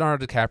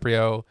 Leonardo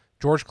DiCaprio,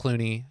 George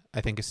Clooney, I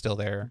think is still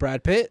there.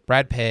 Brad Pitt,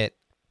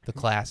 the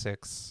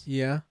classics.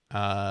 Yeah. You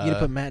gonna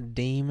put Matt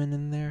Damon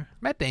in there?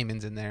 Matt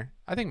Damon's in there.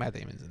 I think Matt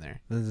Damon's in there.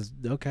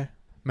 Okay.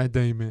 Matt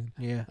Damon.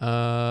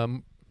 Yeah.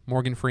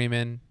 Morgan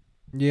Freeman.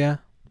 Yeah.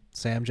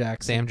 Sam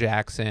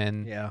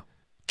Jackson. Yeah.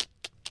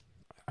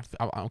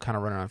 I'm kind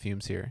of running on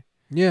fumes here.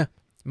 Yeah.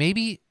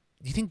 Maybe.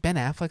 Do you think Ben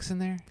Affleck's in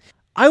there?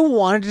 I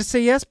wanted to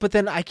say yes, but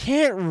then I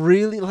can't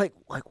really like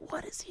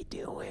what is he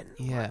doing?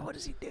 Yeah. What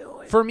is he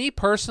doing? For me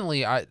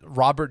personally,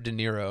 Robert De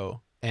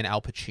Niro and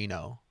Al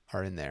Pacino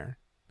are in there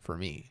for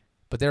me,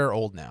 but they're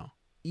old now.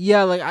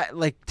 Yeah,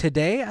 like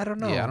today, I don't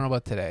know. Yeah, I don't know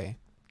about today.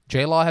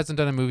 J-Law hasn't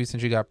done a movie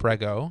since she got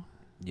Prego.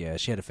 Yeah,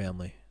 she had a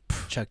family.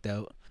 checked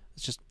out.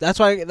 It's just that's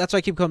why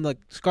I keep coming like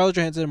Scarlett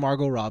Johansson and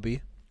Margot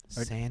Robbie.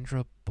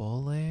 Sandra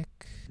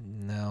Bullock,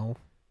 No,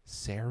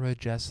 Sarah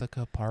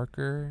Jessica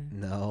Parker.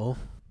 no.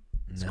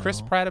 Is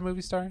Chris Pratt a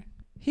movie star?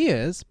 He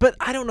is, but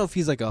I don't know if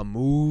he's like a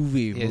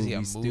movie. Is he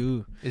a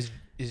Stu.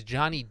 Is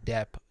Johnny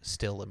Depp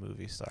still a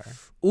movie star?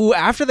 Ooh,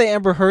 after the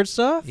Amber Heard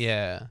stuff,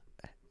 Yeah.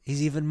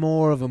 he's even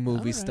more of a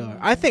movie star.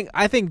 I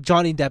think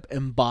Johnny Depp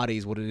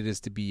embodies what it is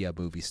to be a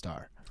movie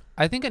star.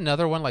 I think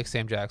another one like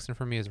Sam Jackson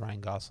for me is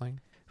Ryan Gosling.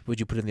 Would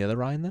you put in the other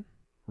Ryan then?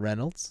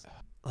 Reynolds?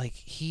 Like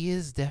he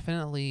is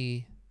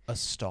definitely a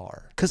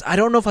star. Because I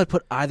don't know if I'd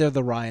put either of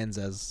the Ryans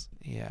as.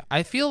 Yeah.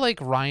 I feel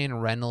like Ryan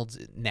Reynolds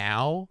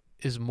now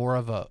is more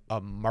of a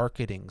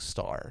marketing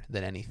star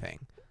than anything.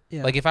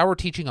 Yeah. Like if I were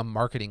teaching a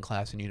marketing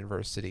class in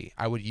university,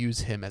 I would use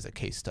him as a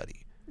case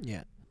study.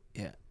 Yeah.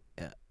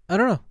 I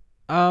don't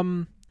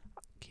know.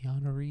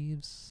 Keanu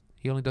Reeves.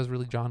 He only does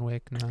really John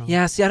Wick now.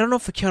 Yeah. See, I don't know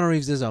if Keanu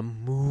Reeves is a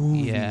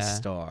movie Yeah.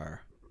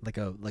 star, like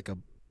a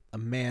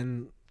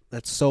man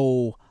that's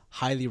so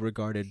highly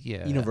regarded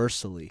Yeah.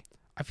 universally.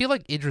 I feel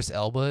like Idris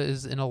Elba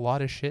is in a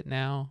lot of shit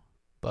now,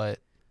 but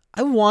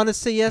I want to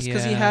say yes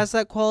because he Yeah. has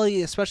that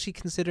quality, especially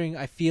considering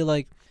I feel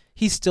like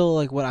he's still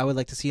like what I would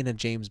like to see in a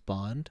James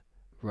Bond,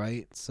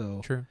 right?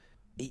 So true.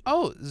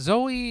 Oh,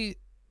 Zoe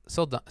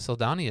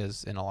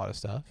Saldana's in a lot of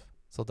stuff.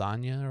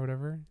 Saldana or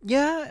whatever.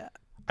 yeah,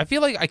 I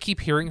feel like I keep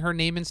hearing her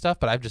name and stuff,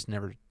 but I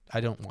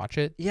don't watch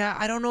it. yeah.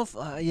 I don't know if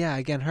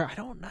again her. I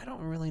don't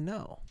really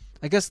know.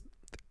 I guess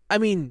I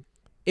mean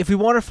if we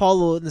want to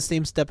follow in the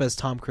same step as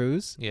Tom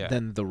Cruise, Yeah.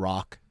 then The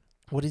Rock.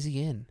 What is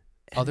he in?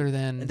 Other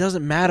than It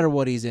doesn't matter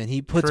what he's in.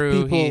 He puts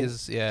True, people. he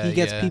Gets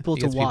people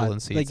he to gets people in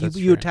watch. seats, Like that's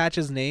you true. attach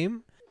his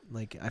name.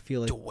 Like I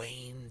feel like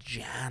Dwayne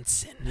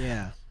Johnson.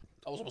 yeah.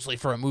 I was almost late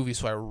for a movie,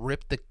 so I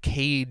ripped the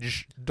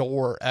cage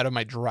door out of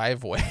my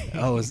driveway.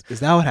 Oh, is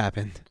that what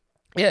happened?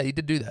 Yeah, he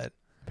did do that,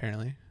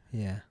 apparently.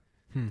 Yeah.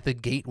 The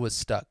gate was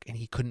stuck, and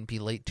he couldn't be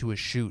late to his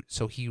shoot,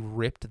 so he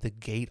ripped the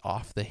gate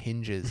off the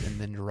hinges and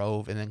then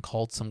drove and then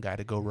called some guy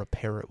to go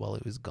repair it while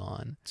it was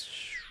gone.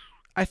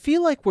 I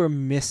feel like we're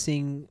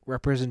missing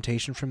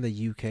representation from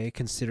the UK,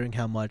 considering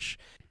how much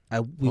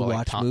we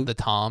watch movies. The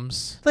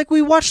Toms. Like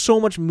we watch so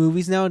much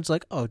movies now, and it's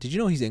like, oh, did you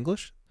know he's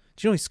English?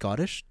 Did you know he's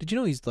Scottish? Did you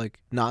know he's like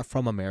not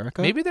from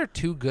America? Maybe they're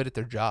too good at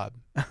their job,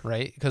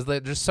 right? Because they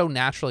just so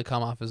naturally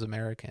come off as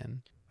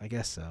American. I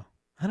guess so.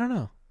 I don't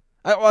know.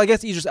 I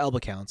guess Idris Elba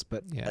counts,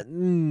 but Yeah. I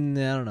don't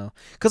know.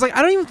 Because like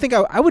I don't even think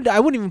I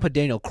wouldn't even put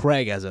Daniel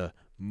Craig as a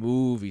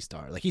movie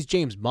star. Like he's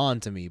James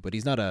Bond to me, but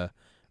he's not a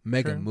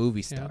mega True. movie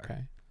Yeah, star.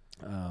 okay.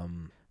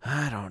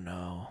 I don't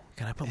know.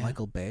 Can I put Yeah.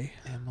 Michael Bay?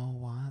 Emma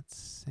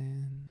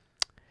Watson.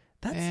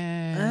 That's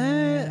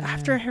Eh.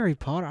 after Harry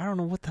Potter. I don't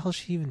know what the hell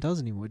she even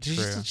does anymore. Did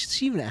True.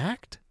 she even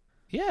act?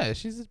 Yeah,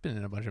 she's been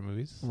in a bunch of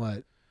movies.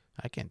 What?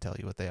 I can't tell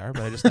you what they are,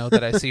 but I just know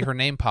that I see her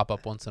name pop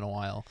up once in a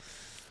while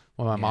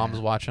when my mom's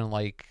watching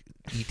like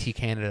E.T.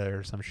 Canada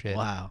or some shit.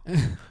 Wow.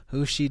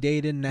 Who's she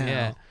dating now?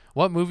 Yeah.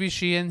 What movie's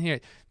she in here?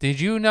 Did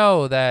you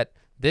know that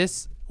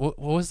this what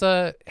was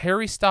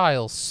Harry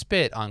Styles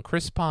spit on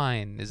Chris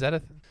Pine? Is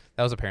that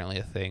that was apparently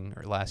a thing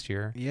or last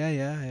year?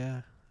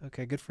 Yeah.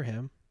 Okay, good for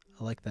him.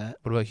 I like that.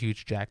 What about Hugh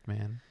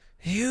Jackman?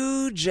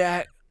 Hugh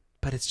Jack.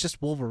 But it's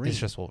just Wolverine. It's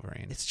just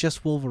Wolverine. It's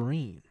just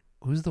Wolverine.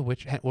 Who's the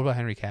witch? What about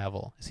Henry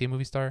Cavill? Is he a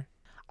movie star?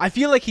 I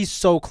feel like he's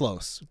so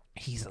close.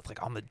 He's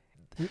like on the.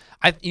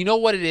 You know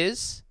what it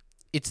is?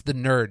 It's the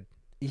nerd.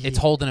 It's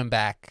holding him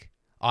back.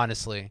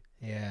 Honestly,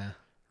 Yeah.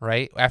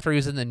 right? After he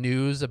was in the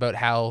news about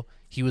how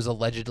he was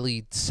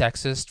allegedly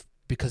sexist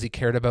because he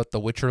cared about the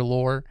Witcher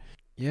lore.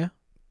 Yeah.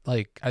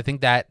 Like I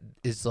think that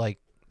is like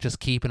just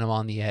keeping him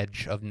on the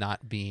edge of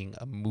not being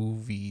a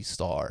movie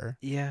star.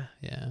 Yeah.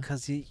 Yeah.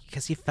 Because he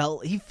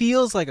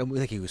feels like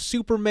he was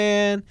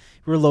Superman.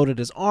 He reloaded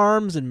his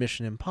arms in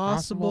Mission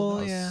Impossible.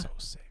 That was Yeah. so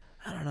sick.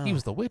 I don't know. He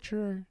was the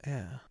Witcher,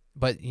 Yeah.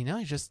 but you know,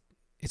 he's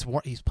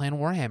playing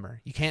Warhammer.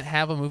 You can't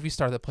have a movie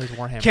star that plays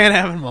Warhammer. Can't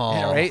have them all.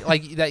 Yeah, right?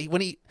 Like that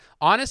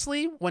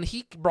when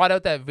he brought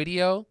out that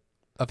video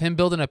of him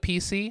building a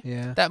PC,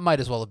 Yeah. that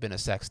might as well have been a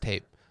sex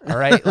tape. All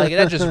right? Like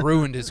that just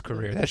ruined his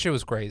career. That shit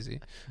was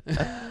crazy.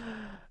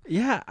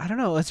 Yeah, I don't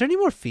know. Is there any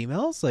more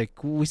females?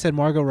 Like we said,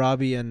 Margot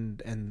Robbie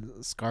and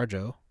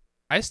ScarJo.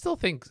 I still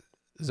think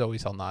Zoe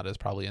Saldana is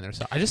probably in there.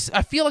 So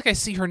I feel like I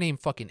see her name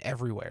fucking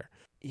everywhere.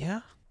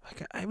 Yeah.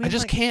 Like, I mean, I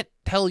just can't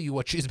tell you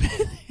what she's been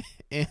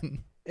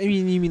in. I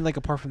mean, you mean like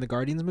apart from the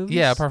Guardians movies?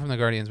 Yeah, apart from the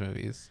Guardians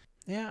movies.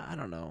 Yeah, I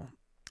don't know.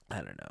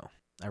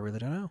 I really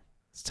don't know.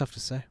 It's tough to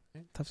say.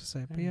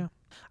 But yeah.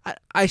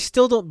 I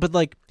still don't. But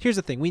like, here's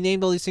the thing. We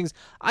named all these things.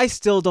 I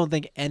still don't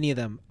think any of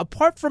them,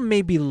 apart from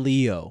maybe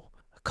Leo,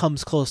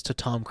 comes close to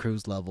Tom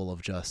Cruise level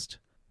of just,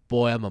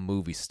 boy, I'm a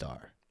movie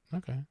star.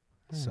 Okay.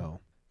 So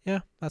yeah,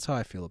 that's how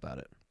I feel about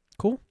it.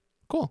 Cool.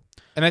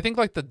 And I think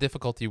like the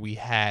difficulty we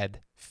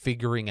had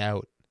figuring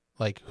out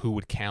like who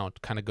would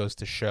count kind of goes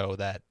to show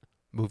that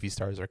movie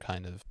stars are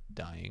kind of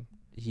dying.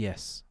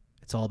 Yes,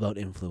 it's all about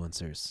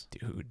influencers.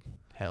 Dude,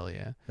 hell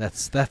yeah.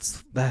 That's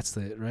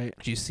it, right?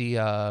 Did you see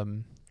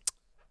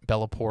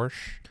Bella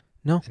Porsche?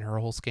 No. In her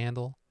whole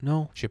scandal?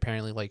 No. She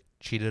apparently like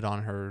cheated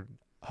on her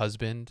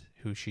husband,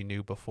 who she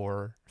knew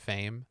before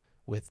fame,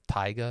 with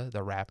Tyga,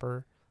 the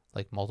rapper,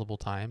 like multiple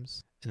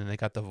times. And then they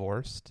got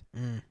divorced.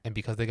 And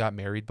because they got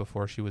married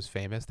before she was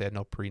famous, they had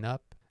no prenup.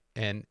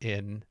 And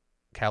in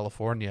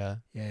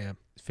California, Yeah.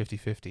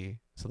 50-50.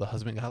 So the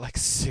husband got like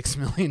 $6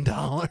 million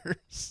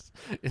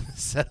in the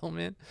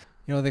settlement.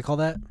 You know what they call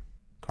that?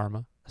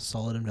 Karma. A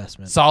solid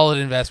investment. Solid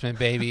investment,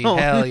 baby. Oh,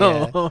 Hell no,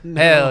 yeah. oh,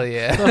 no. Hell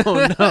yeah.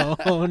 Oh no!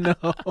 Oh no!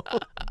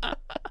 I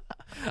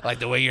like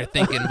the way you're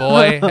thinking,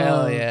 boy.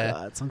 Hell Oh, yeah.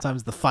 God.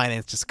 Sometimes the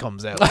finance just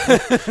comes out.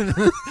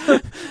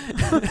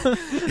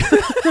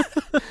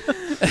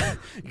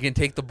 You can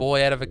take the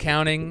boy out of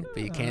accounting,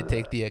 but you can't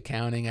take the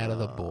accounting out of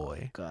the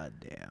boy. God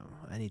damn!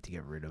 I need to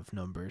get rid of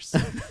numbers.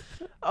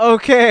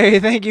 Okay,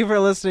 thank you for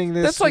listening.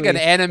 This That's like an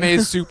week. anime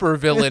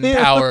supervillain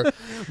power.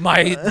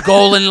 My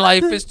goal in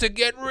life is to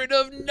get rid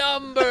of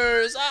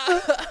numbers.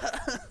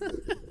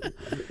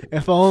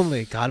 If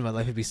only. God, my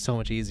life would be so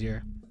much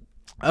easier.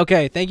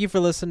 Okay, thank you for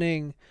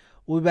listening.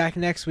 We'll be back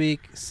next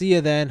week. See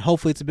you then.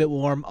 Hopefully it's a bit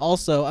warm.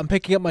 Also, I'm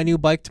picking up my new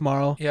bike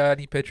tomorrow. Yeah, I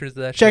need pictures of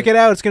that Check shit. it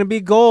out. It's going to be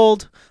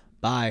gold.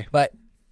 Bye. Bye.